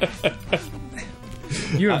break.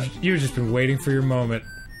 You've just been waiting for your moment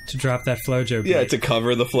to drop that FloJo beat. Yeah, to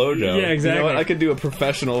cover the FloJo. Yeah, exactly. You know what? I could do a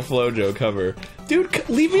professional FloJo cover. Dude,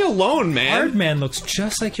 leave me alone, man! Hard Man looks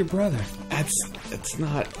just like your brother. That's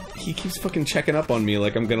not... He keeps fucking checking up on me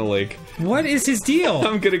like I'm gonna, like... What is his deal?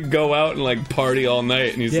 I'm gonna go out and, like, party all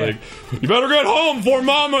night, and he's like, you better get home for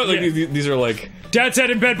mama! Like, these are like... Dad said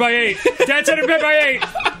in bed by 8! Dad said in bed by 8!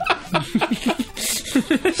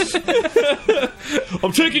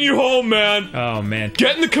 I'm taking you home, man! Oh, man.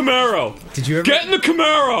 Get in the Camaro! Did you ever... Get in the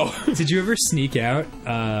Camaro! Did you ever sneak out,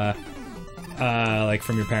 like,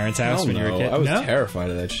 from your parents' house when you were a kid? I was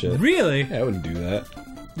terrified of that shit. Really? Yeah, I wouldn't do that.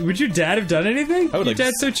 Would your dad have done anything? I would, your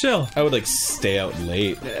dad's so chill. I would, like, stay out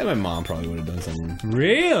late. Yeah, my mom probably would have done something.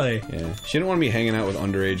 Really? Yeah. She didn't want me hanging out with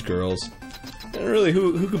underage girls. And really,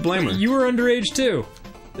 who could blame her? You were underage, too.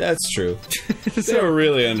 That's true. They were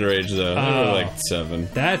really underage, though. They were, like, 7.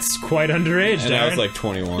 That's quite underage, and I was, like,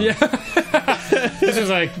 21. Yeah. This was,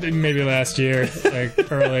 like, maybe last year. Like,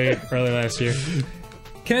 early last year.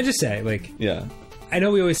 Can I just say, like... Yeah. I know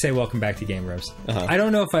we always say welcome back to Game Grumps. Uh-huh. I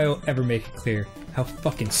don't know if I'll ever make it clear how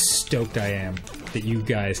fucking stoked I am that you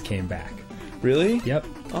guys came back. Really? Yep.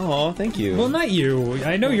 Oh, thank you. Well, not you.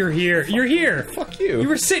 I know you're here. You're here. Fuck you. You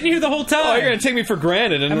were sitting here the whole time. Oh, you're gonna take me for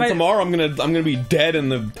granted, and then tomorrow I'm gonna be dead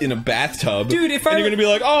in a bathtub. Dude, and you're gonna be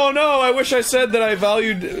like, oh no, I wish I said that I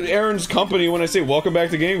valued Aaron's company when I say welcome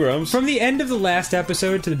back to Game Grumps. From the end of the last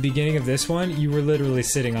episode to the beginning of this one, you were literally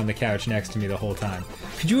sitting on the couch next to me the whole time.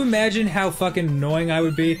 Could you imagine how fucking annoying I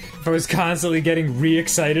would be if I was constantly getting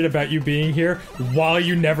re-excited about you being here while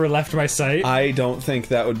you never left my sight? I don't think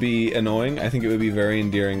that would be annoying. I think it would be very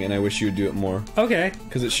endearing, and I wish you would do it more. Okay.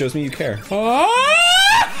 Because it shows me you care. Oh!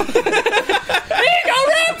 Ego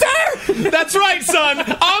Raptor! That's right, son!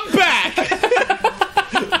 I'm back!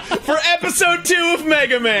 For episode 2 of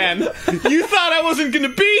Mega Man! You thought I wasn't gonna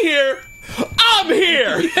be here? I'm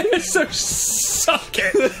here! So suck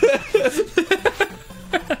it!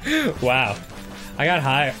 Wow. I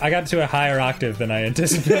got to a higher octave than I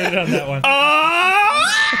anticipated on that one.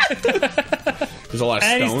 There's a lot of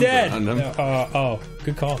And stones he's dead! around him. Oh,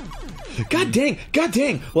 good call. God dang!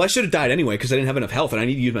 Well, I should have died anyway, because I didn't have enough health, and I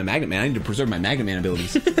need to use my Magnet Man. I need to preserve my Magnet Man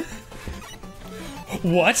abilities.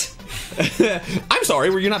 What? I'm sorry,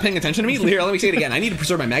 were you not paying attention to me? Here, let me say it again. I need to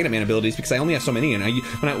preserve my Magnet Man abilities because I only have so many, and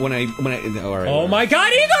when I all right. Oh my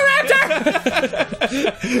god, Ego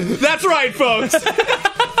Raptor! That's right, folks!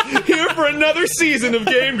 Here for another season of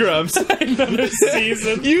Game Grumps. Another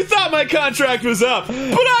season. You thought my contract was up, but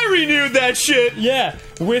I renewed that shit! Yeah,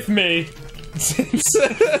 with me.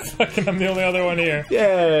 Fucking, I'm the only other one here.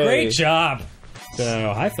 Yay! Great job.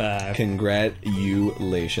 So, high five.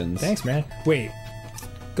 Congratulations. Thanks, man. Wait.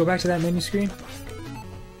 Go back to that menu screen.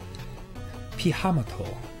 Pihamato.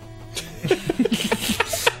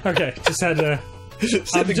 Okay, just had to...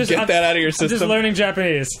 Get that out of your system. I'm just learning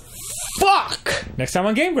Japanese. Fuck! Next time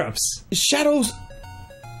on Game Grumps. Shadows.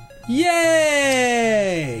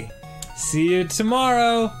 Yay! See you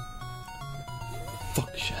tomorrow.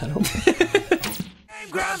 Fuck Shadow. Game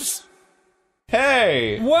Grumps.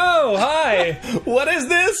 Hey! Whoa, hi! What is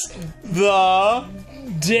this? The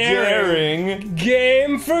Daring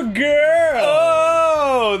Game for Girls!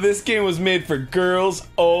 Oh, this game was made for girls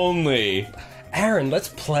only. Aaron, let's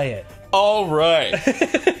play it. All right.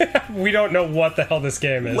 We don't know what the hell this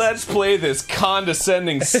game is. Let's play this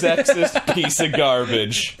condescending, sexist piece of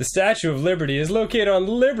garbage. The Statue of Liberty is located on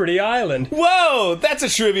Liberty Island. Whoa, that's a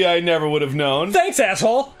trivia I never would have known. Thanks,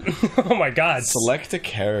 asshole! Oh my god. Select a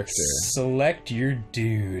character. Select your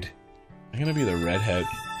dude. I'm gonna be the redhead.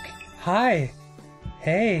 Hi.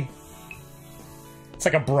 Hey. It's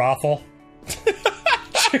like a brothel.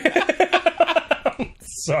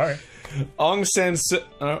 Sorry. Aung San Suu...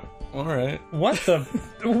 alright. What the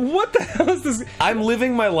hell is this? I'm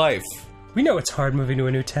living my life. We know it's hard moving to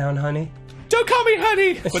a new town, honey. Don't call me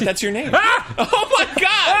honey! But that's your name. Ah! Oh my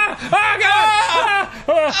god!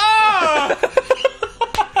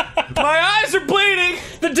 My eyes are bleeding!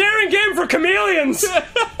 The Daring Game for Chameleons!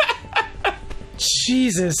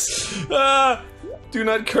 Jesus. Do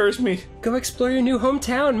not curse me. Go explore your new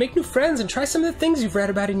hometown, make new friends, and try some of the things you've read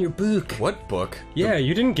about in your book. What book? Yeah,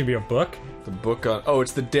 you didn't give me a book. The book on... Oh,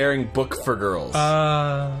 it's the Daring Book for Girls.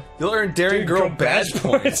 You'll earn Daring Dude, Girl badge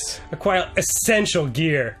points. Acquire essential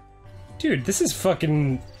gear. Dude, this is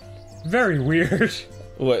fucking very weird.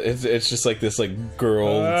 What? It's just like this, like,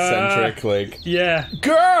 girl-centric, like... Yeah.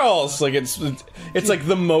 Girls! Like, it's like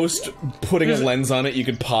the most putting a lens on it you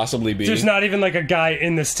could possibly be. There's not even, like, a guy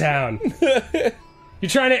in this town. You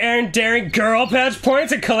trying to earn Daring Girl badge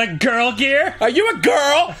points and collect girl gear? Are you a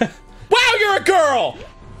girl? Wow, you're a girl!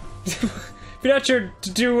 If you're not sure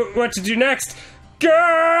what to do next,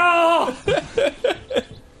 girl!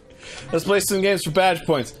 Let's play some games for badge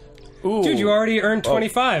points. Ooh. Dude, you already earned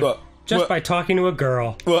 25 just by talking to a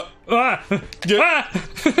girl.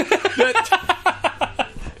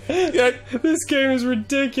 This game is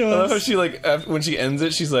ridiculous. She like when she ends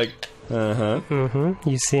it, she's like,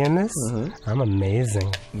 You seeing this? I'm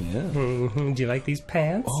amazing. Yeah. Do you like these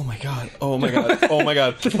pants? Oh my god. Oh my god. Oh my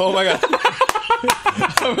god. Oh my god.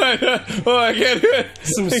 Oh my god. Oh, I can't do it.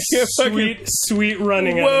 Some sweet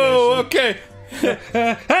running Whoa, animation.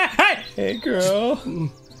 okay. Hey, girl.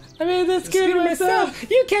 I made this game myself.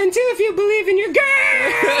 You can too if you believe in your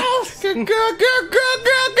girls. Girl.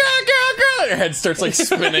 Your head starts like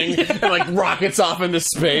spinning and like rockets off into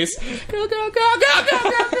space. Go.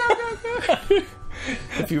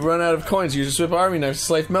 If you run out of coins, use a Swift Army knife to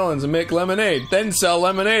slice melons and make lemonade. Then sell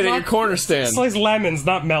lemonade at your corner stand. Slice lemons,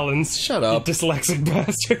 not melons. Shut up. You dyslexic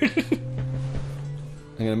bastard.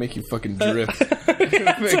 I'm gonna make you fucking drift. I'm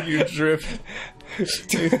gonna make you drift.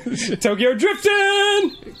 Tokyo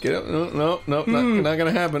drifting! Get up. No, not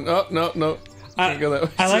gonna happen. Oh, no. Can't go that way.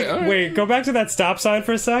 Right. Wait, go back to that stop sign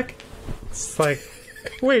for a sec. It's like,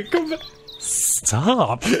 wait, go back.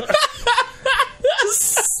 Stop.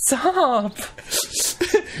 Stop.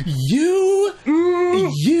 You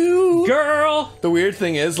girl. The weird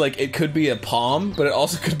thing is, like, it could be a palm, but it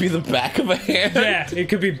also could be the back of a hand. Yeah, it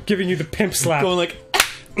could be giving you the pimp slap. Going like,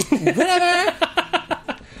 whatever.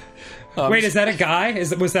 Wait, is that a guy?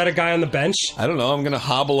 Was that a guy on the bench? I don't know. I'm gonna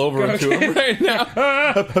hobble over to him right now.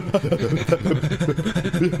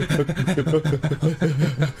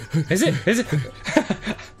 Is it?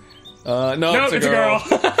 No, it's a girl.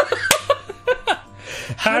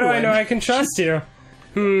 How do I know I can trust you?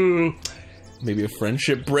 Maybe a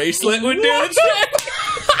friendship bracelet would do the trick.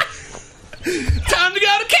 Time to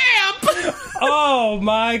go to camp. Oh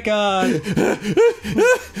my god.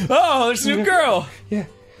 Oh, there's a new girl. Yeah.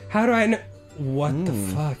 How do I know? What the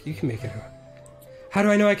fuck? You can make it. How do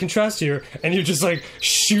I know I can trust you? And you just like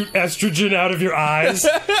shoot estrogen out of your eyes.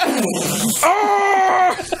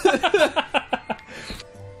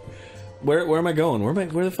 Where am I going?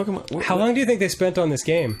 Where the fuck am I? How long do you think they spent on this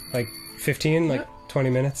game? Like 15? Like 20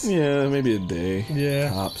 minutes? Yeah, maybe a day. Yeah.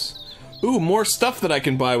 Tops. Ooh, more stuff that I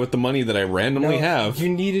can buy with the money that I randomly have. You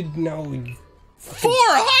needed $400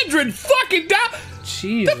 fucking dollars.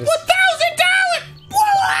 Jesus. $4,000.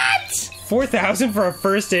 What? 4,000 for a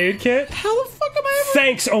first aid kit? How the fuck am I ever?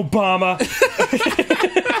 Thanks, Obama.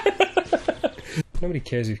 Nobody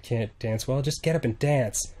cares if you can't dance well. Just get up and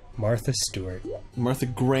dance. Martha Stewart. Martha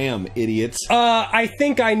Graham, idiots. I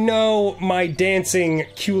think I know my dancing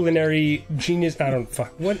culinary genius. I don't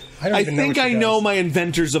fuck. What? I think I know my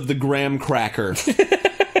inventors of the graham cracker.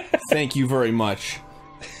 Thank you very much.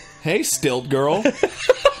 Hey, stilt girl.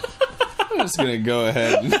 I'm just gonna go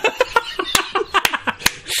ahead and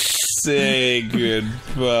say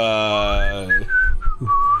goodbye.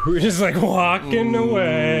 We're just like walking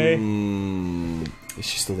away. Is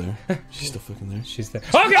she still there? She's still fucking there. She's there.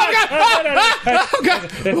 Oh god!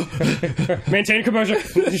 Oh god! Maintain composure.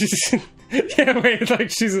 Yeah, wait, like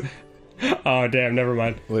she's. Oh damn! Never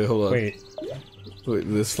mind. Wait, hold on. Wait,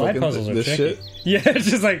 this slide fucking puzzles are this tricky. shit. Yeah, it's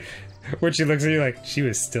just like when she looks at you, like she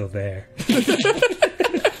was still there.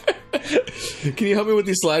 Can you help me with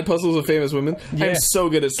these slide puzzles of famous women? Yeah. I'm so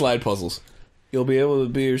good at slide puzzles. You'll be able to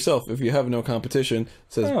be yourself if you have no competition,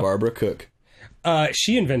 says Barbara Cook.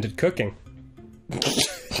 She invented cooking.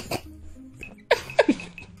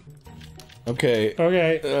 Okay.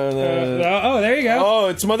 Okay. Oh, there you go. Oh,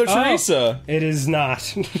 it's Mother Teresa. It is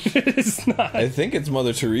not. It is not. I think it's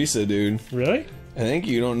Mother Teresa, dude. Really? I think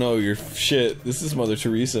you don't know your shit. This is Mother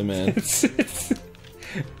Teresa, man.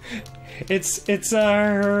 It's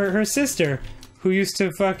her sister who used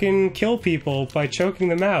to fucking kill people by choking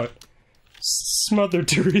them out. Mother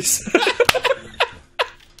Teresa.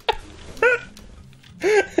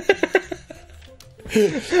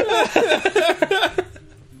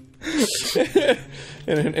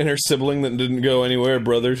 and her sibling that didn't go anywhere,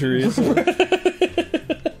 Brother Teresa.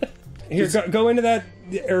 Here, go into that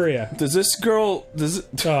area. Does this girl...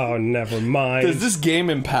 Oh, never mind. Does this game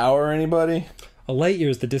empower anybody? A light year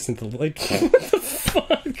is the distance of light. What the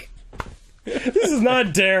fuck? This is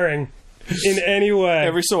not daring in any way.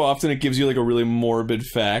 Every so often it gives you like a really morbid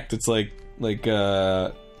fact. It's like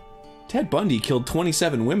Ted Bundy killed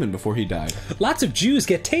 27 women before he died. Lots of Jews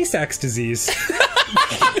get Tay-Sachs disease.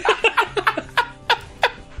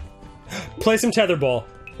 Play some tetherball.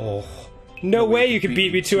 Oh. No way you could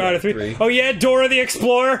beat me 2 out of 3. Oh yeah, Dora the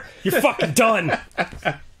Explorer? You're fucking done.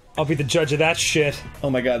 I'll be the judge of that shit. Oh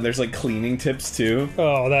my god, there's like cleaning tips too.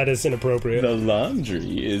 Oh, that is inappropriate. The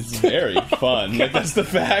laundry is very fun. Like, that's the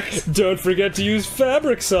fact. Don't forget to use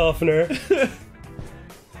fabric softener.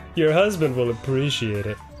 Your husband will appreciate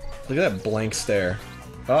it. Look at that blank stare.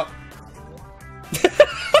 Oh.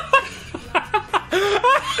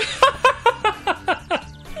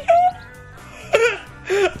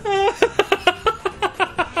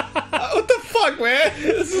 What the fuck, man?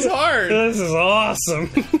 This is hard. This is awesome.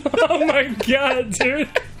 Oh my god, dude.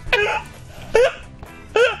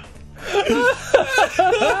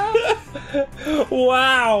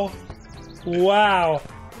 Wow. Wow.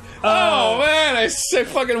 Oh man, I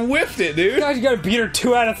fucking whiffed it, dude. God, you gotta beat her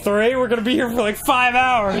 2 out of 3. We're gonna be here for like 5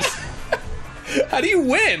 hours. How do you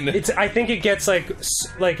win? I think it gets like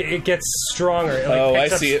it gets stronger. It, like, Oh, I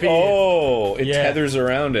picks up see it. speed. Oh, it Yeah. tethers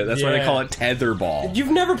around it. That's why they Yeah. call it tetherball.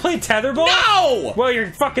 You've never played tetherball? No! Well,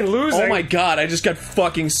 you're fucking losing. Oh my god, I just got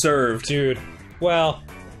fucking served. Dude. Well,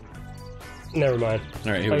 never mind.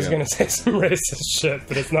 All right, here I we was go. gonna say some racist shit,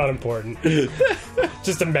 but it's not important.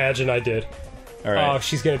 Just imagine I did. All right. Oh,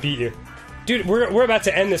 she's gonna beat you, dude. We're about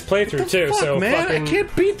to end this playthrough too. Fuck, So man, fucking, I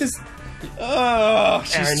can't beat this. Oh,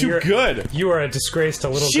 she's Aaron, too good. You are a disgrace to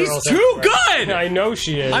little She's girls. too everywhere. good! I know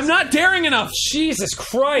she is. I'm not daring enough. Jesus What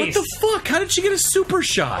Christ! the fuck? How did she get a super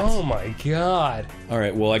shot? Oh my god. All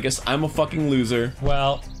right, well, I guess I'm a fucking loser.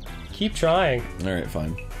 Well, keep trying. All right,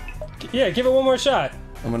 fine. Yeah, give it one more shot.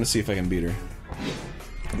 I'm gonna see if I can beat her.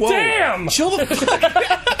 Whoa. Damn! Chill the fuck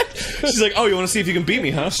out. She's like, oh, you want to see if you can beat me,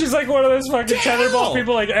 huh? She's like one of those fucking tetherball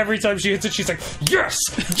people. Like every time she hits it, she's like, yes,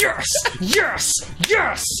 yes, yes,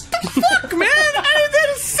 yes. Fuck, man! I didn't hit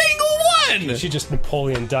a single one. She just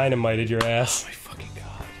Napoleon Dynamited your ass. Oh my fucking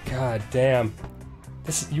god. God damn.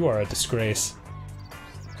 You are a disgrace.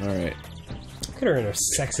 All right. Look at her in her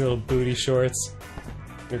sexy little booty shorts.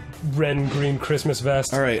 Her red and green Christmas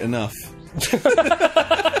vest. All right, enough.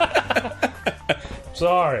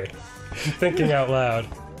 Sorry. I'm thinking out loud.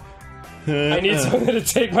 I need something to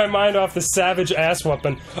take my mind off the savage ass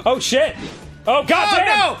whooping. Oh shit! Oh goddamn!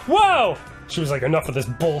 No! Whoa! She was like, enough of this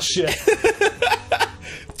bullshit.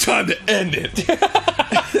 Time to end it.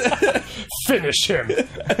 Finish him.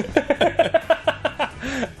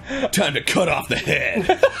 Time to cut off the head.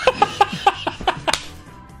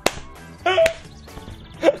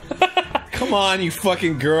 Come on, you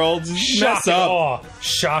fucking girl. Just mess up. Awe.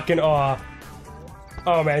 Shock and awe.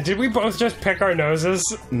 Oh man, did we both just pick our noses?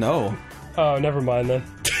 No. Oh, never mind then.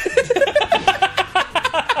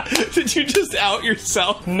 Did you just out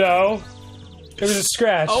yourself? No. It was a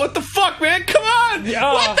scratch. Oh, what the fuck, man? Come on!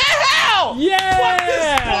 Yeah. What the hell? Yeah! What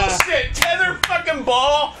is bullshit? Tether fucking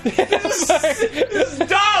ball? This is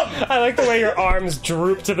dumb! I like the way your arms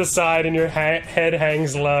droop to the side and your head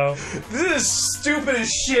hangs low. This is stupid as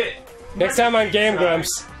shit. Next time on Game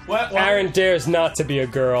Grumps, What? Aaron dares not to be a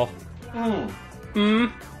girl. Why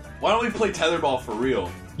don't we play tetherball for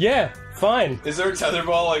real? Yeah, fine. Is there a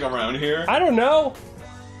tetherball like around here? I don't know.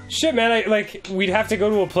 Shit, man, we'd have to go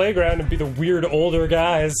to a playground and be the weird older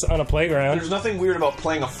guys on a playground. There's nothing weird about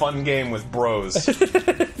playing a fun game with bros.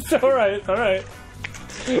 Alright, alright.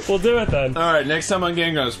 We'll do it then. Alright, next time on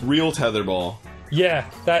Game Grumps, real tetherball. Yeah,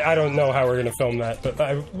 I don't know how we're gonna film that, but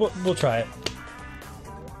we'll try it.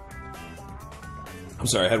 I'm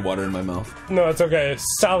sorry, I had water in my mouth. No, it's okay.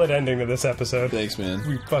 Solid ending to this episode. Thanks, man.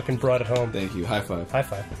 We fucking brought it home. Thank you. High five. High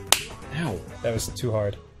five. Ow. That was too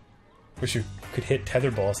hard. Wish you could hit tether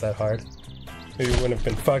balls that hard. Maybe you wouldn't have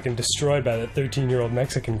been fucking destroyed by that 13-year-old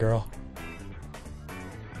Mexican girl.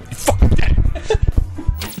 Fuck that.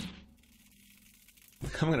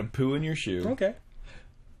 I'm gonna poo in your shoe. Okay.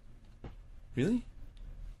 Really?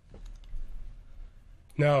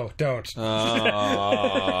 No, don't.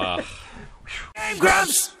 Game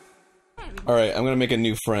Grumps! Alright, I'm gonna make a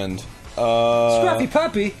new friend. Scruffy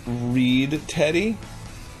puppy! Reed Teddy.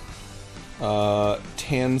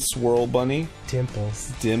 Tan Swirl Bunny.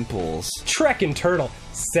 Dimples. Dimples. Trekkin' Turtle.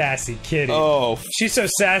 Sassy kitty. Oh. She's so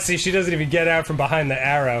sassy she doesn't even get out from behind the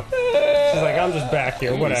arrow. She's like, I'm just back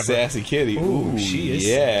here, whatever. Sassy kitty. Ooh, she is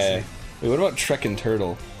yeah. sassy. Wait, what about Trekkin'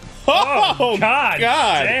 Turtle? Oh, God.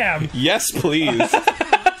 Damn. Yes, please.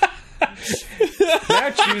 Now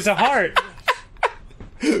choose a heart.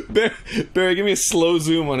 Barry, give me a slow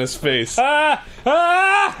zoom on his face. I've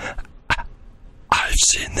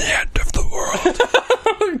seen the end of the world.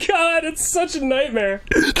 Oh God, it's such a nightmare.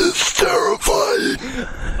 It is terrifying.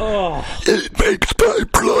 Oh. It makes my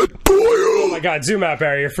blood boil. Oh my God, zoom out,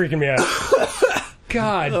 Barry. You're freaking me out.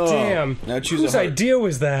 God damn. Now choose Whose a heart. idea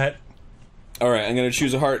was that? Alright, I'm gonna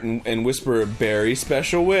choose a heart and whisper a Barry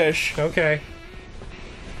special wish. Okay.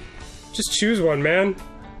 Just choose one, man.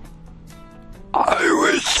 I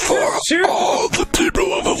wish for all the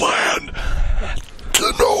people of the land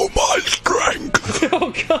to know my strength.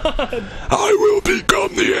 Oh God! I will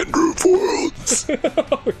become the Andrew of Worlds.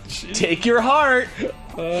 Oh, take your heart.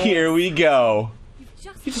 Here we go.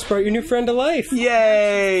 You just brought your new friend to life.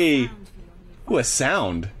 Yay! Ooh, a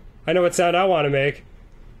sound. I know what sound I want to make.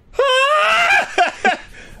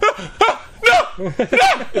 No!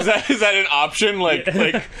 Is that an option? Like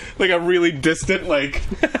a really distant like.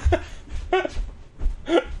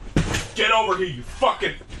 Get over here, you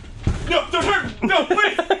fucking. No, don't hurt me! No,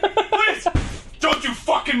 please! Please! Don't you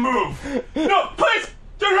fucking move! No, please!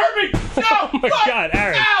 Don't hurt me! No! Oh my God,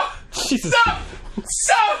 Aaron! No! Jesus! Stop!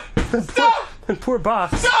 Stop! Stop! And poor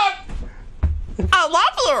boss. Stop! I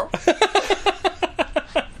love her!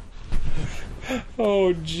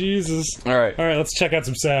 Oh Jesus! All right, let's check out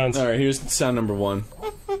some sounds. All right, here's sound number one.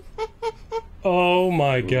 Oh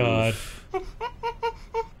my God!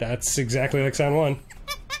 That's exactly like sound one.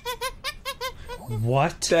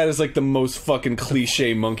 What? That is like the most fucking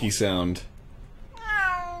cliche monkey sound.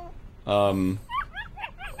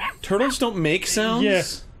 Turtles don't make sounds? Yeah.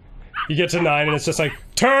 You get to 9 and it's just like,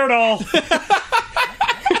 turtle!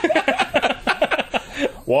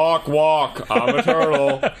 Walk, walk, I'm a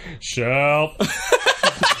turtle. Shell.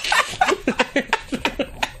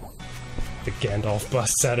 The Gandalf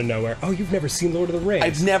busts out of nowhere. Oh, you've never seen Lord of the Rings?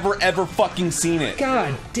 I've never ever fucking seen it.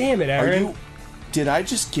 God damn it, Aaron. Did I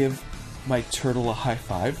just give my turtle a high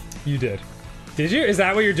five? You did. Did you? Is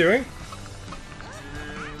that what you're doing?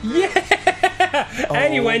 Yeah!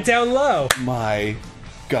 And you went down low. My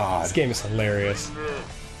God. This game is hilarious.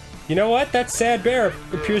 You know what? That sad bear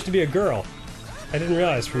appears to be a girl. I didn't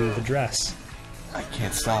realize from the dress. I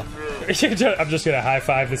can't stop. I'm just gonna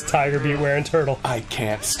high-five this tiger beat wearing turtle. I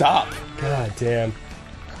can't stop. God damn.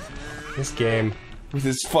 This game. With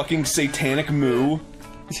his fucking satanic moo.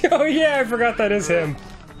 Oh yeah, I forgot that is him.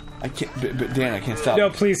 I can't, but Dan, I can't stop. No,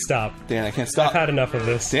 please stop. Dan, I can't stop. I've had enough of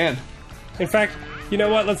this. Dan. In fact, you know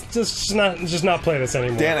what? Let's just not play this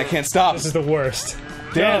anymore. Dan, I can't stop. This is the worst.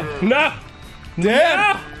 Dan. No! Dan!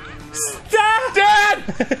 No! Stop! Dan!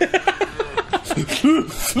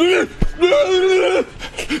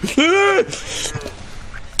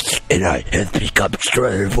 And I have become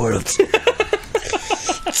stronger world.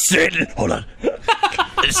 Satan, hold on.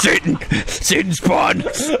 Satan spawn.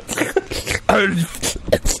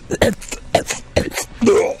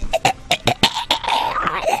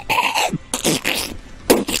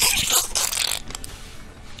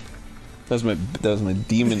 That was my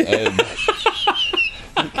demon edge.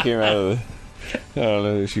 Came out of the... I don't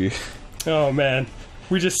know if she... Oh man,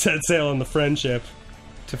 we just set sail on the friendship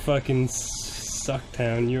to fucking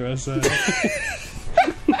Sucktown, USA.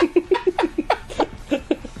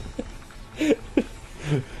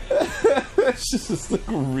 It's just like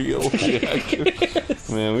real reactive.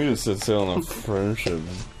 Man, we just set sail on a friendship.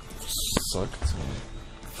 Sucked.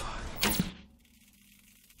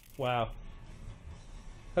 Wow.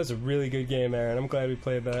 That was a really good game, Aaron. I'm glad we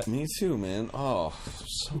played that. Me too, man. Oh, I'm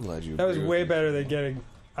so glad you. That was agree way with me. better than getting,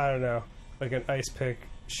 I don't know, like an ice pick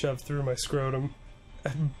shoved through my scrotum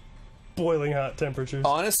at boiling hot temperatures.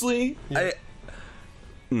 Honestly, Yeah.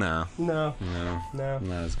 No, No. no, No.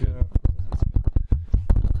 not as good.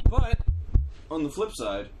 But on the flip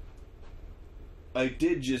side, I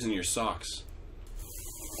did jizz in your socks.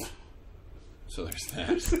 So there's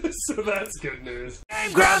that. So that's good news.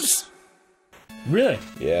 Game Grumps! Really?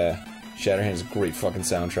 Yeah. Shatterhand's a great fucking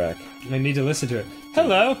soundtrack. I need to listen to it.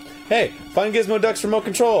 Hello! Hey, find Gizmo Duck's remote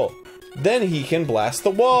control. Then he can blast the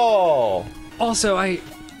wall. Also, I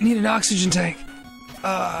need an oxygen tank.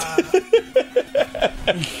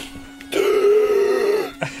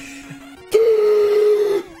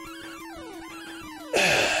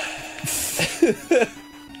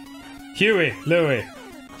 Huey, Louie,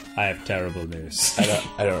 I have terrible news.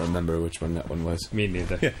 I don't remember which one that one was. Me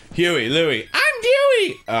neither. Huey, Louie, I'm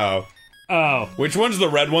Dewey! Oh. Oh. Which one's the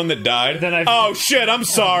red one that died? Then Oh shit, I'm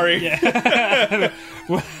sorry.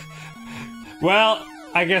 Well,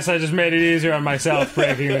 I guess I just made it easier on myself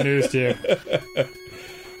breaking the news to you.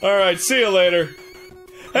 Alright, see you later.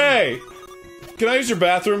 Hey! Can I use your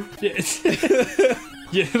bathroom? Yeah,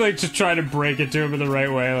 like just trying to break it to him in the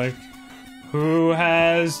right way, like, who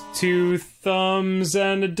has 2 thumbs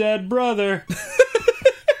and a dead brother?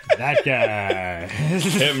 That guy.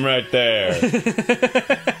 Him right there. I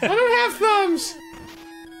don't have thumbs.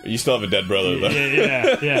 You still have a dead brother, though.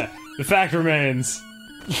 Yeah. The fact remains.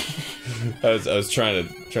 I was trying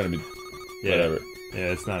to be whatever.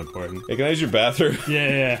 Yeah, it's not important. Hey, can I use your bathroom?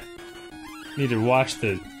 Yeah. Need to wash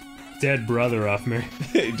the dead brother off me.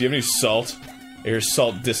 Hey, do you have any salt? Your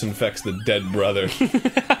salt disinfects the dead brother.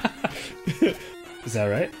 Is that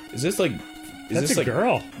right? Is this like... That's this a like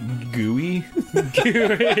girl. Gooey?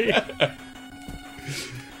 Gooey.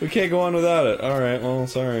 We can't go on without it. Alright, well,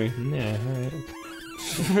 sorry. Yeah,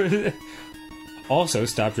 alright. Also,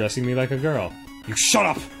 stop dressing me like a girl. You shut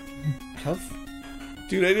up!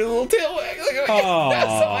 Dude, I did a little tail wag. Look, Oh,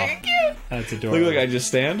 that's so fucking cute. That's adorable. Look, I just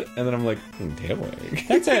stand, and then I'm like, tail wag.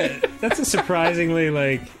 That's a surprisingly,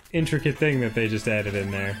 like, intricate thing that they just added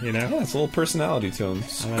in there, you know? Yeah, it's a little personality to him.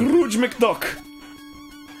 Scrooge McDuck.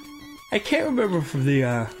 I can't remember from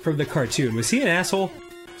the cartoon. Was he an asshole?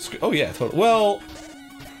 Oh yeah, totally. Well,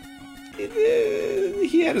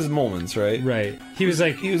 he had his moments, right? Right. He was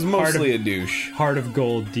mostly a douche. Heart of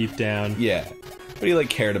gold deep down. Yeah, but he like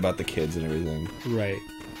cared about the kids and everything. Right.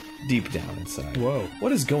 Deep down inside. Whoa.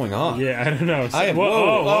 What is going on? Yeah, I don't know. Okay.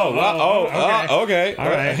 All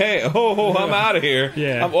right. Hey, I'm out of here.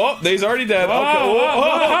 Yeah. He's already dead. Okay.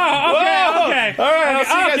 All right, I'll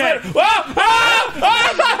see you guys later.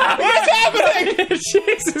 What's happening?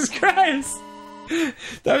 Jesus Christ!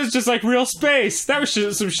 That was just like real space. That was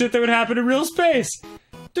some shit that would happen in real space.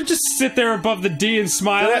 Don't just sit there above the D and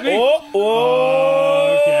smile at me.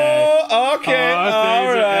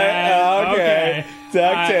 Okay.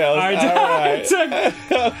 DuckTales.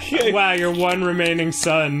 Okay. Wow, your one remaining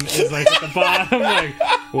son is like at the bottom. Like,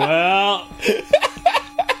 well,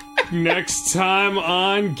 next time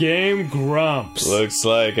on Game Grumps. Looks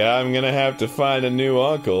like I'm gonna have to find a new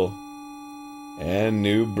uncle and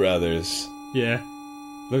new brothers. Yeah.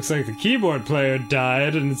 Looks like the keyboard player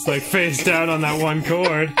died, and it's like face down on that one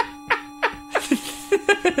chord.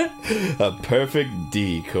 A perfect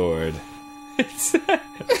D chord.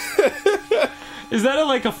 Is that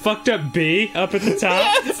like a fucked up B up at the top?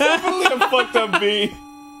 Yeah, it's definitely a fucked up B.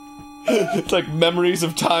 It's like memories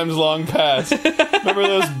of times long past. Remember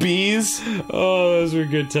those B's? Oh, those were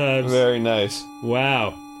good times. Very nice.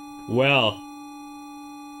 Wow. Well.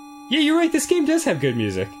 Yeah, you're right, this game does have good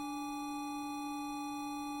music.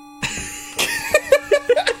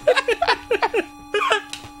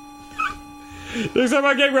 Next time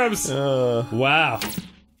on Game Grumps. Wow.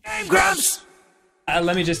 Game Grumps!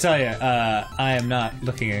 Let me just tell you, I am not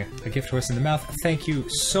looking a gift horse in the mouth. Thank you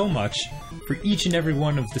so much for each and every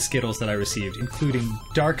one of the Skittles that I received, including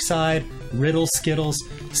Dark Side, Riddle Skittles,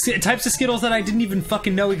 types of Skittles that I didn't even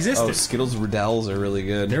fucking know existed. Oh, Skittles Riddells are really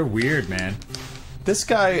good. They're weird, man. This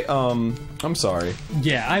guy, I'm sorry.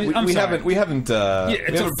 Yeah, I'm we sorry. We haven't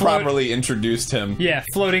properly introduced him. Yeah,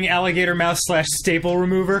 floating alligator mouse / staple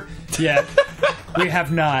remover. Yeah, we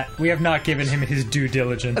have not given him his due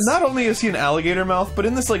diligence. And not only is he an alligator mouth, but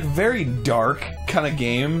in this like very dark kind of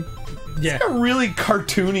game, yeah, it's a really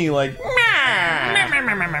cartoony like.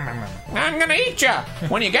 I'm gonna eat ya!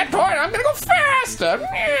 When you get to it, I'm gonna go faster!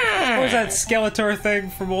 What was that Skeletor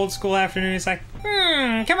thing from Old School Afternoon? He's like,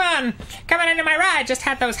 come on into my ride. Just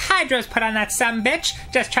had those hydros put on that sumbitch.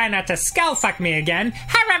 Just try not to skull fuck me again.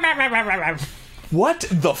 What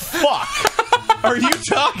the fuck are you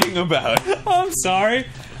talking about? Oh, I'm sorry.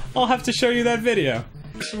 I'll have to show you that video.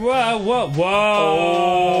 Whoa, whoa,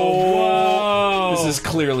 whoa, whoa. This is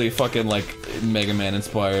clearly fucking like Mega Man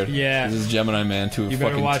inspired. Yeah. This is Gemini Man to a fucking T. You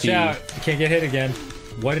better watch out. You can't get hit again.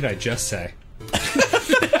 What did I just say?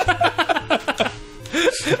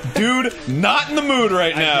 Dude, not in the mood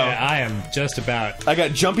right now. I am just about. I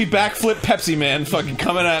got jumpy backflip Pepsi Man fucking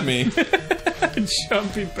coming at me.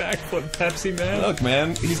 Jumpy backflip Pepsi Man. Look,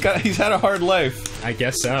 man, he's had a hard life. I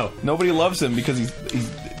guess so. Nobody loves him because he's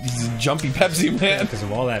a jumpy Pepsi Man. Because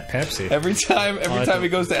of all that Pepsi. Every time he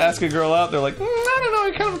goes to ask a girl out, they're like, I don't know,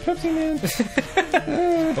 you're kind of a Pepsi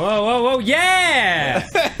Man. Whoa, whoa, whoa, yeah!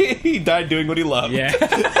 He died doing what he loved. Yeah.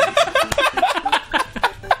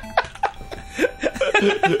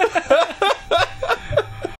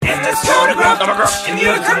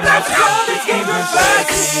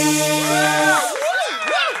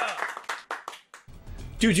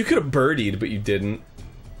 Dude, you could have birdied, but you didn't.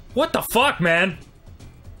 What the fuck, man?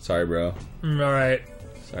 Sorry, bro. Alright.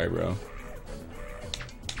 Sorry, bro.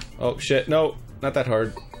 Oh, shit. No, not that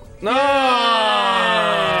hard. No!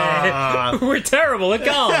 We're terrible at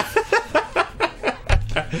golf.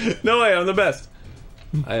 No way, I'm the best.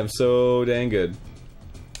 I am so dang good.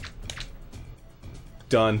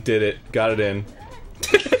 Done. Did it. Got it in.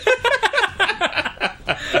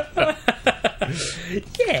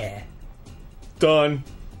 Yeah. Done.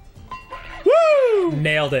 Woo!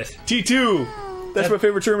 Nailed it. T2! That's my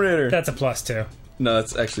favorite Terminator. That's a +2. No,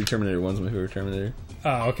 that's actually Terminator 1's my favorite Terminator.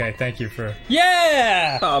 Oh, okay. Thank you for...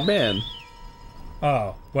 Yeah! Oh, man.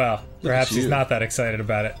 Oh, well, perhaps he's not that excited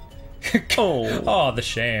about it. Oh, the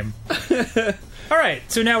shame. Alright,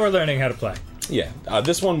 so now we're learning how to play. Yeah,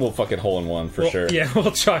 this one will fucking hole in one for sure. Yeah,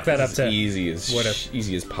 we'll chalk that up to... Easy as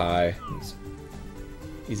pie.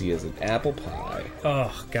 Easy as an apple pie.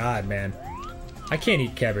 Oh, God, man. I can't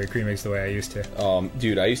eat Cadbury cream eggs the way I used to.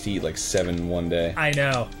 Dude, I used to eat like 7 one day. I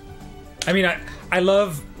know. I mean, I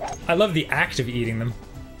love the act of eating them.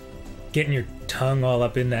 Getting your tongue all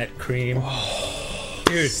up in that cream. Oh,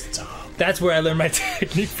 dude, stop. That's where I learned my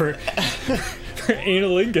technique for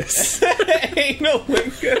analingus.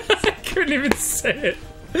 Analingus? I couldn't even say it.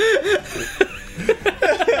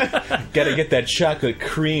 Gotta get that chocolate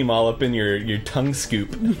cream all up in your tongue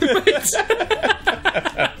scoop.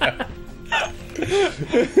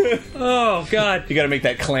 Oh, God. You gotta make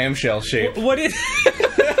that clamshell shape. What do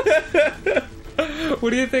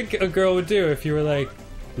you think a girl would do if you were like,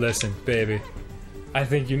 listen, baby, I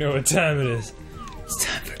think you know what time it is. It's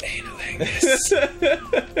time for analingus.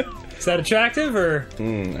 Is that attractive, or?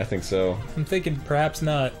 I think so. I'm thinking perhaps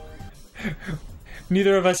not.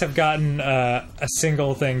 Neither of us have gotten a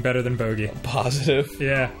single thing better than bogey. Positive?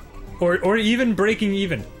 Yeah. Or even breaking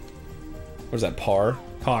even. What is that, par?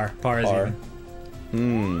 Par is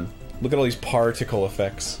even. Look at all these particle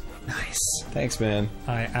effects. Nice. Thanks, man.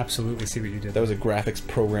 I absolutely see what you did. That was a graphics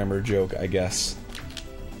programmer joke, I guess.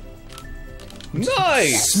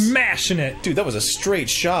 Nice! Smashing it! Dude, that was a straight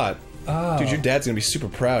shot. Oh. Dude, your dad's gonna be super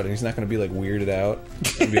proud, and he's not gonna be, like, weirded out.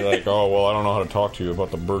 And be like, oh, well, I don't know how to talk to you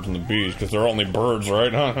about the birds and the bees, because they're only birds,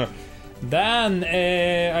 right? Dan,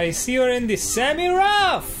 I see you're in the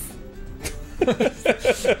semi-rough!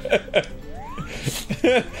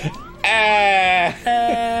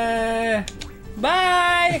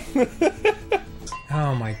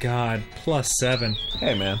 God, +7.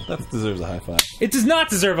 Hey man, that deserves a high five. It does not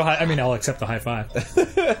deserve a high. I mean, I'll accept the high five.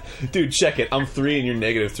 Dude, check it. I'm 3 and you're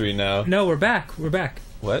 -3 now. No, we're back. We're back.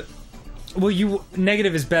 What? Well,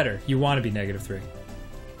 negative is better. You want to be -3.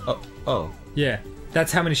 Oh. Yeah,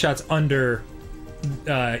 that's how many shots under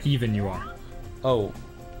even you are. Oh.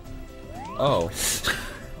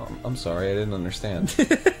 I'm sorry, I didn't understand.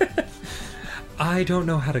 I don't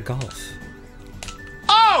know how to golf.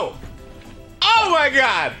 Oh! Oh my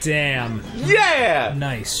god! Damn. Yeah!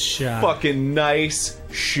 Nice shot. Fucking nice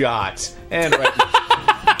shot. And right.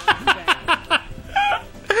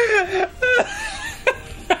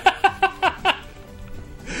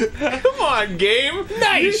 Come on, game.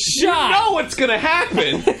 Nice shot. You know what's gonna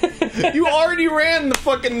happen. You already ran the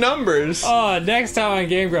fucking numbers. Oh, next time on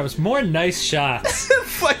Game Grumps, more nice shots.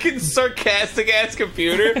 Fucking sarcastic ass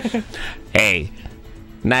computer. Hey,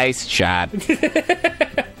 nice shot.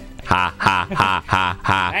 Ha ha ha ha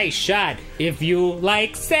ha. Nice shot if you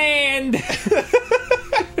like sand.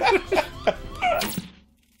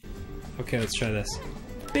 Okay, let's try this.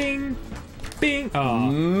 Bing, bing. Oh,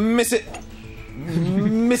 Miss it.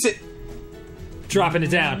 Miss it. dropping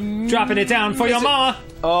it down. Dropping it down for your mama.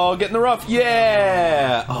 Oh, get in the rough.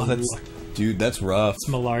 Yeah. Oh, dude, that's rough. It's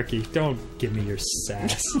malarkey. Don't give me your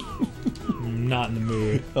sass. I'm not in the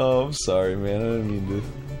mood. Oh, I'm sorry, man. I didn't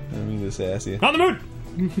mean to sass you. Not in the mood.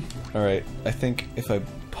 All right, I think if I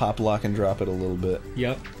pop, lock, and drop it a little bit.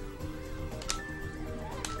 Yep.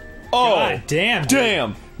 Oh, God damn. Dude.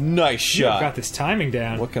 Damn. Nice shot. You've got this timing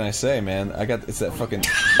down. What can I say, man? It's that fucking.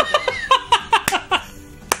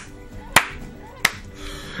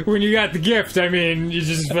 When you got the gift, I mean, you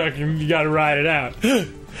just you gotta ride it out.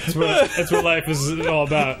 That's what life is all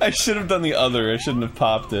about. I should have done the other. I shouldn't have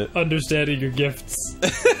popped it. Understanding your gifts.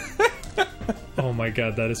 Oh my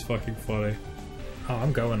god, that is fucking funny. Oh,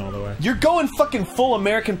 I'm going all the way. You're going fucking full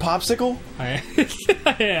American popsicle? I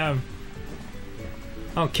am.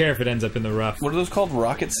 I don't care if it ends up in the rough. What are those called?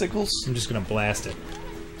 Rocket sickles? I'm just gonna blast it.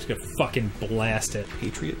 Just gonna fucking blast it.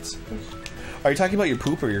 Patriots? Are you talking about your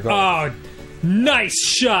poop or your golf? Oh, nice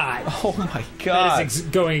shot! Oh my god. That is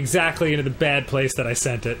going exactly into the bad place that I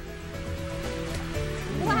sent it.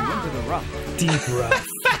 Into the rough. Deep rough.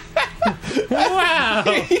 Wow!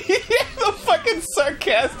 The fucking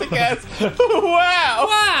sarcastic ass. Wow!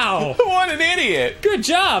 Wow! What an idiot! Good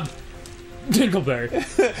job! Dingleberry.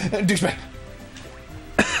 Douchebag.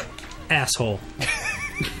 Asshole.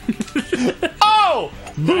 Oh!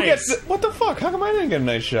 Who Nice. gets it? What the fuck? How come I didn't get a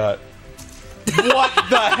nice shot? What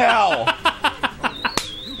the hell?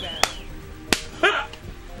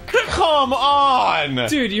 Come on!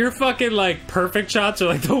 Dude, your fucking, like, perfect shots are,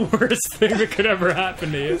 like, the worst thing that could ever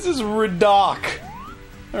happen to you. This is ridoc.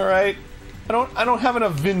 Alright? I don't have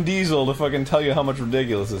enough Vin Diesel to fucking tell you how much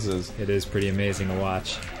ridiculous this is. It is pretty amazing to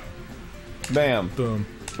watch. Bam. Boom.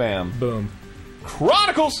 Bam. Boom.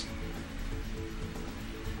 Chronicles!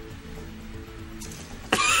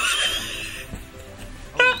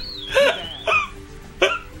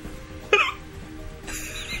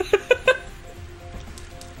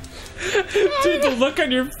 Dude, the look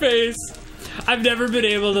on your face. I've never been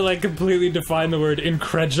able to, like, completely define the word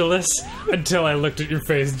incredulous until I looked at your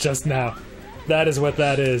face just now. That is what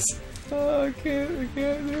that is. Oh, I can't do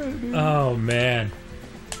it, dude. Oh, man.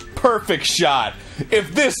 Perfect shot.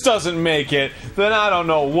 If this doesn't make it, then I don't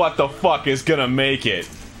know what the fuck is gonna make it.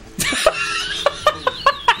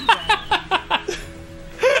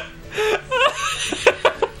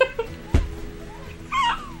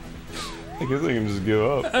 I guess I can just give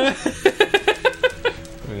up. I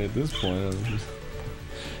mean, at this point, I'm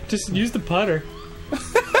Just use the putter.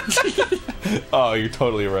 Oh, you're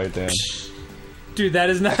totally right, Dan. Dude, that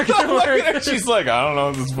is not gonna Look at her, work. she's like, I don't know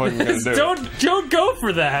what this fucking gonna do. Don't go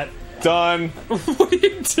for that. Done. What are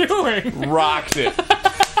you doing? Rocked it.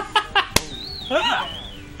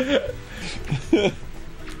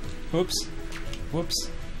 Whoops. Whoops.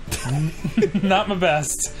 Not my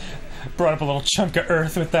best. Brought up a little chunk of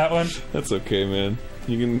earth with that one. That's okay, man.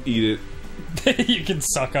 You can eat it. You can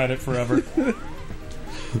suck on it forever.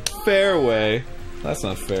 Fairway. That's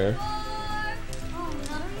not fair.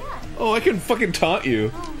 Oh, I can fucking taunt you.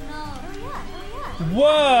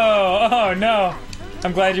 Whoa! Oh no!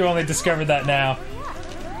 I'm glad you only discovered that now.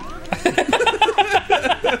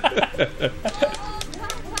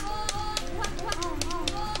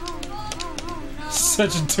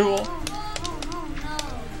 Such a tool.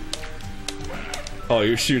 Oh,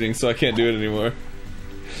 you're shooting, so I can't do it anymore.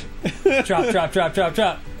 Drop, drop, drop, drop,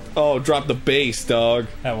 drop. Oh, drop the base, dog.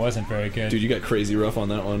 That wasn't very good. Dude, you got crazy rough on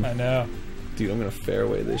that one. I know. Dude, I'm gonna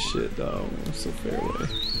fairway this shit, dog. I'm so fairway.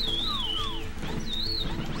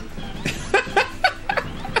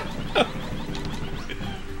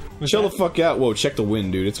 Chill the fuck out. Whoa, check the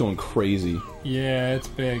wind, dude. It's going crazy. Yeah, it's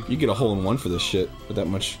big. You get a hole in one for this shit with that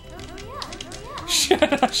much.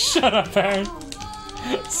 Shut up, Aaron.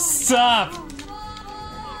 Stop!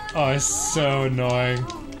 Oh, it's so annoying.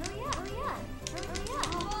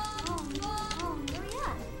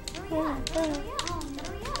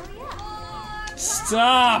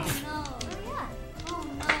 Stop!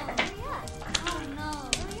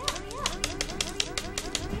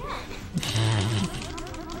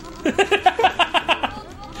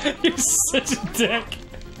 You're such a dick.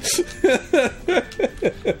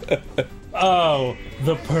 Oh,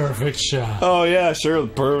 the perfect shot. Oh yeah, sure, the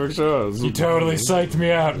perfect shot. You totally psyched me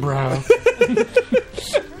out, bro.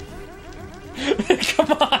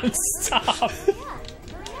 Come on, stop.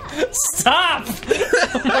 Stop!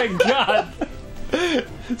 Oh my god.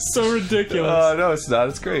 So ridiculous. No, it's not.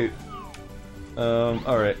 It's great.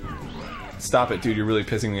 Alright. Stop it, dude. You're really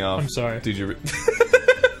pissing me off. I'm sorry. Dude, you're...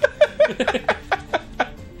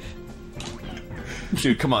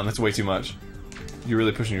 Dude, come on. That's way too much. You're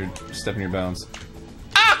really stepping your bounds.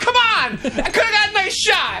 Ah, come on! I could have got a nice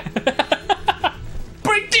shot!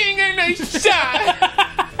 Breaking a nice shot!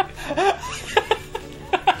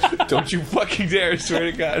 Don't you fucking dare, I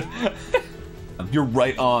swear to God. You're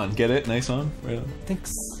right on. Get it? Nice on? Right on.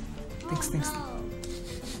 Thanks.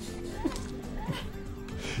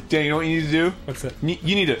 Dan, you know what you need to do? What's that?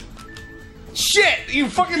 You need to... Shit! You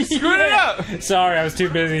fucking screwed it up! Sorry, I was too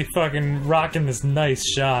busy fucking rocking this nice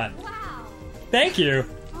shot. Thank you.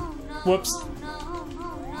 Whoops.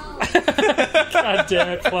 God damn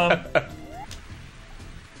it, Plum.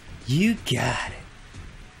 You got it.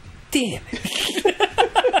 Damn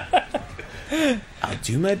it. I'll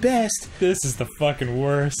do my best. This is the fucking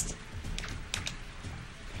worst.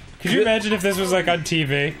 Could you imagine if this was like on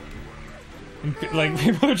TV? And, like,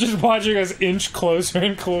 people are just watching us inch closer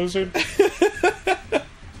and closer.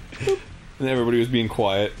 And everybody was being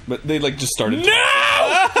quiet, but they like just started.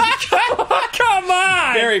 No! Come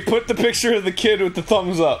on! Barry, put the picture of the kid with the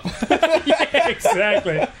thumbs up. Yeah,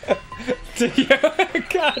 exactly. God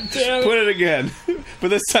damn it. Put it again. But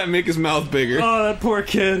this time make his mouth bigger. Oh, that poor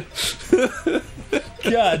kid.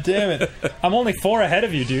 God damn it. I'm only 4 ahead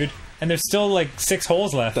of you, dude. And there's still like 6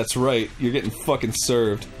 holes left. That's right. You're getting fucking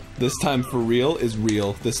served. This time for real is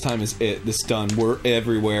real. This time is it. This done. We're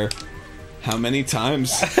everywhere. How many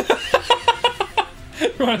times?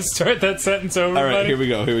 You want to start that sentence over, All right, buddy? here we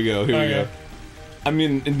go. We go. I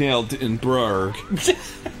mean, nailed in Brarg.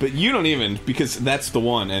 But you don't even, because that's the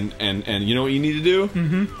one, and you know what you need to do?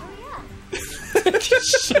 Mm-hmm.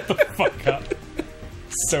 Shut the fuck up.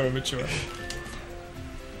 So immature.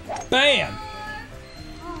 Bam!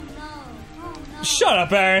 Shut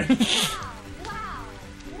up, Aaron!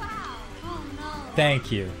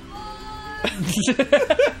 Thank you.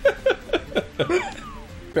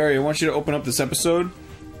 Barry, I want you to open up this episode.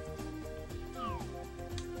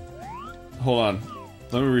 Hold on.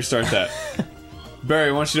 Let me restart that. Barry,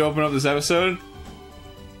 I want you to open up this episode.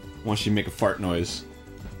 I want you to make a fart noise.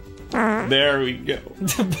 There we go.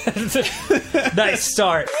 Nice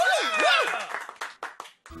start.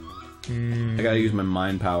 I gotta use my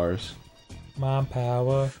mind powers. Mom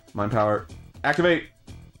power. Mind power. Activate!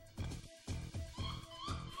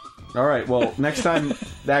 Alright, well, next time,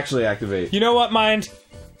 actually activate. You know what, Mind?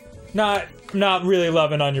 Not really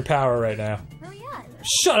loving on your power right now.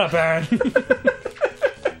 Shut up, Aaron!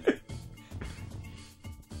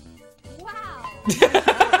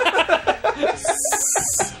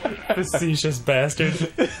 Facetious bastard.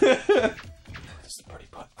 It's the birdie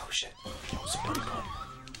putt. Oh shit. It's the birdie putt.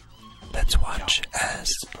 Let's watch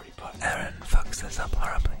as Aaron fucks this up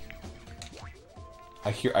horribly.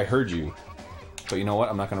 I heard you. But you know what?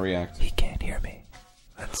 I'm not gonna react. He can't hear me.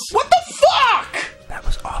 What the fuck?! That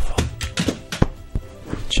was awful.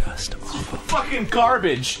 Just awful. Fucking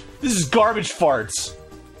garbage! This is garbage farts!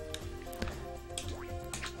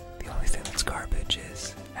 The only thing that's garbage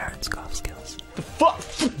is Aaron's golf skills. The fuck?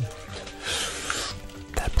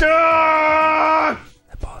 That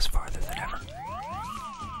ball's farther than ever.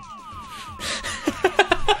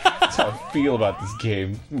 That's how I feel about this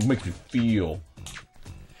game. It makes me feel.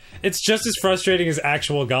 It's just as frustrating as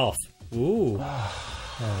actual golf. Ooh.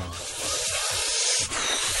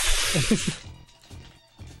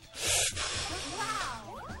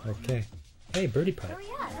 Okay. Hey, birdie putt.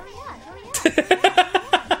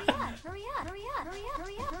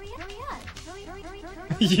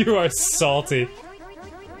 You are salty.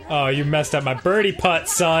 Oh, you messed up my birdie putt,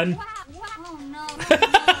 son.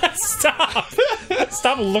 Stop!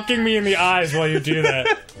 Stop looking me in the eyes while you do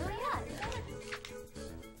that.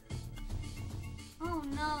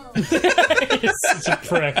 You're such a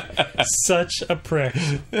prick. Such a prick.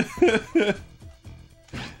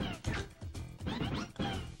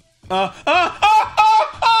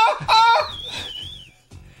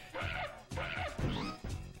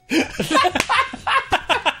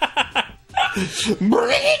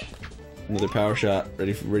 Another power shot.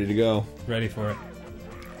 Ready to go. Ready for it.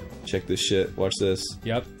 Check this shit. Watch this.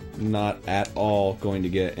 Yep. Not at all going to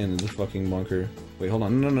get into the fucking bunker. Wait, hold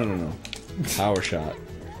on. No. Power shot.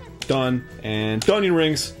 Done. And onion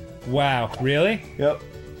rings. Wow. Really? Yep.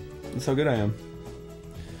 That's how good I am.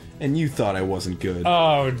 And you thought I wasn't good.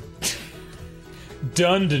 Oh.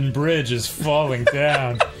 Dundon Bridge is falling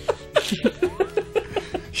down.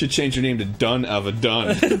 Should change your name to Dun of a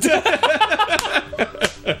Dun.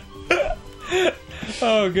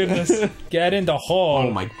 Oh, goodness. Get in the hole. Oh,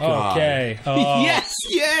 my God. Okay. Yes!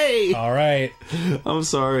 Yay! Alright. I'm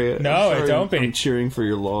sorry. No, don't be. I'm cheering for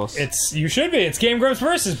your loss. You should be. It's Game Grumps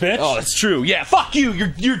versus, bitch. Oh, that's true. Yeah, fuck you!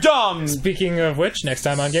 You're dumb! Speaking of which, next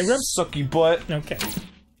time on Game Grumps. Sucky butt. Okay.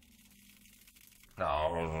 I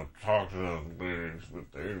was talking to the ladies,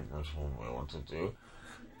 but they didn't told me what to do.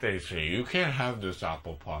 They say, you can't have this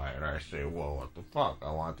apple pie. And I say, well, what the fuck?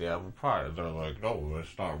 I want the apple pie. And they're like, no,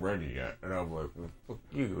 it's not ready yet. And I'm like, well, fuck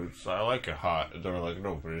you. I like it hot. And they're like,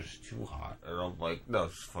 no, but it's too hot. And I'm like, no,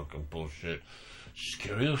 it's fucking bullshit. Just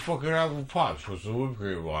give me the fucking apple pie. Put some whipped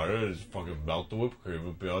cream on it. And just fucking melt the whipped cream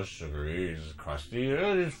and be all sugary. And just crusty.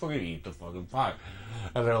 And just fucking eat the fucking pie.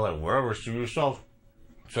 And they're like, whatever, suit yourself.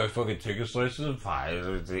 So I fucking take a slice of the pie and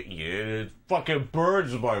I eat it, and it fucking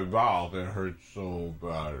burns my mouth. It hurts so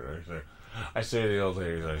bad. I say to the old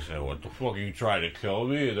ladies, I say, what the fuck, are you trying to kill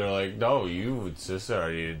me? And they're like, no, you insisted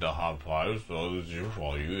I eated the hot pie, so it's your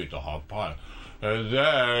fault, you ate the hot pie. And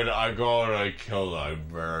then I go and I kill them, I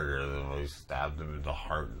murder them, I stab them in the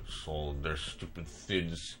heart and soul, and their stupid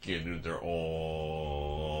thin skin and their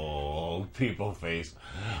old people face.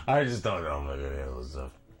 I just don't know if I'm gonna handle this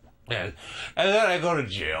stuff. And then I go to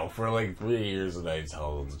jail for like 3 years, and I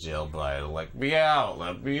tell the jail guy, let me out.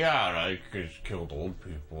 I just killed old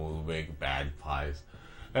people who make bad pies.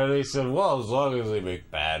 And they said, well, as long as they make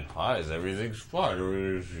bad pies, everything's fine.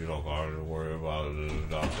 You don't got to worry about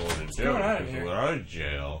not going to jail. Because when I'm in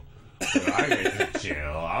jail, when I get to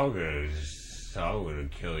jail, I'm gonna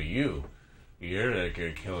kill you. You're not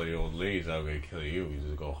gonna kill the old ladies, I'm gonna kill you. You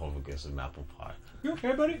just go home and get some apple pie. You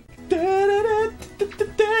okay, buddy?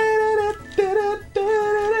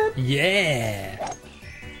 Yeah.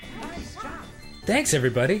 Thanks,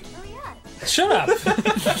 everybody. Shut up.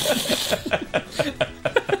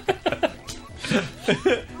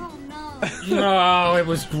 Oh, it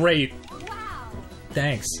was great.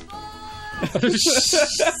 Thanks.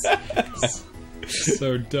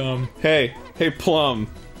 So dumb. Hey, Plum.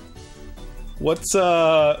 What's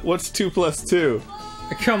 2 plus 2?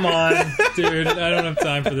 Come on, dude. I don't have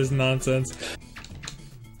time for this nonsense.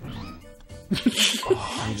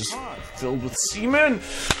 Oh, I'm just filled with semen.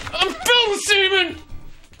 I'm filled with semen.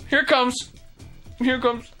 Here comes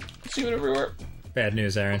semen everywhere. Bad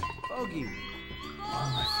news, Aaron.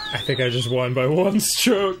 I think I just won by 1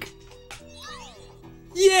 stroke.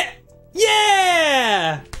 Yeah!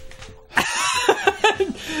 Yeah!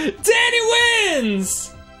 Danny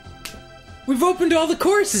wins! We've opened all the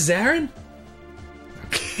courses, Aaron.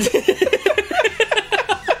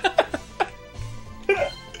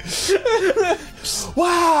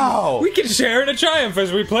 Wow! We can share in a triumph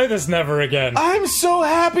as we play this never again. I'm so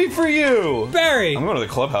happy for you! Barry! I'm going to the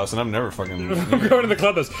clubhouse and I'm never fucking... I'm going to the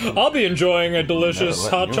clubhouse. I'll be enjoying a delicious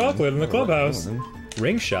hot chocolate in the clubhouse.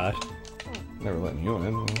 Ring shot. Never letting you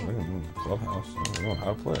in. Clubhouse. I don't know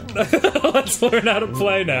how to play. Let's learn how to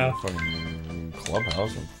play now.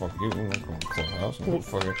 Clubhouse and fuck you. Clubhouse and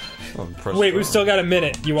fucking... Wait, we've still got a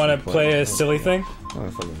minute. You want to play a silly thing? I'm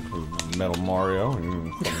gonna fucking Metal Mario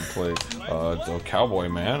and fucking play Cowboy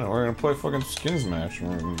Man, and we're gonna play fucking skins match.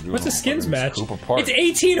 What's a skins match? It's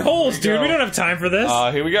 18 holes, dude. We don't have time for this.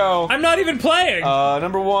 Here we go. I'm not even playing.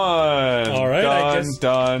 Number 1. All right,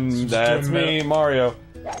 done. That's me, Mario.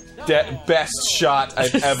 Best shot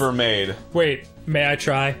I've ever made. Wait, may I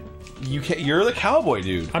try? You're the cowboy,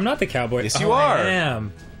 dude. I'm not the cowboy. Yes, you are. I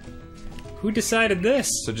am. Who decided this?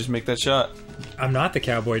 So just make that shot. I'm not the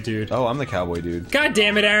cowboy, dude. Oh, I'm the cowboy, dude. God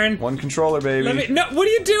damn it, Aaron. 1 controller, baby. No, what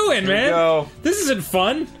are you doing, man? Go. This isn't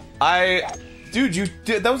fun. Dude, you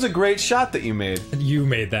did. That was a great shot that you made. You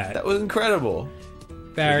made that. That was incredible.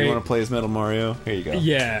 Barry. You want to play as Metal Mario? Here you go.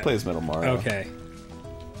 Yeah. Play as Metal Mario. Okay.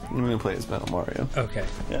 I'm gonna play as Metal Mario. Okay.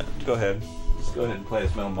 Yeah, go ahead. Just go ahead and play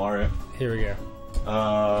as Metal Mario. Here we go. Do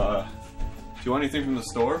you want anything from the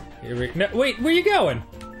store? Here we... No, wait, where you going?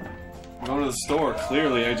 I'm going to the store,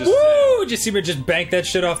 clearly. I just... Woo! Woo! Just see me just bank that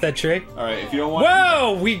shit off that tree. All right, if you don't want.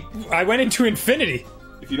 Whoa! I went into infinity.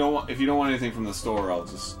 If you don't want anything from the store, I'll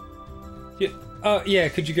just. Yeah. Yeah.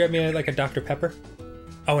 Could you grab me like a Dr. Pepper?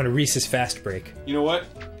 Oh, and a Reese's Fast Break. You know what?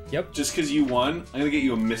 Yep. Just because you won, I'm gonna get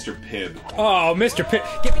you a Mr. Pibb. Oh, Mr.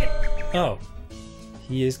 Pibb. Give me it. Oh,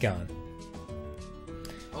 he is gone.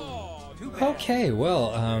 Okay,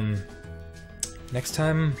 well, next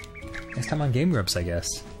time on Game Grumps, I guess.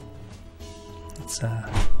 Let's,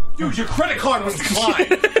 Dude, your credit card was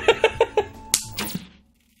declined!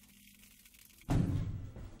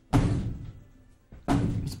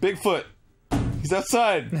 It's Bigfoot. He's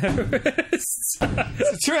outside. It's a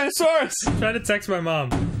Tyrannosaurus. I'm trying to text my mom.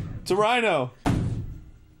 It's a rhino.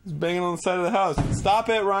 He's banging on the side of the house. Stop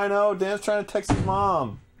it, Rhino. Dan's trying to text his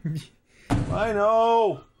mom.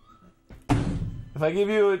 Rhino. If I give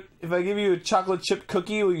you a chocolate chip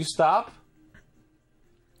cookie, will you stop?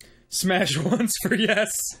 Smash once for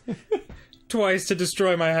yes. Twice to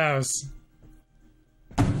destroy my house.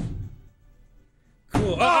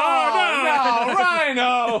 Cool. Oh, no,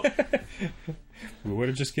 Rhino! We would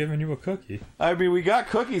have just given you a cookie. I mean, we got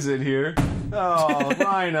cookies in here. Oh,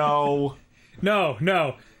 Rhino.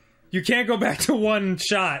 No. You can't go back to one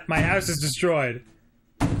shot. My house is destroyed.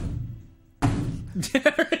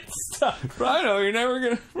 Stop. Rhino, you're never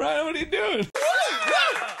gonna... Rhino, what are you doing?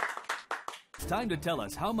 It's time to tell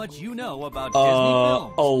us how much you know about Disney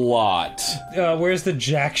films. A lot. Where's the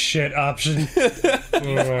jack shit option?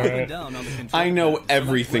 Right. I know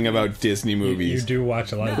everything about Disney movies. You do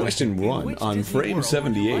watch a lot of Question 1 on frame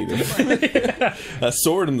 78. A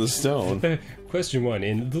Sword in the Stone. Question 1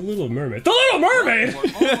 in The Little Mermaid. The Little Mermaid!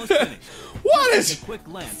 What is... A quick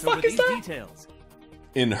glance over these details.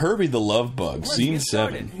 In Herbie the Love Bug, scene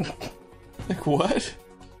 7. Like, what?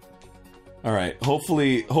 Alright,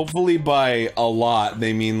 hopefully by a lot,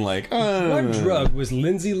 they mean like... What drug was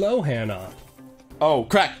Lindsay Lohan on? Oh,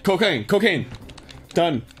 crack! Cocaine!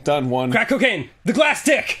 Done, 1. Crack cocaine! The glass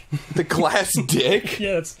dick! The glass dick?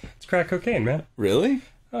 Yeah, it's crack cocaine, man. Really?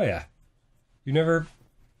 Oh, yeah. You never...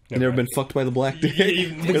 You never been fucked by the black dick?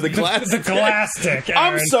 Or the glass The glass dick,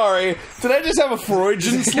 Aaron. I'm sorry, did I just have a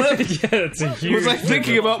Freudian slip? Yeah, it's a huge... Was I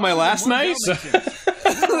thinking about my last night?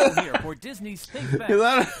 Here for Disney's Think Back.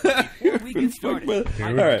 Before we get started,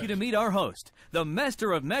 I'd like you to meet our host, the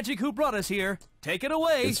master of magic who brought us here. Take it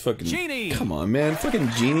away, It's fucking... Genie! Come on, man. Fucking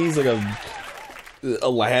Genie's like a...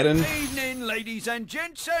 Aladdin. Evening, ladies and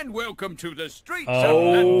gents, and welcome to the streets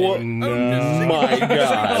Oh, of no. London. My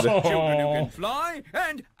God. Children who can fly,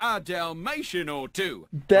 and a Dalmatian or two.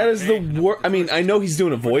 That is the worst. I mean, I know he's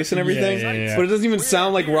doing a voice and everything, Yeah. but it doesn't even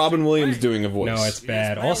sound like Robin Williams doing a voice. No, it's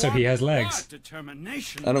bad. Also, he has legs.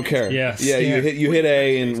 I don't care. Yes. Yeah, you hit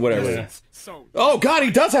A and whatever. Yeah. Oh God,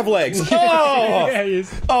 he does have legs. Oh, Yeah,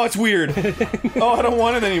 oh, it's weird. Oh, I don't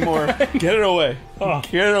want it anymore. Get it away. Oh.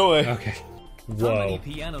 Get it away. Okay. How many Whoa.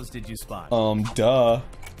 pianos did you spot? Duh.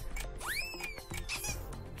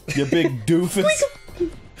 You big doofus.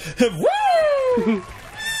 Woo!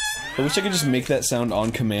 I wish I could just make that sound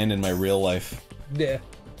on command in my real life. Yeah.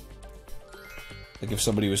 Like if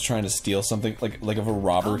somebody was trying to steal something, like if a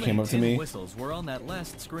robber came up to me Whistles were on that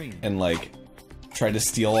last screen. and like tried to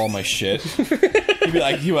steal all my shit. he'd be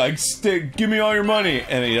like, give me all your money,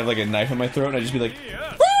 and then he'd have like a knife in my throat, and I'd just be like,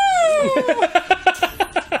 woo!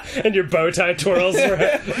 And your bow tie twirls around.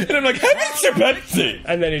 And I'm like, happy birthday!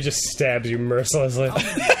 And then he just stabs you mercilessly. How many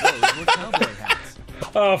of those were cowboy hats?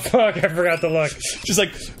 Oh fuck, I forgot to look. Just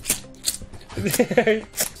like,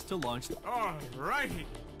 To launch the Alrighty.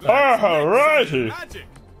 alrighty. Magic.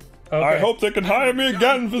 Okay. I hope they can hire me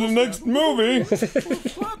again for the next movie.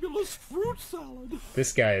 Fabulous fruit salad.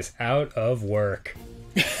 This guy is out of work.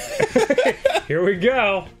 Here we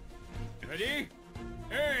go. Ready?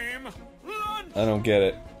 Aim. Launch. I don't get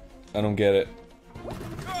it. Good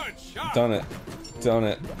shot. Done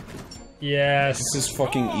it. Yes. This is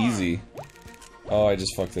fucking easy. Oh, I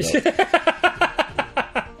just fucked it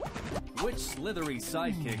up. Which slithery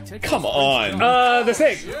sidekick tickles Come on. The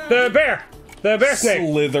snake. The bear. The bear snake.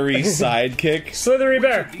 Slithery sidekick. Slithery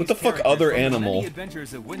bear. What the fuck other animal? Many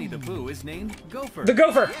Adventures of Winnie the Pooh is named Gopher. The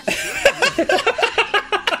gopher.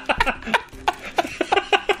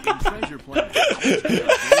 In Treasure Planet.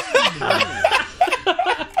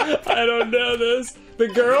 I don't know this. The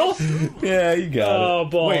girl? Yeah, you got it. Oh,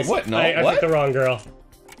 balls. Wait, what? No, I what? picked the wrong girl.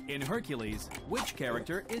 In Hercules, which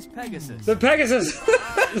character is Pegasus? The Pegasus.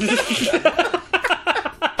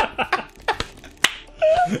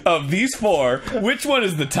 Of these 4, which one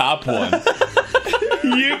is the top one?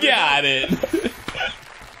 You got it.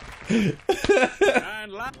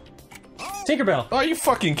 And Tinkerbell. Are you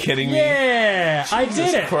fucking kidding me? Yeah, I did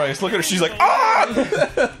Jesus it. Christ, look at her. She's like, ah!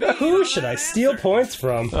 Who should I steal points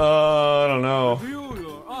from? I don't know.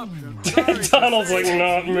 Donald's like,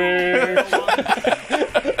 not me.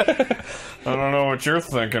 I don't know what you're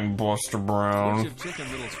thinking, Buster Brown.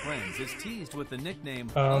 Chicken Little's friends is teased with the nickname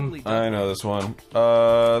I know this one.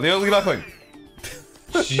 The Ugly Duckling.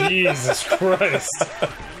 Jesus Christ.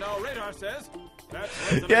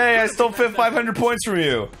 Yay, I stole 500 points from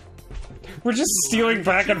you. We're just stealing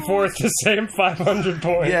back and forth the same 500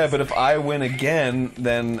 points. Yeah, but if I win again,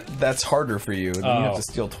 then that's harder for you. Then you have to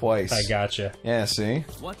steal twice. I gotcha. Yeah, see?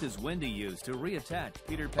 What does Wendy use to reattach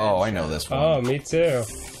Peter Pan? Oh, I know this one. Oh, me too.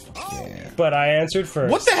 Yeah. But I answered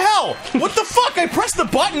first. What the hell? What the fuck? I pressed the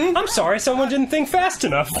button! I'm sorry, someone didn't think fast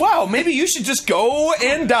enough. Wow, maybe you should just go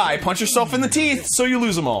and die. Punch yourself in the teeth so you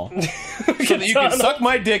lose them all. So that you can suck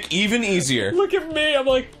my dick even easier. Look at me, I'm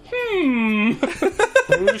like, who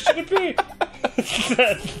should it be?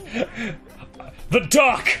 The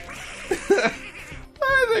duck!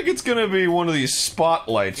 I think it's gonna be one of these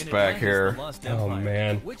spotlights back here. Oh,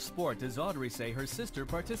 man. Which sport does Audrey say her sister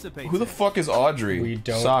participates Who the fuck is Audrey? We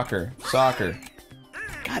don't. Soccer.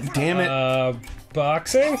 God damn it.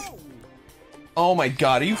 Boxing? Oh my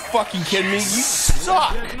god, are you fucking kidding me? You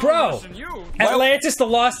suck! Bro! Atlantis the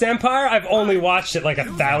Lost Empire, I've only watched it like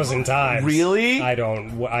 1,000 times. Really? I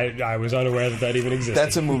was unaware that even existed.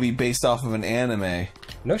 That's a movie based off of an anime.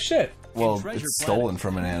 No shit. Well, it's stolen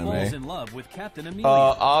from an Falls anime. in love with Captain Amelia.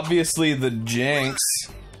 Obviously the Jenks.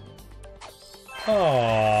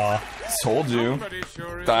 Aww. Told you.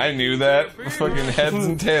 I knew that. Fucking heads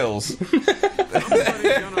and tails.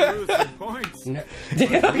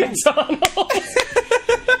 Donald!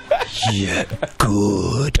 Yeah,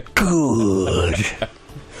 good.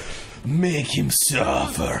 Make him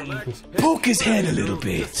suffer. Poke his head a little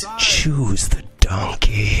bit. Choose the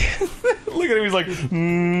donkey. Look at him, he's like,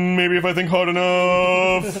 maybe if I think hard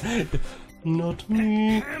enough. Not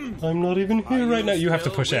me. I'm not even here right now. You have to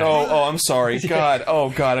push out. Oh, I'm sorry. God,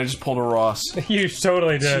 I just pulled a Ross. You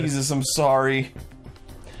totally did. Jesus, I'm sorry.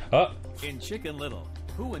 Oh. In Chicken Little,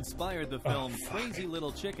 who inspired the film Crazy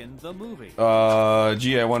Little Chicken, the movie?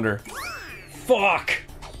 Gee, I wonder. Fuck.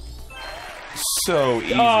 So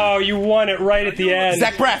easy. Oh, you won it right at the end.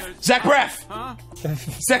 Zach Braff! Huh?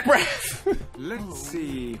 Zach Braff! Let's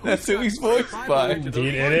see. That's who he's voiced by.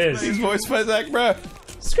 Indeed, it is. He's voiced by Zach Braff.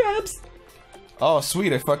 Scrubs. Oh,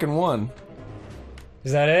 sweet, I fucking won.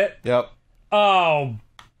 Is that it? Yep. Oh.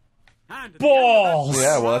 Balls.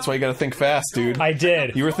 Yeah, well, that's why you gotta think fast, dude. I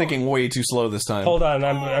did. You were thinking way too slow this time. Hold on,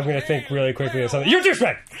 I'm gonna think really quickly of something. You're a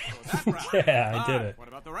douchebag! Yeah, I did it. What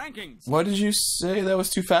about the rankings? What did you say? That was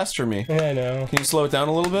too fast for me. Yeah, I know. Can you slow it down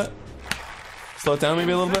a little bit? Slow it down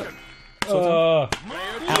maybe a little bit? You're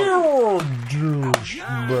a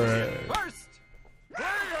douchebag.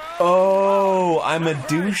 Oh, I'm a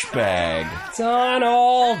douchebag.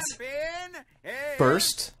 Donald!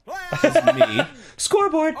 First is me.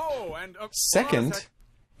 Scoreboard! Second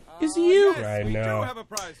is you. I know.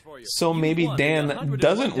 So maybe Dan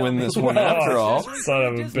doesn't win this one after all. Son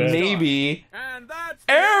of a bitch. Maybe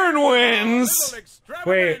Aaron wins!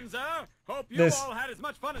 Wait. Hope you This- all had as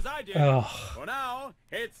much fun as I did. Ugh. For now,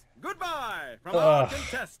 it's goodbye from our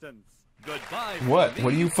contestants. Goodbye. What?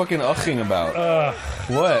 What are you fucking uching about?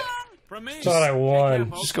 What? From me, Thought I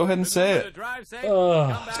won. Just go ahead and say it. drive safe.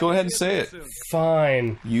 Ugh. Just go ahead and say it.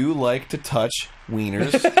 Fine. You like to touch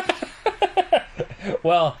wieners.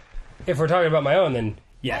 Well, if we're talking about my own, then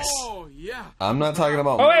yes. Oh, yeah. I'm not talking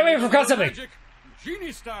about. Oh, wait, I forgot something. Magic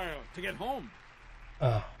genie style to get home.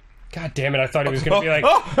 Oh. God damn it, I thought he was gonna be like...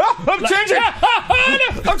 I'm changing!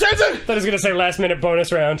 I'm changing! I thought he was gonna say last minute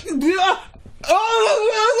bonus round.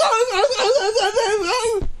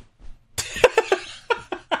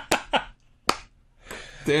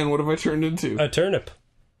 Dan, what have I turned into? A turnip.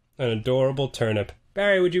 An adorable turnip.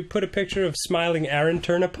 Barry, would you put a picture of smiling Aaron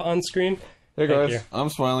Turnip on screen? Hey Thank guys, you. I'm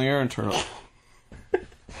Smiling Aaron Turnip.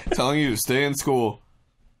 Telling you, stay in school.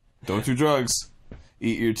 Don't do drugs.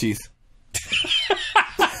 Eat your teeth.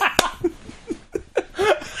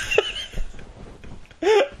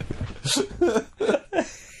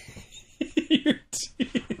 Your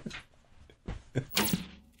teeth.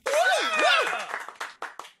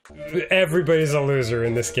 Everybody's a loser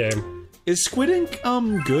in this game. Is squid ink,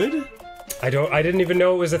 good? I didn't even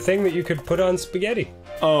know it was a thing that you could put on spaghetti.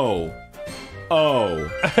 Oh.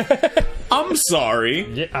 I'm sorry.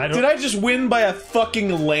 Yeah, Did I just win by a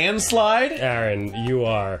fucking landslide? Aaron, you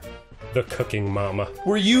are the cooking mama.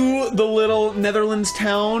 Were you the little Netherlands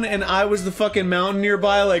town and I was the fucking mountain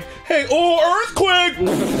nearby like, hey, earthquake!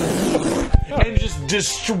 And just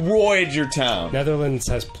destroyed your town. Netherlands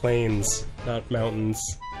has plains. not mountains.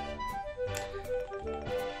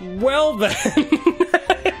 Well then,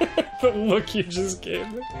 the look you just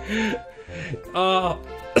gave me. Are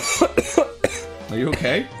you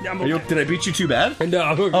okay? Yeah, I'm okay. Did I beat you too bad? No,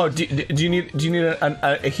 I'm okay. Oh, do you need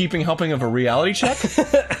a heaping helping of a reality check? Is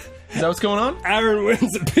that what's going on? Aaron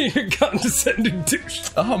wins a being a condescending douche.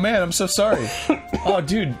 Oh man, I'm so sorry. Oh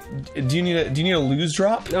dude, do you need a lose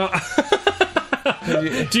drop? Do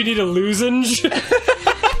you need a lozenge?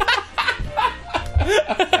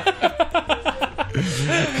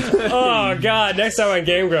 Oh god, next time on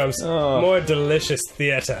Game Grumps, more delicious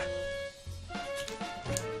theater.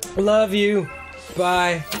 Love you.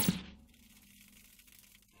 Bye.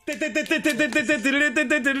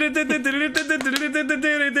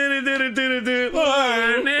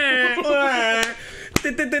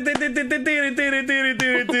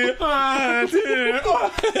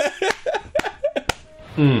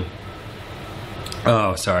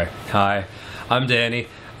 Oh, sorry. Hi, I'm Danny.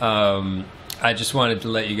 I just wanted to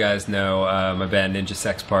let you guys know my band Ninja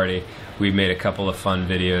Sex Party. We made a couple of fun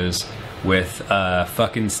videos with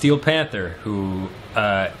fucking Steel Panther, who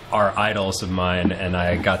are idols of mine, and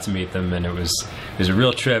I got to meet them, and it was a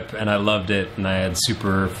real trip, and I loved it, and I had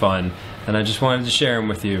super fun, and I just wanted to share them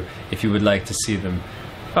with you if you would like to see them.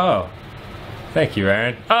 Oh. Thank you,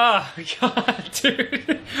 Aaron. Ah, God,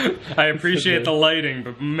 dude. I appreciate the lighting,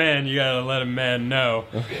 but man, you gotta let a man know.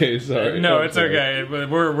 Okay, sorry. No, it's okay.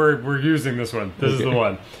 We're using this one. This is the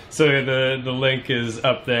one. So the link is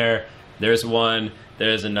up there. There's one.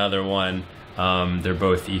 There's another one. They're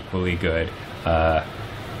both equally good.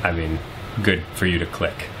 I mean, good for you to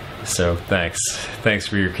click. So thanks. Thanks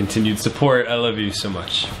for your continued support. I love you so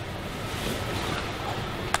much.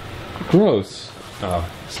 Gross. Oh,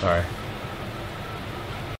 sorry.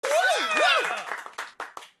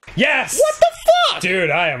 Yes! What the fuck?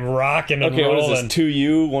 Dude, I am rocking and Okay, rolling. what is this? 2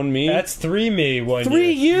 you, 1 me? That's 3 me, 1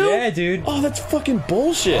 3 you? Yeah, dude. Oh, that's fucking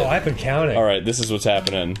bullshit. Oh, I've been counting. Alright, this is what's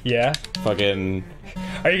happening. Yeah? Fucking...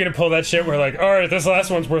 Are you gonna pull that shit where like, alright, this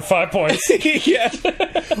last one's worth 5 points? Yeah.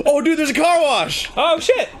 Oh, dude, there's a car wash. Oh,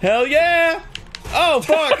 shit. Hell yeah. Oh,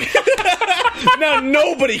 fuck. Now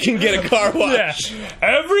nobody can get a car wash. Yeah.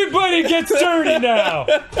 Everybody gets dirty now.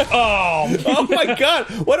 Oh. Oh, my God.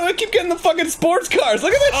 Why do I keep getting the fucking sports cars?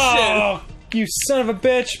 Look at this Oh, you son of a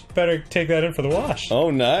bitch. Better take that in for the wash. shit.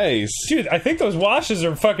 Oh, nice. Dude, I think those washes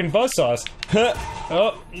are fucking buzzsaws. I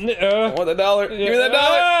want the dollar. Give me that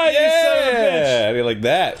dollar. Ah, you son of a bitch. How do you like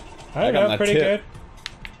that? I got know, my pretty tip. good.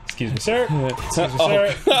 Excuse me, sir. Excuse me,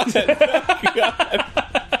 Oh, sir. God.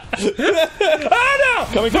 Oh no!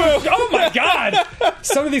 Coming through. Oh my god!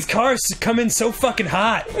 Some of these cars come in so fucking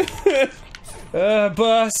hot.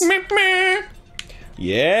 Bus.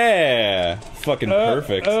 Yeah. Fucking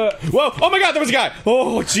perfect. Whoa! Oh my God! There was a guy.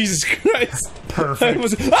 Oh Jesus Christ! Perfect. It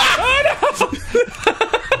was. Ah! Oh, no!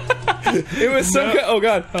 It was some. Oh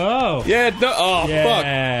God. Oh. Yeah. No. Oh fuck.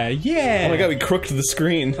 Yeah. Oh my God! We crooked the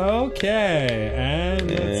screen. Okay.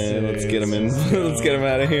 And let's get him in. Let's get him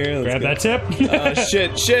out of here. Let's grab that tip.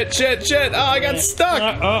 Shit! Oh, I got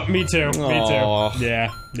stuck. Oh, me too. Me Aw. too.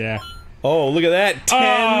 Yeah. Oh, look at that.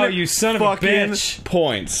 10 Oh, you son of a fucking bitch.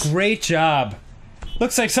 points. Great job.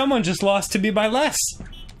 Looks like someone just lost to me by less.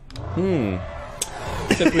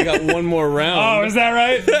 Except we got one more round. Oh, is that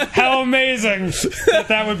right? How amazing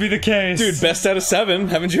that would be the case. Dude, best out of 7.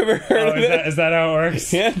 Haven't you ever heard of it? Is that how it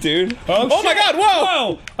works? Yeah, dude. Oh my God, whoa!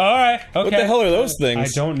 Whoa! Alright, okay. What the hell are those things?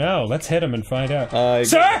 I don't know. Let's hit him and find out.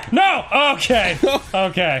 Sir? No! Okay.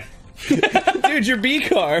 Okay. Dude, your B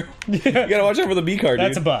car. You gotta watch out for the B car, dude.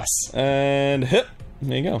 That's a bus. And hip.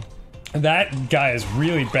 There you go. That guy is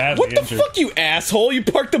really badly What the injured. fuck, you asshole? You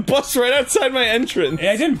parked the bus right outside my entrance.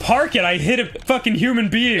 I didn't park it. I hit a fucking human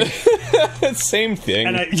being. Same thing.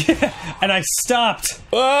 And I stopped.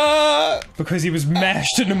 Because he was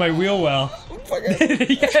mashed into my wheel well.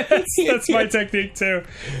 Yeah, that's my technique too.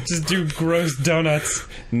 Just do gross donuts.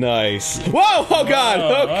 Nice. Whoa! Oh God!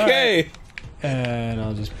 Okay. Right. And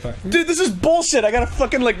I'll just park. Dude, this is bullshit. I gotta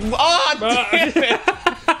fucking like. Damn it!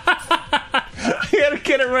 I gotta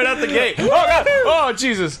get it right out the gate. Oh God! Oh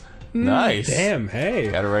Jesus! Nice. Damn.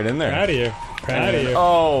 Hey. Got it right in there. Proud of you. Proud of you.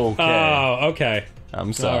 Oh. Okay. Oh. Okay.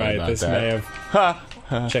 I'm sorry. All right. About This that. may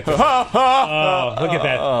have. Check this out. Oh, look at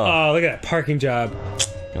that. Oh, look at that parking job.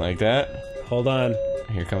 You like that? Hold on.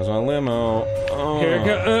 Here comes my limo. Oh. Here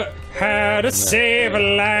go. How to save a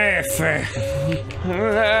life.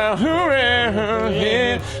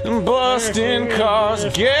 Busting cars.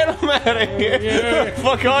 Get them out of here.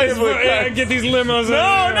 Fuck Hollywood. Get these limos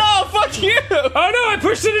No, no, fuck you. Oh no, I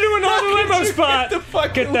pushed it into another limo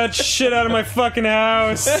spot. Get that shit out of my fucking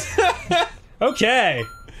house. Okay.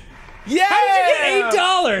 Yeah! How did you get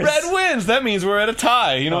 $8? Red wins. That means we're at a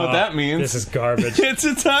tie. You know what that means? This is garbage. It's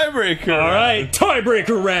a tiebreaker. All right,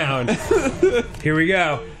 tiebreaker round. Here we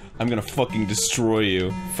go. I'm gonna fucking destroy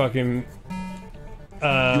you. Fucking.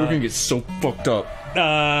 You're gonna get so fucked up.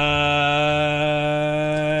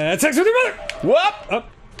 Sex with your mother. Whoop!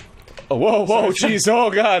 Oh, whoa, jeez, oh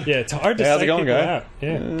god. Yeah, it's hard to how's psych it going, people guy? out.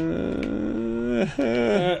 Yeah.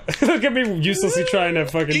 Look at me uselessly trying to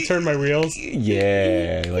fucking turn my wheels.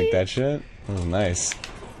 Yeah, you like that shit? Oh, nice.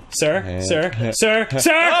 Sir?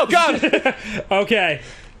 Oh god! Okay.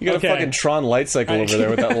 You got a fucking Tron light cycle over there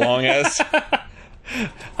with that long ass.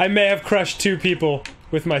 I may have crushed 2 people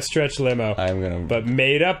with my stretch limo. But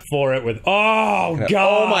made up for it with. Oh god!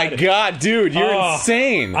 Oh my god, dude, you're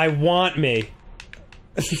insane! I want me.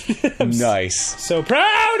 Nice. So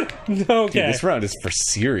proud! Okay. Dude, this round is for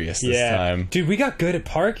serious this time. Dude, we got good at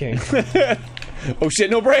parking. Oh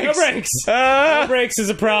shit, no brakes! No brakes! No brakes is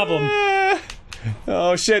a problem.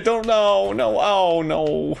 Oh shit, oh no,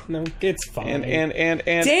 No, it's fine. And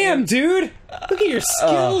damn, dude! Look at your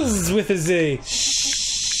skills with a Z.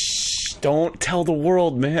 Shh, don't tell the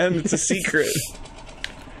world, man. It's a secret.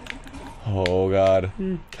 Oh god.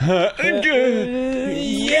 Yeah!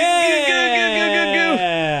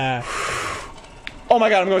 Oh my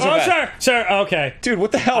god, I'm going so fast. Sir, okay. Dude,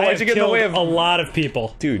 what the hell? Why'd you get in the way of a lot of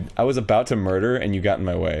people? Dude, I was about to murder and you got in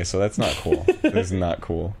my way, so that's not cool. That is not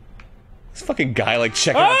cool. This fucking guy like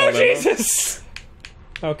checking out the limo. Jesus!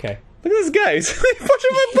 Okay. Look at this guy. He's like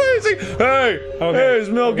pushing my buttons. He's like, hey, is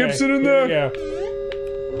Mel Gibson in there? Yeah.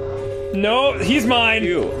 No, he's mine.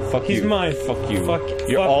 Fuck you. He's mine. Fuck you. Fuck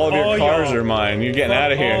all of your cars y'all. are mine. You're getting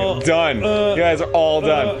out of here. Done. You guys are all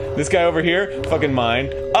done. This guy over here, fucking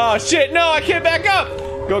mine. Oh shit! No, I can't back up.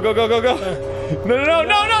 Go. No,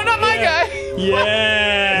 not my guy.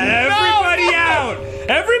 Yeah. Everybody out.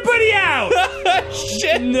 Everybody out.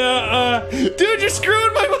 Shit. No. Dude, you're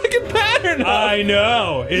screwing my fucking pattern up. I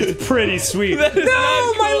know. It's pretty sweet. No,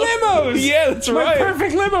 my limos. Yeah, that's right. My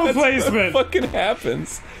perfect limo placement. What fucking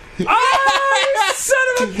happens? Oh, son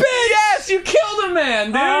of a bitch! Yes, you killed a man,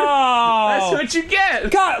 dude. Oh. That's what you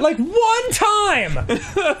get. God, like one time,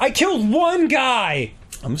 I killed one guy.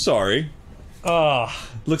 I'm sorry. Ugh.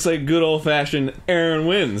 Looks like good old-fashioned Aaron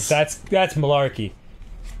wins. That's malarkey.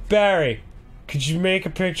 Barry, could you make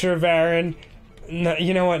a picture of Aaron? No,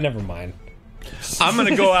 you know what? Never mind. I'm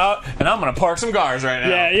gonna go out and I'm gonna park some cars right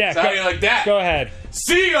now. Yeah. So how do you like that? Go ahead.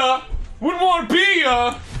 See ya. Wouldn't want to be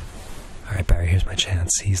ya. All right, Barry, here's my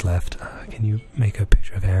chance. He's left. Can you make a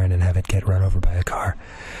picture of Aaron and have it get run over by a car?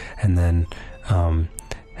 And then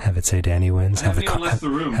have it say Danny wins. I haven't even left the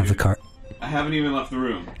room. Have the car. I haven't even left the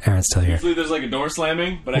room. Aaron's still here. Usually there's like a door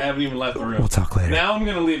slamming, but I haven't even left the room. We'll talk later. Now I'm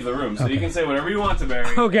gonna leave the room, so you can say whatever you want to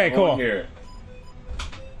Barry. Okay, cool. Here.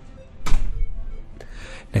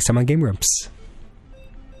 Next time on Game Grumps.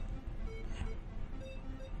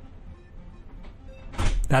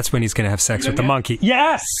 That's when he's gonna have sex with the monkey.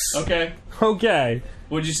 Yes! Okay. Okay.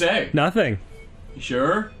 What'd you say? Nothing. You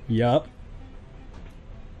sure? Yup.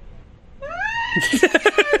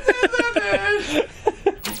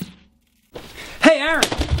 Hey, Aaron!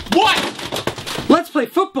 What? Let's play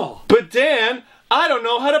football! But Dan, I don't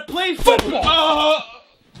know how to play football!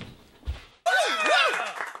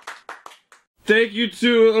 Thank you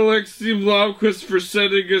to Alexei Blomquist for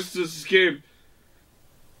sending us this game.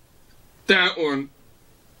 That one.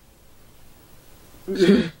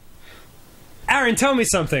 Aaron, tell me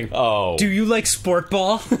something. Oh. Do you like sport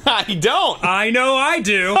ball? I don't. I know I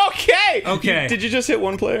do. Okay. Did you just hit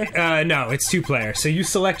one player? No, it's 2 players. So you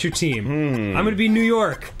select your team. I'm gonna be New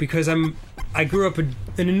York because I grew up an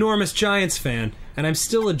enormous Giants fan, and I'm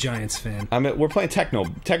still a Giants fan. We're playing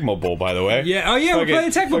Tecmo Bowl, by the way. Yeah. Oh yeah, we're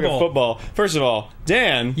playing Tecmo Bowl. Football. First of all,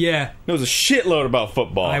 Dan. Yeah. Knows a shitload about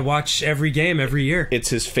football. I watch every game every year.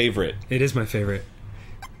 It's his favorite. It is my favorite.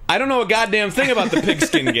 I don't know a goddamn thing about the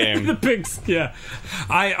pigskin game. The pigs, yeah.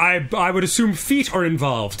 I would assume feet are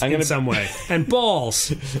involved in some way. And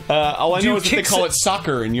balls. All I know is that they call it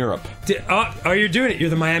soccer in Europe. Oh, you're doing it. You're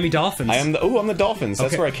the Miami Dolphins. I'm the Dolphins.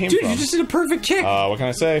 That's where I came from. Dude, you just did a perfect kick. What can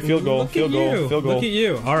I say? Field goal. Field goal. Look at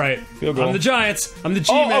you. All right. Field goal. I'm the Giants. I'm the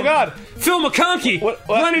G-Man. Oh, God. Phil McConkey. What?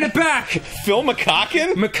 Running it back. Phil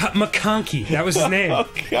McCocken? McConkey. That was his name. Oh,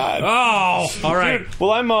 God. Oh, all right. Dude,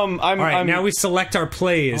 well, I'm all right, now we select our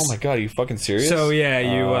plays. Oh, my God. Are you fucking serious? So, yeah,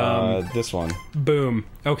 you, this one. Boom.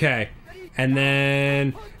 Okay. And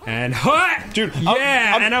then... And hut! Dude,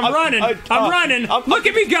 I'm running. I'm running. Look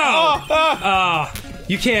at me go!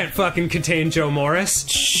 You can't fucking contain Joe Morris.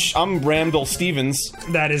 Shh, I'm Randall Stevens.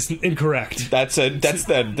 That is incorrect. That's the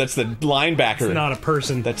linebacker. It's not a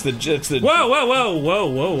person. That's the Whoa.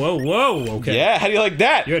 Okay. Yeah, how do you like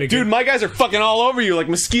that? You had a Dude, good- my guys are fucking all over you like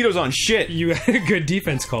mosquitoes on shit. You had a good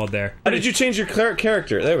defense called there. How did you change your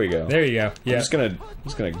character? There we go. There you go. Yeah. I'm just gonna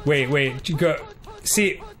Wait. You go.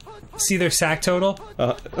 See their sack total?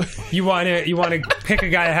 You want to pick a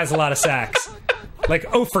guy that has a lot of sacks. Like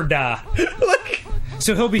Oferda.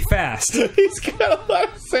 So he'll be fast. He's got a lot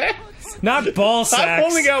of sacks. Not ball sacks. I've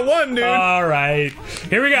only got one, dude. All right.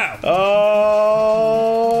 Here we go. Oh.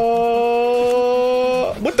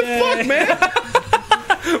 What the fuck, man?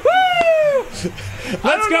 Woo!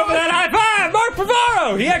 Let's go for that high five, Mark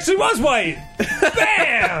Pavaro. He actually was white.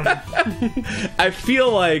 Bam! I feel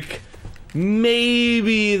like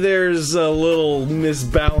maybe there's a little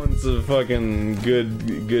misbalance of fucking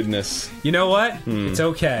goodness. You know what? It's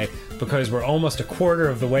okay because we're almost a quarter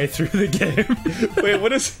of the way through the game. Wait, what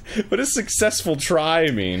does successful try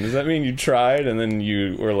mean? Does that mean you tried and then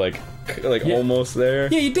you were like almost there?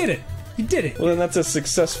 Yeah, you did it. You did it. Well, then that's a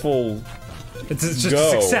successful. It's just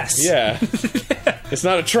go. a success. Yeah. It's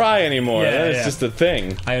not a try anymore. Yeah, It's just a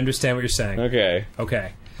thing. I understand what you're saying. Okay.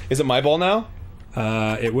 Is it my ball now?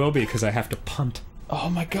 It will be because I have to punt. Oh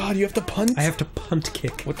my god, you have to punt? I have to punt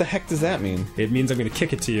kick. What the heck does that mean? It means I'm going to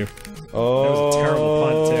kick it to you. Oh. That was a terrible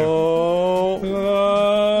punt, too.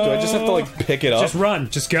 Do I just have to, like, pick it up? Just run.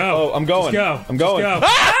 Just go. Oh, I'm going. Just go. I'm going. Just go.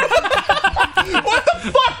 What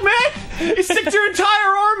the fuck, man? You stick your entire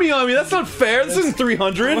army on me. That's not fair. This isn't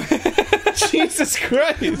 300. Jesus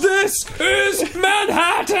Christ. This is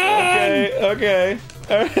Manhattan! Okay.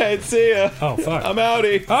 Alright, see ya. Oh, fuck. I'm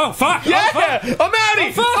outie. Oh, fuck. Yeah! Oh, fuck. I'm outie!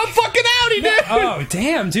 Oh, fuck. I'm fucking outie, dude! Oh,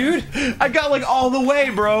 damn, dude. I got, like, all the way,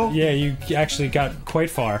 bro. Yeah, you actually got quite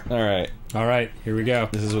far. Alright. Alright, here we go.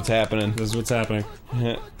 This is what's happening.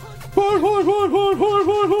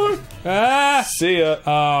 Ah! See ya.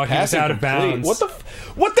 Oh, he was out of bounds.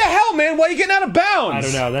 What the hell, man? Why are you getting out of bounds? I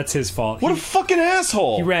don't know. That's his fault. What a fucking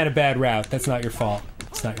asshole. He ran a bad route. That's not your fault.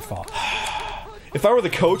 It's not your fault. If I were the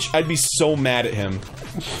coach, I'd be so mad at him.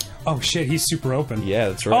 Oh shit, he's super open. Yeah,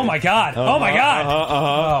 that's right. Oh my god. Oh my god.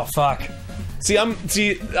 Oh fuck. See, I'm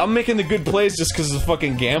making the good plays just because it's a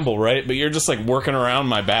fucking gamble, right? But you're just like working around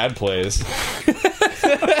my bad plays.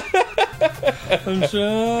 I'm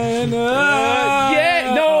trying.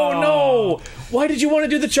 Yeah, no. Why did you want to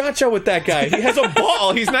do the cha-cha with that guy? He has a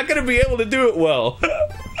ball. He's not going to be able to do it well.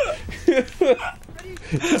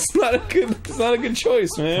 It's not a good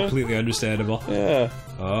choice, man. Completely understandable. Yeah.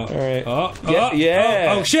 Oh. All right.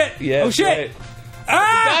 Yeah. Oh shit. Yeah, oh shit. Right.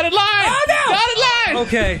 Ah! Dotted line. Oh no! Dotted line.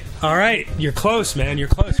 Okay. All right. You're close, man. You're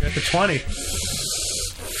close. You're at the 20.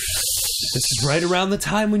 This is right around the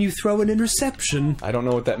time when you throw an interception. I don't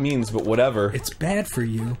know what that means, but whatever. It's bad for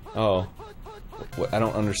you. Oh. What, I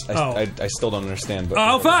don't understand. I still don't understand. But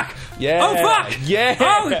oh fuck! Yeah! Oh fuck! Yeah!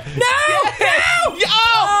 Oh no! Yeah. No! Yeah.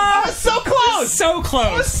 Oh! I was so close! So close!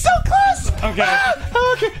 I was so close! Okay.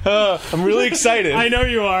 Okay. I'm really excited. I know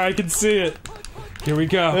you are. I can see it. Here we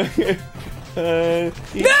go. No!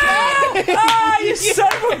 Ah, you son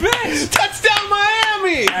of a bitch! Touchdown,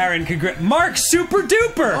 Miami! Aaron, Mark Super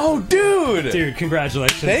Duper! Oh, dude! Dude,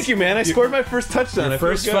 congratulations. Thank you, man. I scored my first touchdown. Your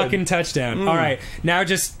first fucking touchdown. All right, now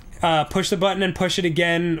just push the button and push it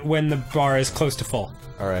again when the bar is close to full.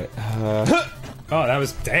 All right. Oh, that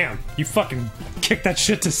was damn! You fucking kicked that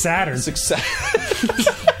shit to Saturn. Success.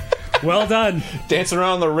 Well done. Dancing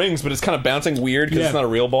around the rings, but it's kind of bouncing weird because it's not a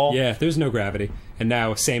real ball. Yeah, there's no gravity. And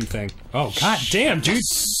now, same thing. Oh, god damn, dude.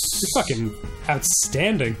 You're fucking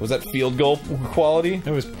outstanding. Was that field goal quality?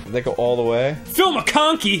 Did that go all the way? Phil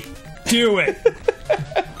McConkey! Do it!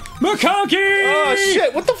 McConkey! Oh,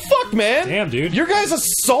 shit. What the fuck, man? Damn, dude. Your guys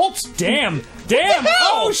assault? Damn. Damn!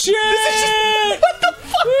 Oh, shit! What the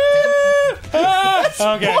fuck? That's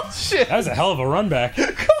okay. bullshit. That was a hell of a run back.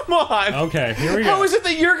 Come on. Okay, here we go. How is it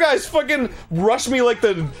that your guys fucking rush me like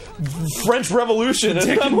the French Revolution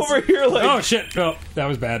and I'm over here like... Oh, shit. Oh, that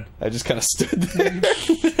was bad. I just kind of stood there.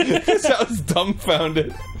 I was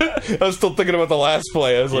dumbfounded. I was still thinking about the last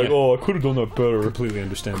play. I was like, oh, I could have done that better. Completely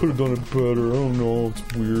understand. Could have done it better. I don't know. It's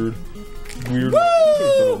weird. Weird. Could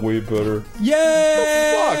have done it way better.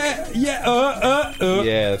 Yeah! Fuck. Yeah,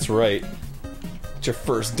 Yeah, that's right. It's your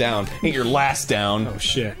first down. Ain't your last down. Oh,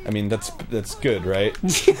 shit. I mean, that's good, right?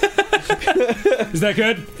 Is that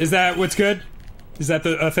good? Is that what's good? Is that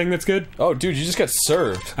the thing that's good? Oh, dude, you just got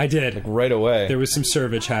served. I did. Like, right away. There was some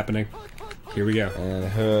servage happening. Here we go. And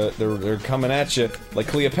they're coming at you like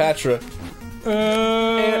Cleopatra.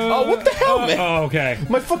 Oh, what the hell, man? Oh, okay.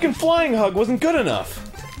 My fucking flying hug wasn't good enough.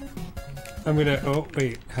 I'm gonna... Oh,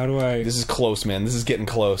 wait. How do I... This is close, man. This is getting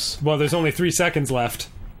close. Well, there's only 3 seconds left.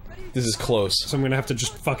 This is close. So I'm gonna have to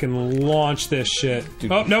just fucking launch this shit.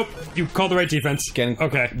 Dude. Oh, nope. You called the right defense.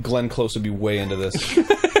 Okay. Glenn Close would be way into this.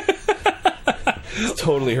 It's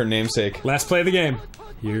totally her namesake. Last play of the game.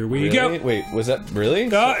 Here we Really? go. Wait, was that... Really?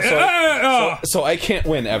 So I can't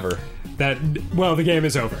win ever. Well, the game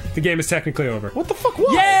is over. The game is technically over. What the fuck?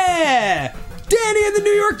 Why? Yeah! Danny and the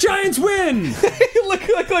New York Giants win!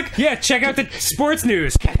 Look. Yeah, check out the sports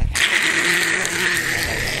news.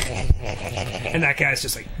 And that guy's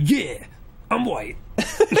just like, yeah, I'm white.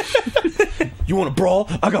 You want a brawl?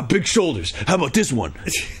 I got big shoulders. How about this one?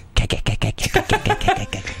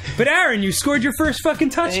 But Aaron, you scored your first fucking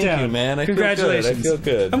touchdown. Thank you, man. Congratulations. I feel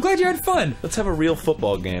good. I'm glad you had fun. Let's have a real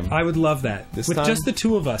football game. I would love that. With time? just the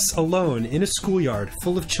two of us, alone, in a schoolyard,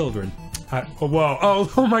 full of children. Whoa.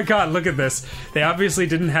 Oh my god, look at this. They obviously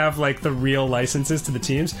didn't have, like, the real licenses to the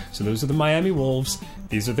teams. So those are the Miami Wolves.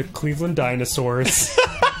 These are the Cleveland Dinosaurs.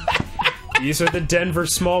 These are the Denver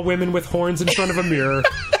small women with horns in front of a mirror.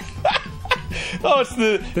 Oh, it's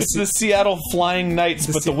the Seattle Flying Knights,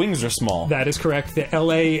 but the wings are small. That is correct. The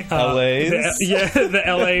LA... LAs? The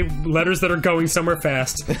LA letters that are going somewhere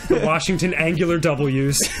fast. The Washington Angular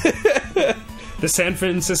W's. The San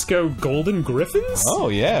Francisco Golden Griffins? Oh,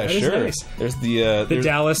 yeah, that sure. Nice. There's the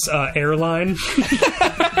Dallas Airline.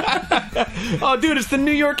 Oh, dude, it's the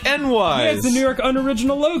New York NYs. Yeah, it's the New York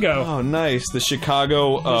unoriginal logo. Oh, nice. The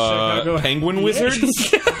Chicago Penguin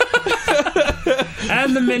Wizards.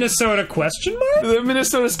 And the Minnesota question mark? The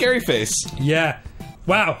Minnesota Scary Face. Yeah.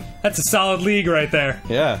 Wow, that's a solid league right there.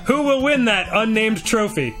 Yeah. Who will win that unnamed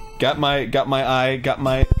trophy? Got my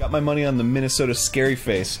money on the Minnesota Scary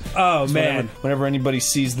Face. Oh man! Whenever anybody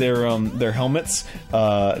sees their helmets,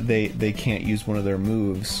 they can't use one of their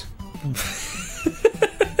moves.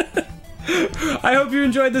 I hope you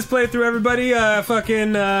enjoyed this playthrough, everybody.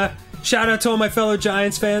 Shout out to all my fellow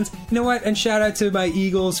Giants fans. You know what? And shout out to my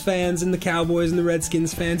Eagles fans and the Cowboys and the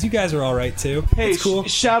Redskins fans. You guys are all right too. Hey, it's cool.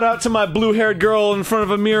 Shout out to my blue-haired girl in front of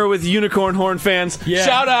a mirror with unicorn horn fans. Yeah.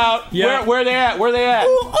 Shout out. Yeah. Where they at? Where they at?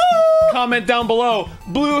 Ooh. Comment down below.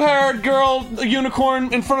 Blue-haired girl,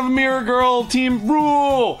 unicorn in front of a mirror girl, team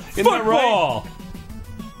rule. Isn't that right?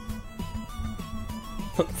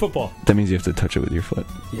 Football. That means you have to touch it with your foot.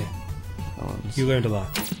 Yeah. You learned a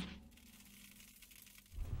lot.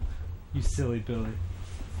 You silly Billy.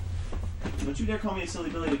 Don't you dare call me a silly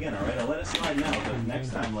Billy again, alright? I'll let it slide now, but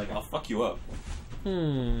next time, I'll fuck you up.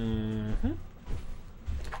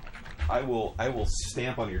 I will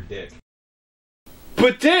stamp on your dick.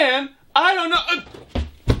 But Dan, I don't know.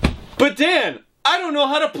 But Dan, I don't know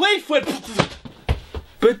how to play foot.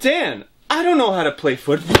 But Dan, I don't know how to play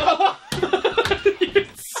football. You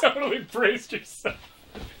totally braced yourself.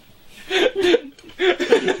 You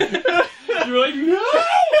were like, no!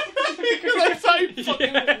 Because I saw you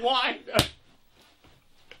fucking wind up.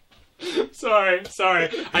 Sorry.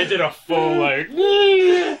 I did a full,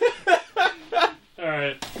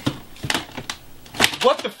 Alright.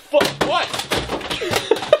 What the fuck? What?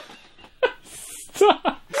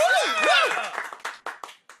 Stop.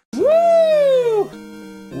 Woo!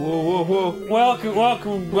 Whoa. Welcome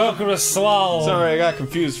to Slalom. Sorry, I got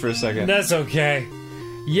confused for a second. That's okay.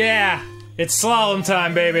 Yeah, it's Slalom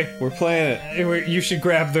time, baby. We're playing it. You should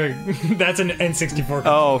grab the... That's an N64 controller.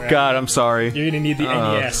 Oh, God, I'm sorry. You're gonna need the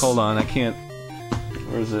NES. Hold on, I can't...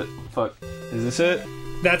 Where is it? Fuck. Is this it?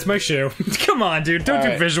 That's my shoe. Come on, dude. Don't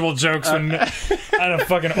do visual jokes when on a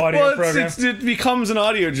fucking audio program. It becomes an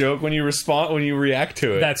audio joke when you react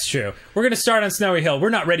to it. That's true. We're gonna start on Snowy Hill. We're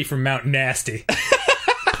not ready for Mount Nasty.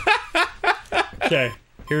 Okay,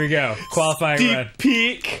 here we go. Qualifying Steep run.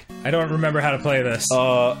 peak. I don't remember how to play this.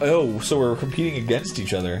 So we're competing against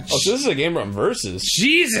each other. Oh, so this is a game on versus.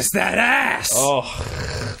 Jesus, that ass! Oh,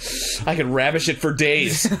 I could ravish it for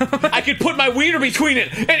days. I could put my wiener between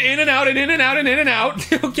it, and in and out, and in and out, and in and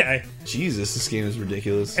out. Okay. Jesus, this game is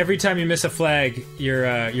ridiculous. Every time you miss a flag,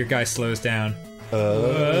 your guy slows down.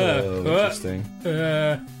 Interesting.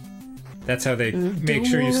 That's how they make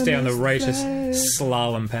sure you stay on the righteous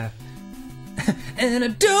slalom path. And I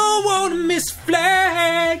don't want to miss a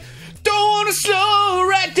flag. Don't want to slow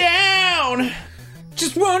right down.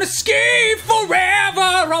 Just want to ski forever.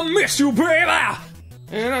 I'll miss you, baby.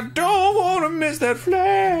 And I don't want to miss that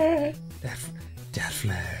flag. That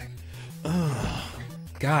flag.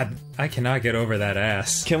 God, I cannot get over that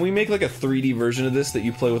ass. Can we make like a 3D version of this that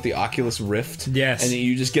you play with the Oculus Rift? Yes. And then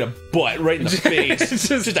you just get a butt right in the face.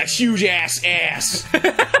 just a huge ass.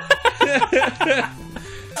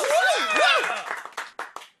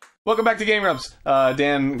 Welcome back to Game Grumps.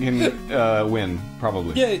 Dan can win,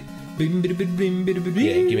 probably. Yeah,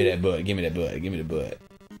 Yeah, give me that butt. Give me that butt. Give me the butt.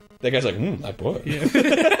 That guy's like, that butt. Yeah.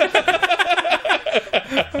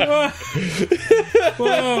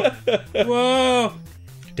 Whoa. Whoa.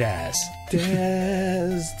 Daz.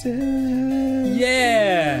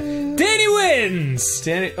 Yeah. Danny wins.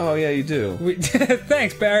 Danny. Oh yeah, you do.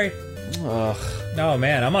 Thanks, Barry. Ugh. Oh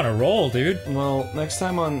man, I'm on a roll, dude. Well, next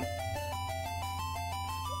time on.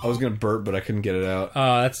 I was gonna burp, but I couldn't get it out.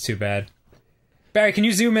 Oh, that's too bad. Barry, can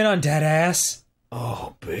you zoom in on dead ass?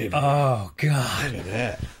 Oh, baby. Oh, God. Look at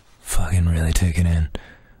that. Fucking really take it in.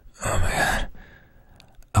 Oh my god.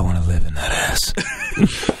 I want to live in that ass.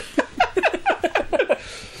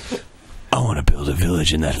 I want to build a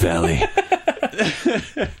village in that valley.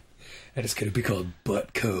 And it's gonna be called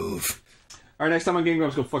Butt Cove. Alright, next time on Game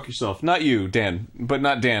Grumps, go fuck yourself. Not you, Dan. But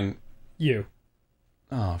not Dan. You.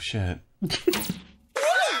 Oh, shit. Who do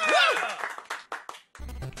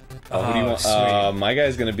you want? Sweet. My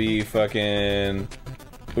guy's gonna be fucking.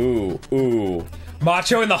 Ooh.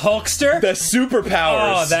 Macho and the Hulkster? The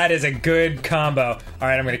superpowers. Oh, that is a good combo.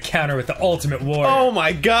 Alright, I'm gonna counter with the Ultimate Warrior. Oh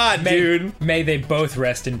my god, dude. May they both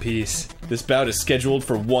rest in peace. This bout is scheduled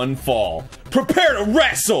for one fall. Prepare to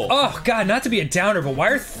wrestle! Oh god, not to be a downer, but why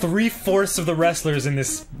are 3/4 of the wrestlers in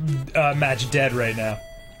this match dead right now?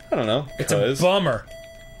 I don't know. It's a bummer.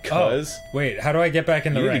 Cause wait, how do I get back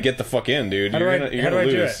in the ring? You need to get the fuck in, dude. How do I do it?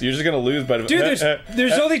 You're just gonna lose by the. Dude,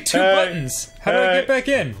 there's only 2 buttons. How do I get back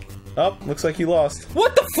in? Oh, looks like you lost.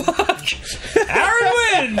 What the fuck?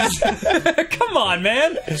 Aaron wins! Come on,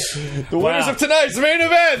 man. The winners of tonight's main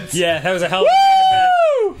event! Yeah, that was a hell of a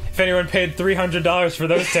main event. If anyone paid $300 for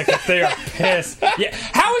those tickets, they are pissed. Yeah,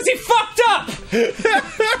 how is he fucked up?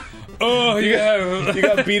 Oh, you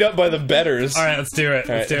got beat up by the betters. Alright, let's do it.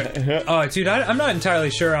 Let's do it. Oh, dude, I'm not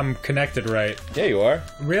entirely sure I'm connected right. Yeah, you are.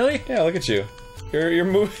 Really? Yeah, look at you. Your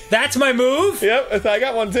move. That's my move? Yep, I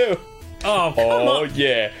got one too. Oh, come on. Oh,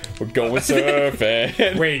 yeah. We're going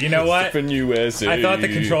surfing. Wait, you know what? Surfing USA. I thought the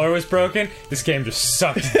controller was broken. This game just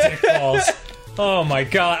sucks dick balls. Oh my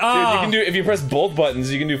god. Oh. Dude, you can do, if you press both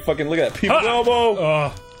buttons, you can do fucking, look at that. People elbow.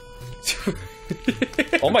 Oh.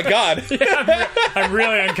 Oh my god. Yeah, I'm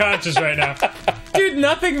really unconscious right now. Dude,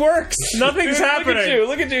 nothing works. Nothing's happening.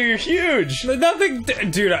 Look at you. You're huge. Nothing.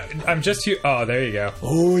 Dude, I'm just huge. Oh, there you go.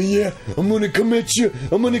 Oh, yeah. I'm gonna come at you.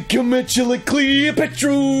 I'm gonna come at you like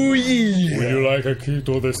Cleopatra. Yeah. Would you like a key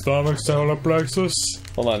to the stomach, solar plexus?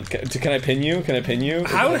 Hold on. Can I pin you? Can I pin you?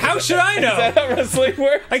 How should I know? Is that how wrestling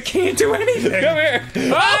works? I can't do anything. Come here.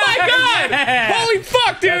 Oh my god. Yeah. Holy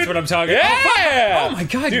fuck, dude. That's what I'm talking about. Yeah. Oh my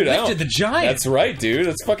god, dude, you lifted the giant. That's right, dude.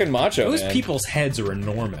 That's fucking macho, Those man. people's heads are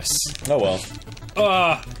enormous. Oh well.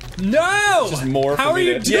 No! Just more. How are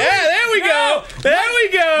you doing? Yeah, there we go. There we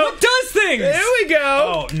go. What does things? There we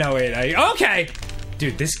go. Oh no, wait. Okay,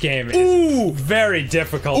 dude, this game is very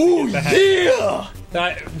difficult. Ooh, to get the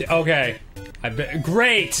heck. Okay,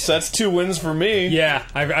 great. So that's 2 wins for me. Yeah,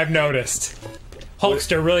 I've noticed.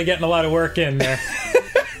 Hulkster really getting a lot of work in there.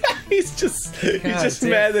 He's just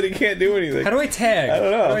mad that he can't do anything. How do I tag? I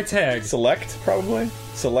don't know. How do I tag? Select, probably.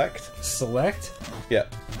 Select. Select? Yeah.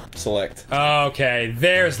 Select. Okay,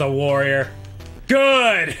 there's the warrior.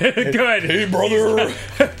 Good! Good! Hey, brother!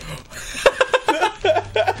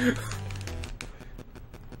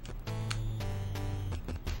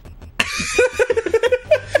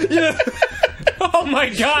 Yeah. Oh my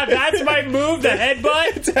god, that's my move, the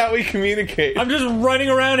headbutt? That's how we communicate. I'm just running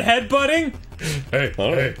around headbutting? Hey,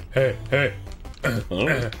 hey.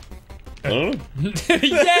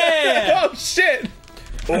 Yeah! Oh, shit!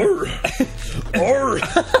 Oh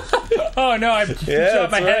no, I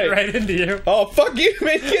dropped my head right into you. Oh, fuck you,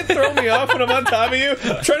 man. You can't throw me off when I'm on top of you.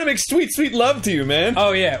 I'm trying to make sweet, sweet love to you, man.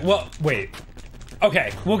 Oh, yeah. Well, wait.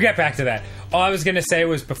 Okay, we'll get back to that. All I was gonna say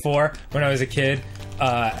was before, when I was a kid,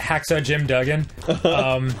 Hacksaw Jim Duggan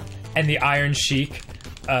and the Iron Sheik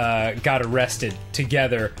got arrested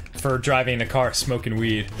together for driving a car smoking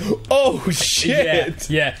weed. Oh,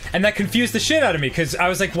 shit! Yeah, and that confused the shit out of me, because I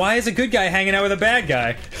was like, why is a good guy hanging out with a bad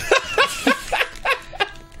guy?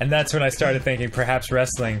 And that's when I started thinking, perhaps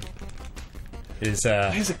wrestling is,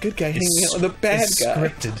 why is a good guy hanging out with a bad guy?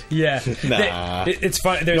 Scripted. Yeah. Nah. It's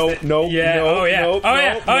fun. There's No.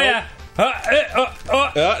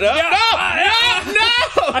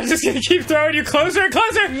 I'm just gonna keep throwing you closer and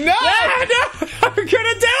closer. No! I'm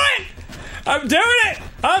gonna do it. I'm doing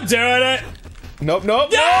it. Nope. No,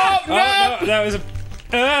 that was a.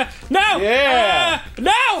 No! Yeah!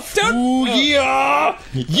 No! Don't! Ooh, yeah!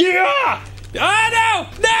 Yeah! Oh, no!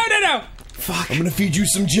 Fuck. I'm gonna feed you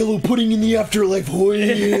some Jell-O pudding in the afterlife. Oh,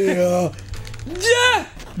 yeah! Yeah!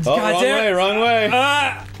 Oh, wrong way.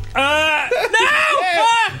 No!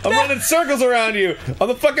 I'm running circles around you. I'm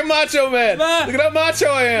the fucking Macho Man. Look at how macho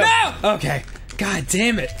I am. No! Okay. God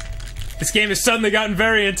damn it. This game has suddenly gotten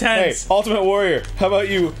very intense. Hey, Ultimate Warrior, how about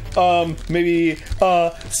you, maybe,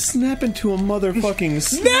 snap into a motherfucking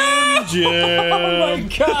Slam Jam? Oh my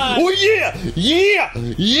god! Oh yeah! Yeah!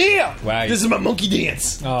 Yeah! Wow. This is my monkey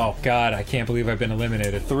dance! Oh god, I can't believe I've been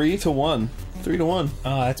eliminated. 3-1. 3-1.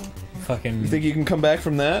 Oh, that's fucking... You think you can come back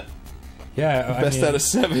from that? Yeah, Best out of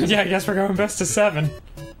 7. Yeah, I guess we're going best of 7.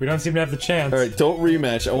 We don't seem to have the chance. Alright, don't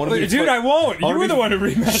rematch. I want to be... Dude, I won't! You were the one who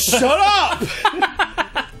rematched. Shut up!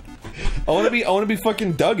 I want to be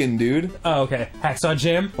fucking Duggan, dude. Oh, okay. Hacksaw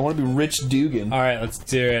Jim? I want to be Rich Dugan. Alright, let's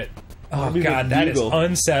do it. Oh be god, that is McDougal.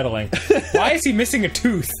 unsettling. Why is he missing a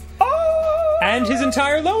tooth? And his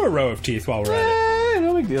entire lower row of teeth while we're at it.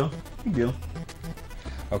 No big deal. Big deal.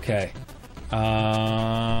 Okay.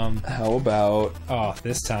 How about... Oh,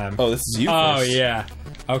 this time. Oh, this is you Oh, first. yeah.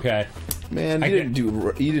 Okay. Man, you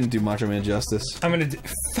didn't do Macho Man justice. I'm gonna do...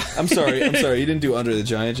 I'm sorry, you didn't do Under the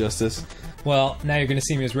Giant justice. Well, now you're gonna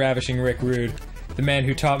see me as Ravishing Rick Rude. The man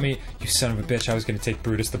who taught me, you son of a bitch, I was gonna take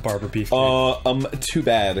Brutus the Barber Beef. Too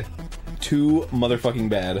bad. Too motherfucking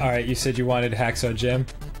bad. Alright, you said you wanted Hacksaw Jim?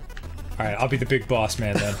 Alright, I'll be the big boss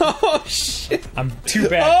man then. Oh, shit. I'm too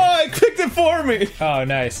bad. Oh, it clicked it for me! Oh,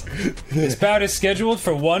 nice. This bout is scheduled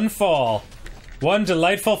for one fall. One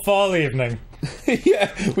delightful fall evening.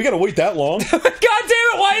 Yeah, we gotta wait that long. God damn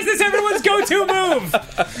it, why is this everyone's go-to move?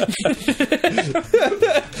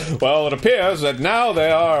 Well, it appears that now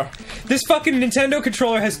they are... This fucking Nintendo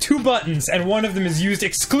controller has 2 buttons, and one of them is used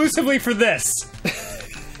exclusively for this.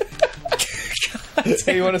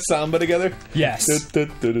 Hey, you want to samba together? Yes. Do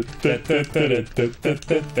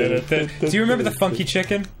you remember the Funky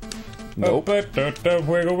Chicken? Nope.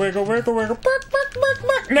 Wiggle, wiggle, wiggle, wiggle.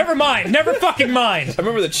 Never mind. Never fucking mind. I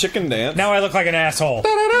remember the chicken dance. Now I look like an asshole.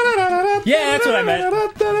 Yeah, that's what I meant.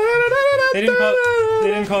 They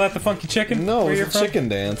didn't call that the Funky Chicken? No, it was a chicken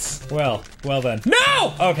dance. Well then.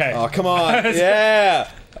 No! Okay. Oh, come on.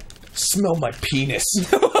 Yeah. Smell my penis.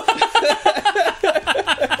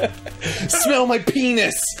 Smell my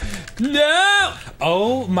penis. No!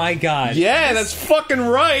 Oh my god. Yeah, that's fucking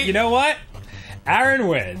right. You know what? Aaron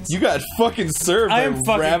wins. You got fucking served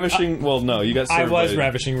by Ravishing... well, no, you got served I was by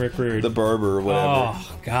Ravishing Rick Rude. the barber or whatever.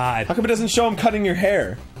 Oh, God. How come it doesn't show him cutting your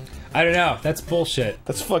hair? I don't know. That's bullshit.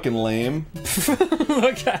 That's fucking lame.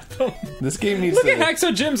 Look at them. This game needs Look to... at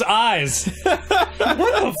Hacksaw Jim's eyes. What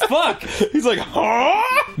the fuck? He's like, huh?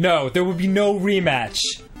 No, there will be no rematch.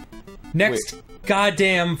 Next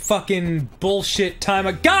goddamn fucking bullshit time.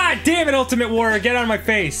 God damn it, Ultimate Warrior, get out of my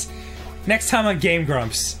face. Next time on Game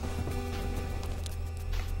Grumps.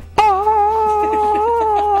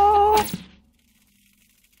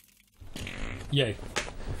 Yay.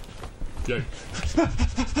 Yay.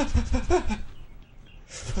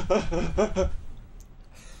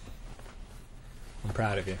 I'm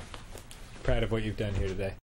proud of you. Proud of what you've done here today.